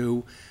can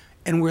do.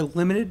 And we're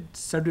limited.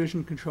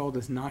 Subdivision control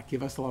does not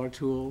give us a lot of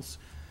tools.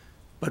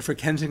 But for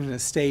Kensington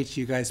Estates,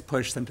 you guys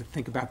push them to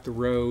think about the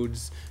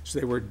roads, so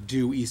they were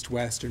due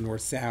east-west or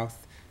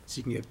north-south, so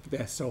you can get the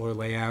best solar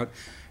layout.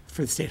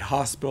 For the State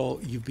Hospital,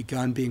 you've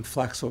begun being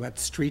flexible about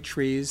street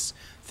trees,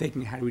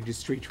 thinking how do we do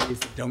street trees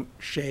that don't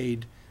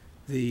shade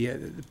the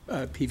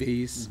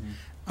PVs.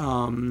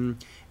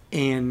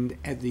 And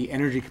at the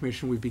Energy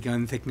Commission, we've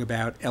begun thinking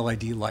about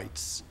LED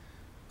lights.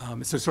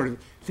 So sort of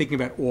thinking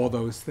about all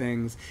those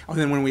things. And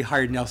then when we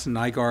hired Nelson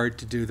Nygaard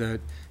to do the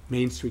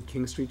Main Street,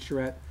 King Street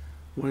charrette,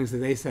 one of the things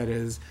that they said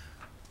is,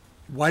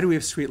 why do we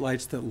have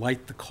streetlights that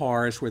light the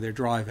cars where they're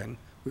driving?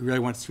 We really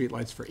want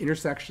streetlights for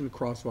intersection,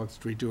 crosswalks,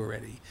 which we do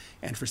already,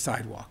 and for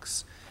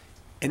sidewalks.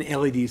 And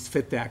LEDs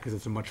fit that because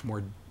it's a much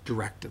more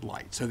directed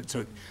light. So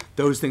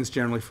those things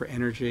generally for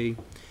energy.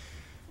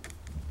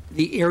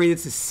 The area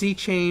that's a sea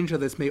change, or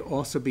this may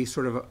also be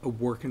sort of a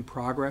work in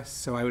progress.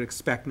 So I would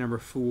expect number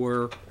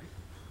 4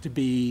 to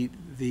be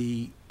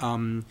the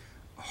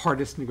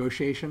hardest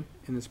negotiation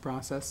in this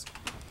process,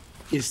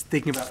 is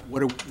thinking about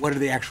what are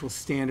the actual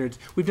standards.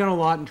 We've done a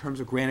lot in terms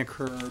of granite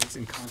curbs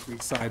and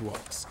concrete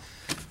sidewalks,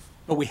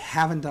 but we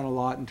haven't done a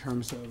lot in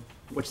terms of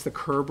what's the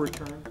curb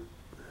return.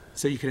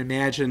 So you can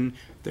imagine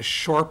the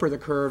sharper the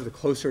curve, the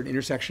closer an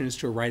intersection is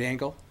to a right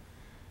angle,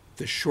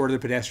 the shorter the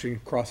pedestrian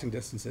crossing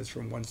distance is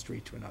from one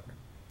street to another.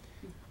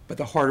 But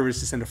the harder it is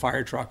to send a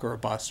fire truck or a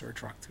bus or a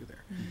truck through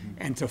there.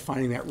 And so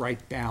finding that right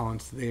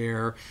balance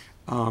there,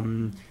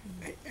 I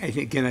think,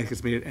 again, I think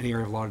it's made an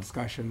area of a lot of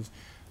discussions.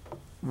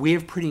 We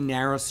have pretty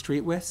narrow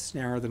street widths,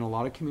 narrower than a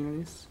lot of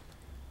communities.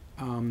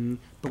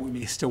 But we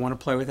may still want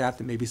to play with that.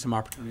 There may be some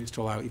opportunities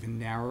to allow even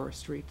narrower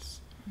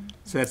streets.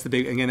 So that's the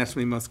big, again, that's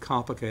the most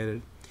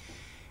complicated.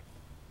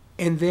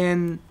 And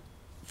then,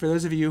 for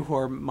those of you who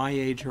are my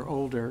age or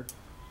older,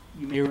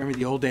 you may remember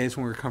the old days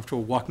when we were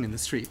comfortable walking in the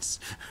streets.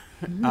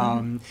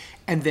 And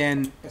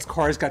then, as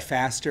cars got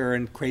faster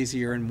and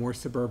crazier in more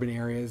suburban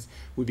areas,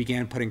 we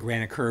began putting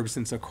granite curbs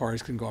in so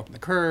cars can go up on the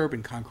curb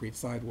and concrete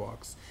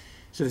sidewalks.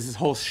 So there's this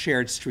whole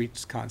shared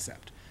streets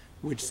concept,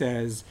 which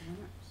says,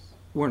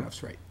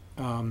 Warnoff's right,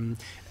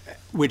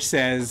 which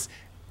says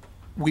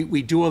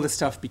we do all this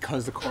stuff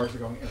because the cars are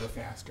going ever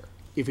faster.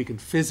 If we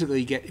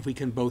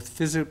can both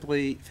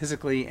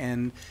physically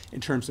and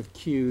in terms of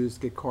cues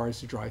get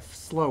cars to drive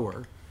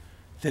slower,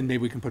 then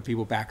maybe we can put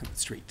people back in the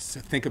streets. So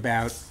think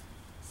about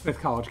Smith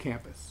College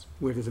campus,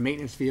 where there's a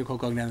maintenance vehicle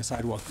going down the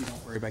sidewalk, you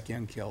don't worry about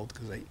getting killed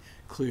because they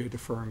clearly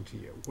deferring to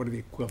you. What are the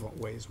equivalent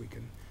ways we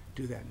can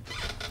do that?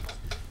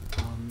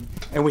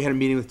 And we had a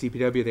meeting with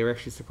DPW. They were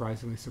actually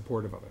surprisingly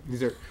supportive of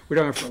it. We're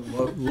talking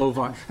for low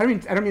volume. I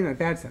don't mean in a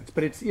bad sense,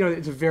 but it's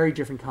it's a very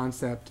different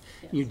concept.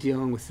 Yes. You're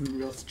dealing with some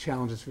real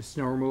challenges for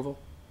snow removal.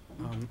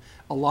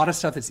 A lot of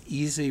stuff that's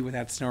easy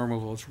without snow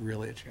removal is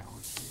really a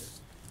challenge here.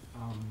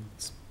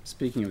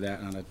 Speaking of that,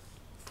 on a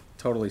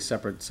totally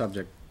separate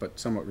subject, but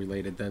somewhat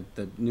related,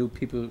 the new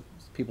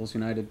People's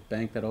United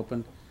Bank that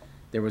opened,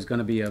 there was going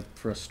to be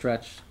for a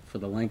stretch for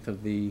the length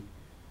of the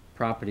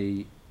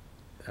property,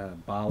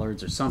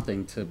 bollards or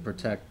something to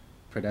protect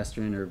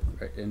pedestrian,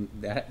 and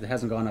that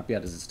hasn't gone up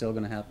yet. Is it still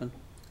going to happen?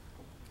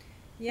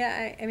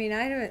 Yeah, I mean,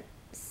 I haven't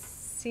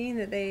seen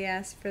that they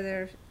asked for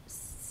their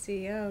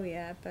CO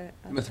yet, but.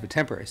 It must have a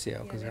temporary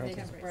CO, because They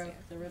just broke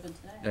the ribbon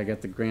today. I got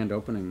the grand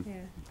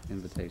opening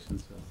invitation,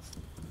 so.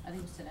 I think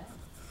it was today.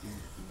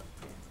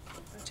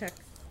 I'll check.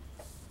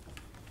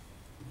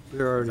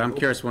 I'm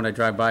curious when I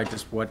drive by,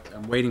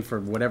 I'm waiting for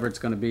whatever it's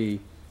going to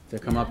be to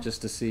come up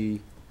just to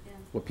see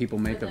what people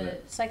make of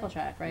it. Cycle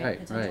track, right?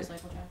 Right.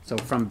 Cycle track. So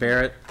from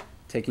Barrett,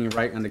 taking a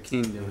right onto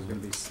King, there was going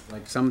to be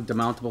like some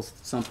demountable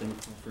something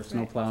for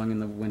snow plowing in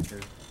the winter.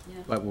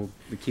 Yeah. But we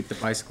keep the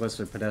bicyclists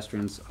or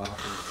pedestrians off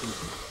of the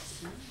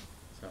street.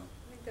 So. I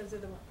think those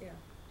are the ones, yeah.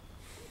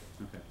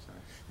 Okay, sorry.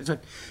 That's right.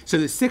 So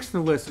the 6th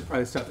on the list is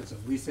probably the stuff that's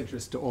of least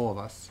interest to all of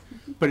us.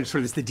 But it's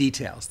sort of the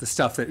details, the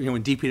stuff that,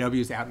 when DPW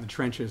is out in the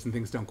trenches and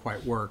things don't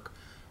quite work,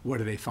 what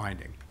are they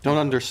finding? Don't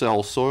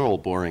undersell soil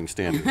boring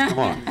standards. Come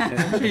on.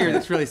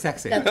 That's really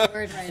sexy. Got the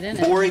word right in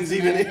it. Boring's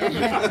even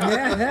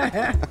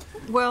in.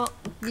 Well,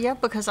 yeah,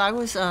 because I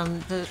was,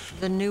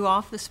 the new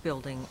office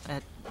building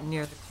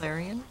near the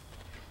Clarion,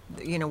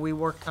 we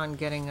worked on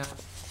getting a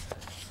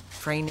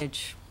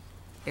drainage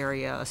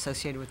area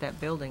associated with that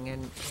building,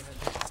 and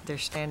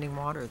there's standing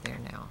water there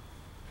now.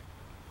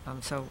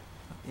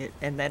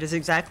 And that is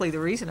exactly the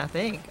reason, I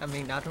think. I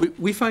mean,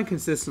 We find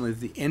consistently that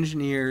the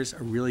engineers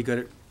are really good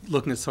at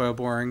looking at soil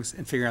borings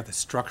and figuring out the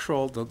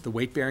structural, the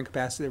weight-bearing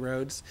capacity of the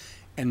roads,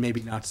 and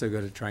maybe not so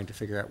good at trying to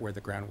figure out where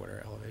the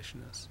groundwater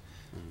elevation is.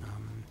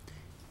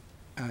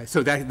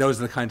 So those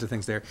are the kinds of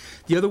things there.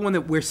 The other one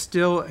that we're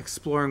still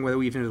exploring whether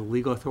we even have the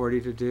legal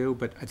authority to do,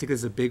 but I think this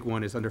is a big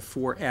one, is under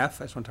 4F. I just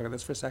want to talk about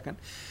this for a second.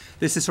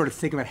 This is sort of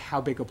thinking about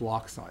how big a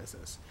block size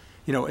is.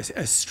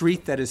 A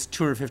street that is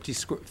 250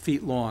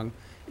 feet long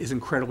is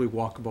incredibly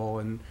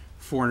walkable, and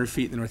 400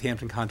 feet in the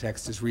Northampton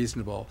context is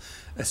reasonable.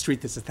 A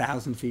street that's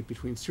 1,000 feet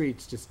between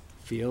streets just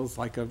feels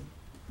like it's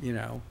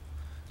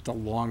a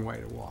long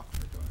way to walk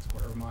for a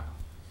quarter of a mile.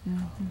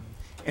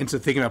 And so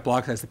thinking about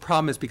block size, the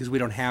problem is because we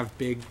don't have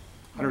big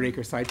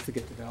 100-acre sites that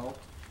get developed,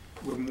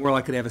 we're more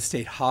likely to have a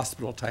state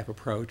hospital type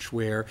approach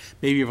where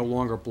maybe you have a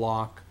longer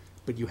block,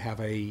 but you have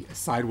a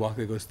sidewalk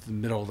that goes to the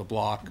middle of the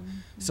block.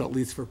 So at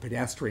least for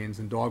pedestrians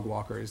and dog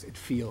walkers, it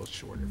feels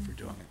shorter for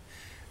doing it.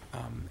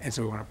 And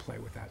so we want to play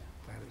with that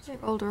as well.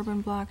 Old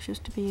urban blocks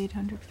used to be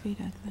 800 feet,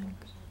 I think.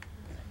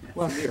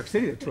 Well, New York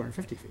City, they're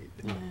 250 feet.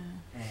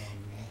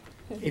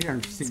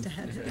 800 seems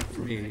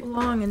for me.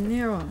 Long and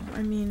narrow,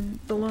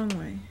 the long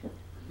way,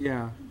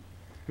 Yeah.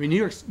 I mean,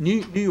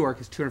 New York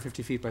is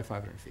 250 feet by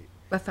 500 feet.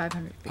 by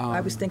 500 feet.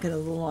 I was thinking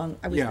of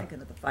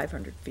thinking of the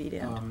 500 feet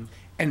end.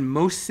 And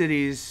most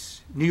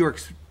cities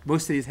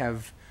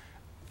have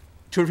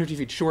 250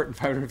 feet short and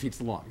 500 feet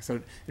long.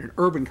 So in an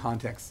urban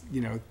context,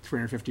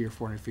 350 or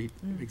 400 feet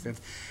makes sense.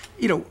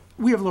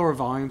 We have lower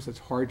volumes, so it's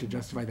hard to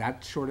justify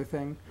that sort of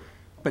thing.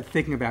 But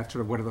thinking about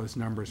sort of what are those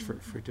numbers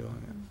for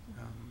doing it.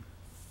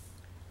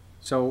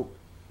 So,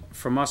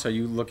 from us, are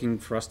you looking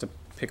for us to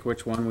pick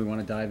which one we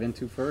want to dive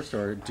into first,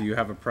 or do you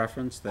have a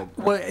preference that?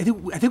 Well, I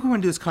think we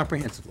want to do this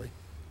comprehensively.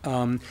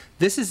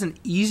 This is an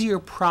easier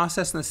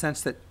process in the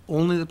sense that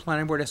only the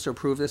planning board has to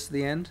approve this at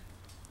the end.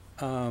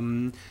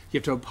 You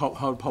have to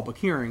hold public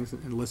hearings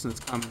and listen to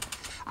its comments.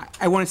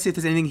 I want to see if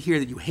there's anything here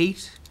that you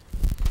hate,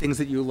 things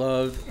that you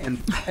love, and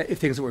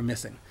things that we're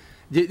missing.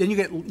 Then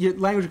your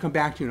language will come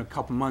back to you in a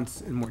couple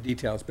months in more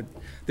details, but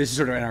this is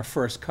sort of in our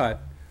first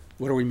cut.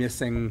 What are we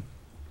missing?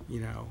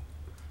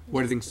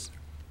 What are things?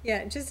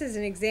 Yeah, just as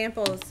an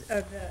example of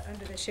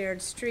under the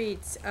shared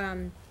streets,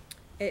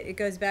 it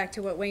goes back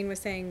to what Wayne was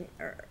saying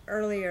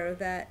earlier,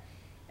 that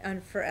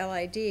for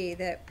LID,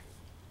 that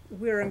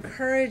we're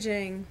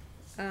encouraging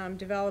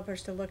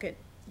developers to look at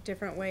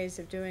different ways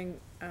of doing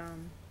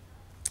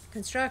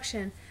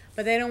construction,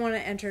 but they don't want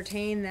to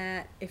entertain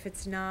that if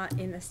it's not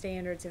in the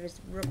standards, if it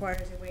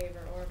requires a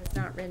waiver, or if it's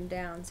not written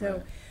down.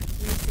 So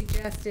we've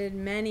suggested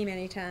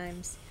many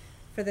times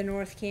for the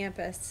North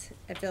Campus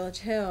at Village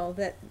Hill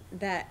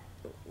that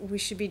we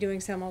should be doing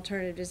some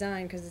alternative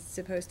design because it's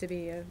supposed to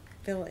be a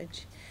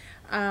village.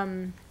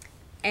 And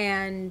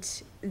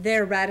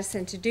they're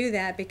reticent to do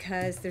that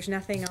because there's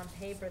nothing on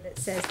paper that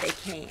says they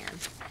can.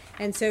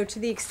 And so to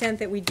the extent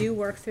that we do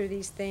work through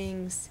these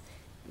things,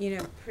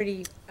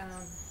 pretty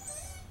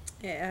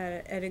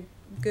at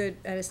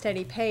a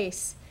steady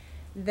pace,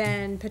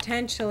 then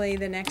potentially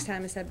the next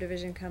time a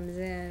subdivision comes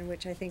in,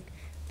 which I think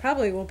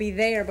probably will be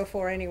there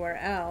before anywhere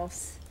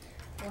else,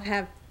 we'll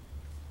have,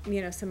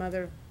 some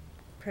other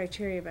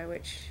criteria by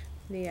which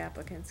the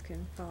applicants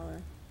can follow.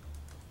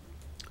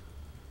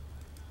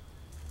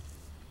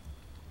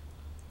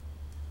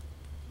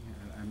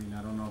 I mean,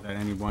 I don't know that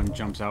any one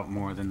jumps out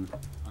more than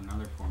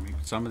another for me.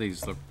 Some of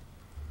these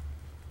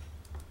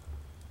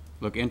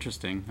look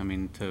interesting. I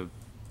mean, I know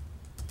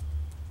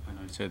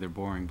you say they're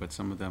boring, but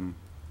some of them,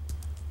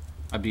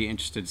 I'd be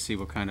interested to see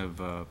what kind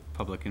of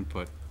public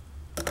input,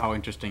 how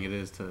interesting it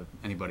is to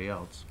anybody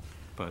else.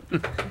 But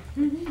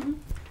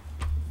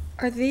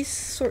Are these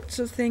sorts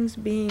of things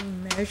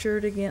being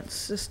measured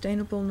against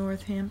sustainable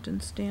Northampton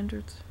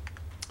standards?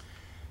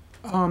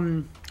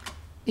 In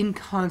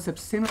concept,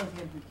 sustainable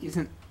Northampton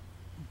isn't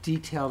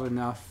detailed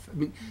enough. I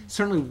mean,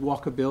 certainly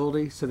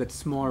walkability, so that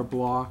smaller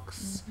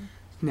blocks,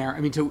 narrow.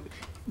 I mean,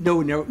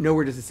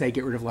 nowhere does it say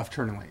get rid of left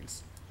turning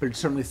lanes, but it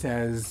certainly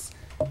says,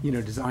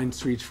 design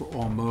streets for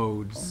all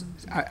modes.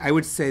 I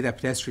would say that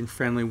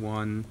pedestrian-friendly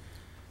one,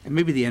 and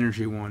maybe the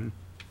energy one,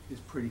 is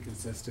pretty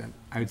consistent.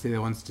 I would say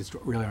the ones just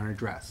really aren't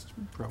addressed.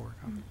 Pro work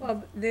on it.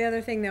 Well, the other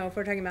thing, though, if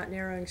we're talking about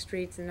narrowing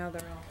streets and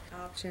other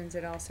options,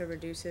 it also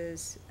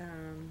reduces,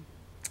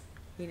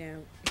 heat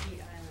island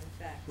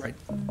effect. Right.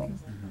 Things like that,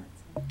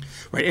 so.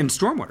 Right, and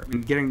stormwater. I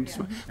mean,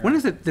 one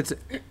of that's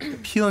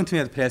appealing to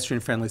me about the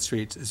pedestrian-friendly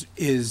streets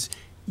is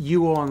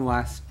you all in the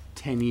last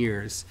 10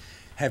 years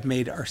have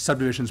made our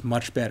subdivisions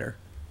much better,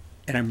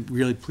 and I'm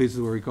really pleased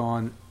with where we've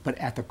gone, but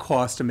at the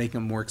cost of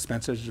making them more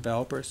expensive to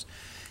developers.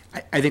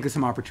 I think there's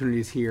some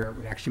opportunities here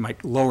that actually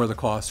might lower the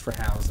cost for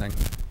housing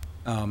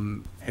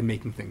and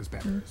making things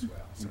better as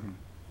well. So.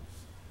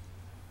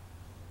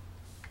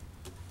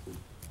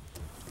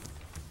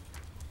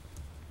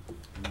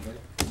 Anybody?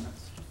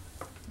 Comments?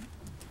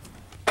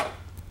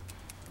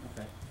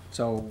 Okay.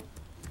 So,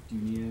 do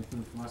you need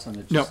anything from us on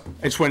the? No,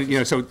 I just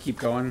wanted, so Keep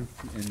going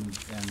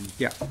and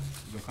yeah.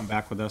 you'll come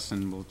back with us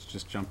and we'll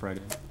just jump right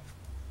in.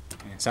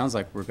 And it sounds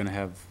like we're gonna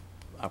have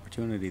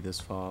opportunity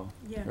this fall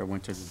or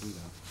winter to do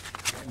that.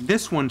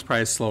 This one's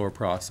probably a slower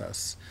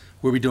process.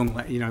 We'll be doing,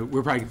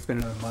 we're probably gonna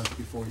spend another month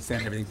before we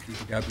send everything to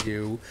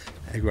DPW.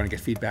 I think we want to get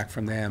feedback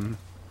from them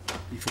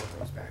before it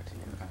goes back to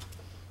you.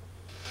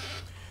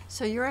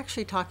 So you're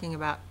actually talking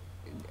about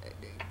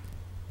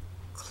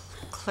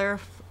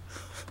clarifying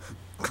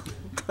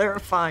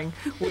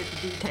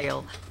with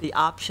detail the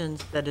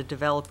options that a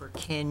developer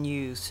can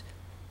use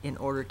in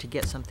order to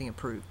get something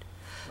approved.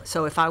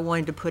 So if I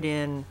wanted to put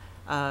in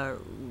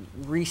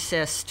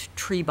recessed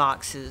tree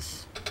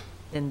boxes,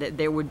 then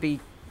there would be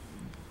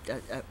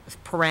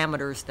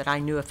parameters that I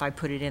knew if I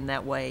put it in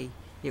that way,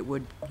 it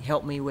would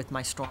help me with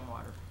my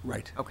stormwater.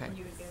 Right. Okay.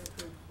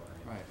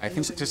 Right. I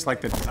think just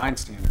like the design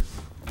standards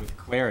with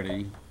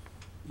clarity,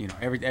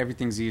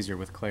 everything's easier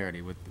with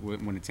clarity.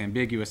 When it's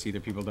ambiguous, either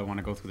people don't want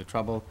to go through the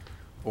trouble,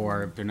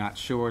 or they're not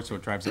sure, so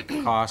it drives up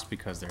the cost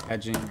because they're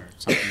hedging or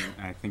something.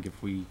 And I think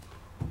if we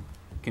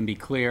can be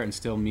clear and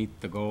still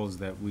meet the goals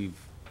that we've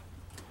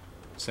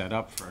set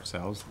up for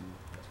ourselves, then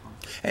that's fine.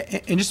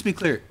 And just to be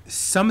clear,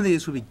 some of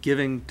these would be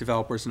giving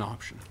developers an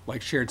option,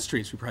 like shared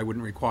streets we probably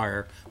wouldn't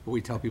require, but we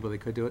tell people they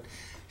could do it.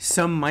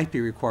 Some might be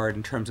required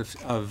in terms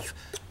of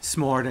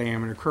smaller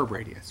diameter curb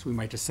radius. We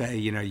might just say,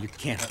 you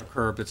can't have a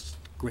curb that's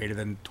greater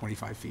than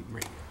 25 feet in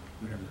radius,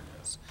 whatever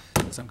it is,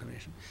 in some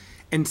combination.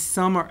 And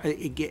some are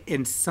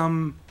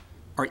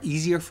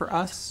easier for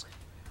us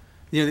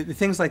You know, the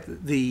things like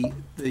the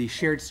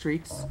shared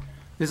streets,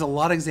 there's a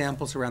lot of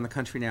examples around the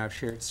country now of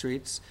shared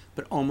streets,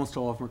 but almost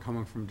all of them are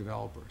coming from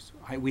developers.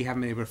 We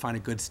haven't been able to find a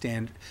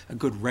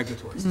good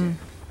regulatory standard.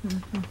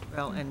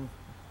 Well, and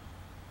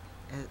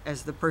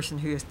as the person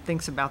who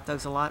thinks about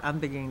those a lot, I'm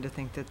beginning to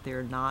think that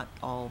they're not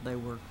all they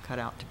were cut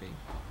out to be.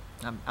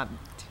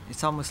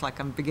 It's almost like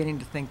I'm beginning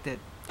to think that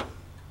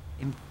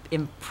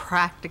in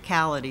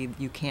practicality,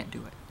 you can't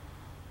do it.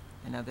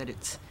 You know, that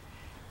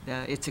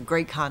it's a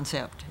great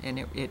concept and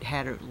it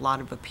had a lot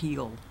of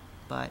appeal,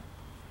 but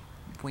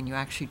when you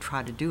actually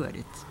try to do it,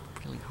 it's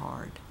really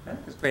hard.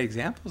 There's great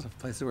examples of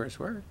places where it's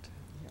worked.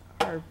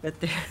 But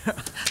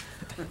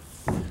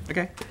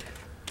Okay.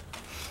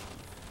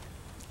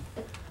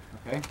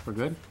 Okay, we're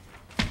good.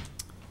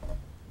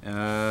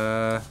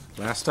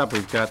 Last up,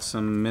 we've got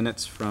some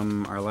minutes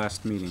from our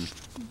last meeting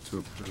to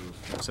approve,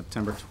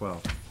 September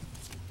 12th.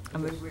 I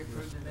move we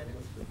approve the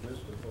minutes.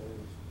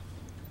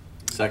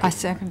 Second. I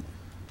second.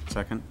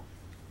 Second.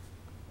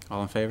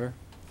 All in favor?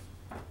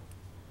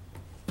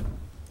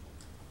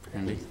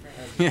 Andy?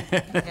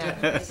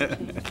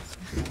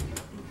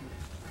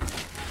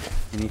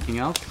 Anything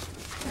else?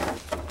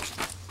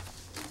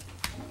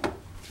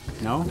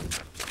 No?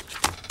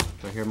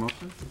 Do I hear a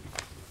motion?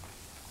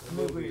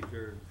 Move we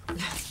adjourn.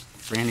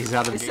 Randy's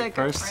out of the gate Second,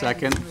 first,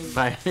 Randy. second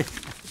by,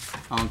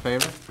 all in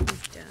favor?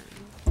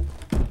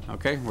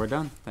 Okay, we're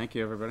done. Thank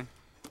you, everybody.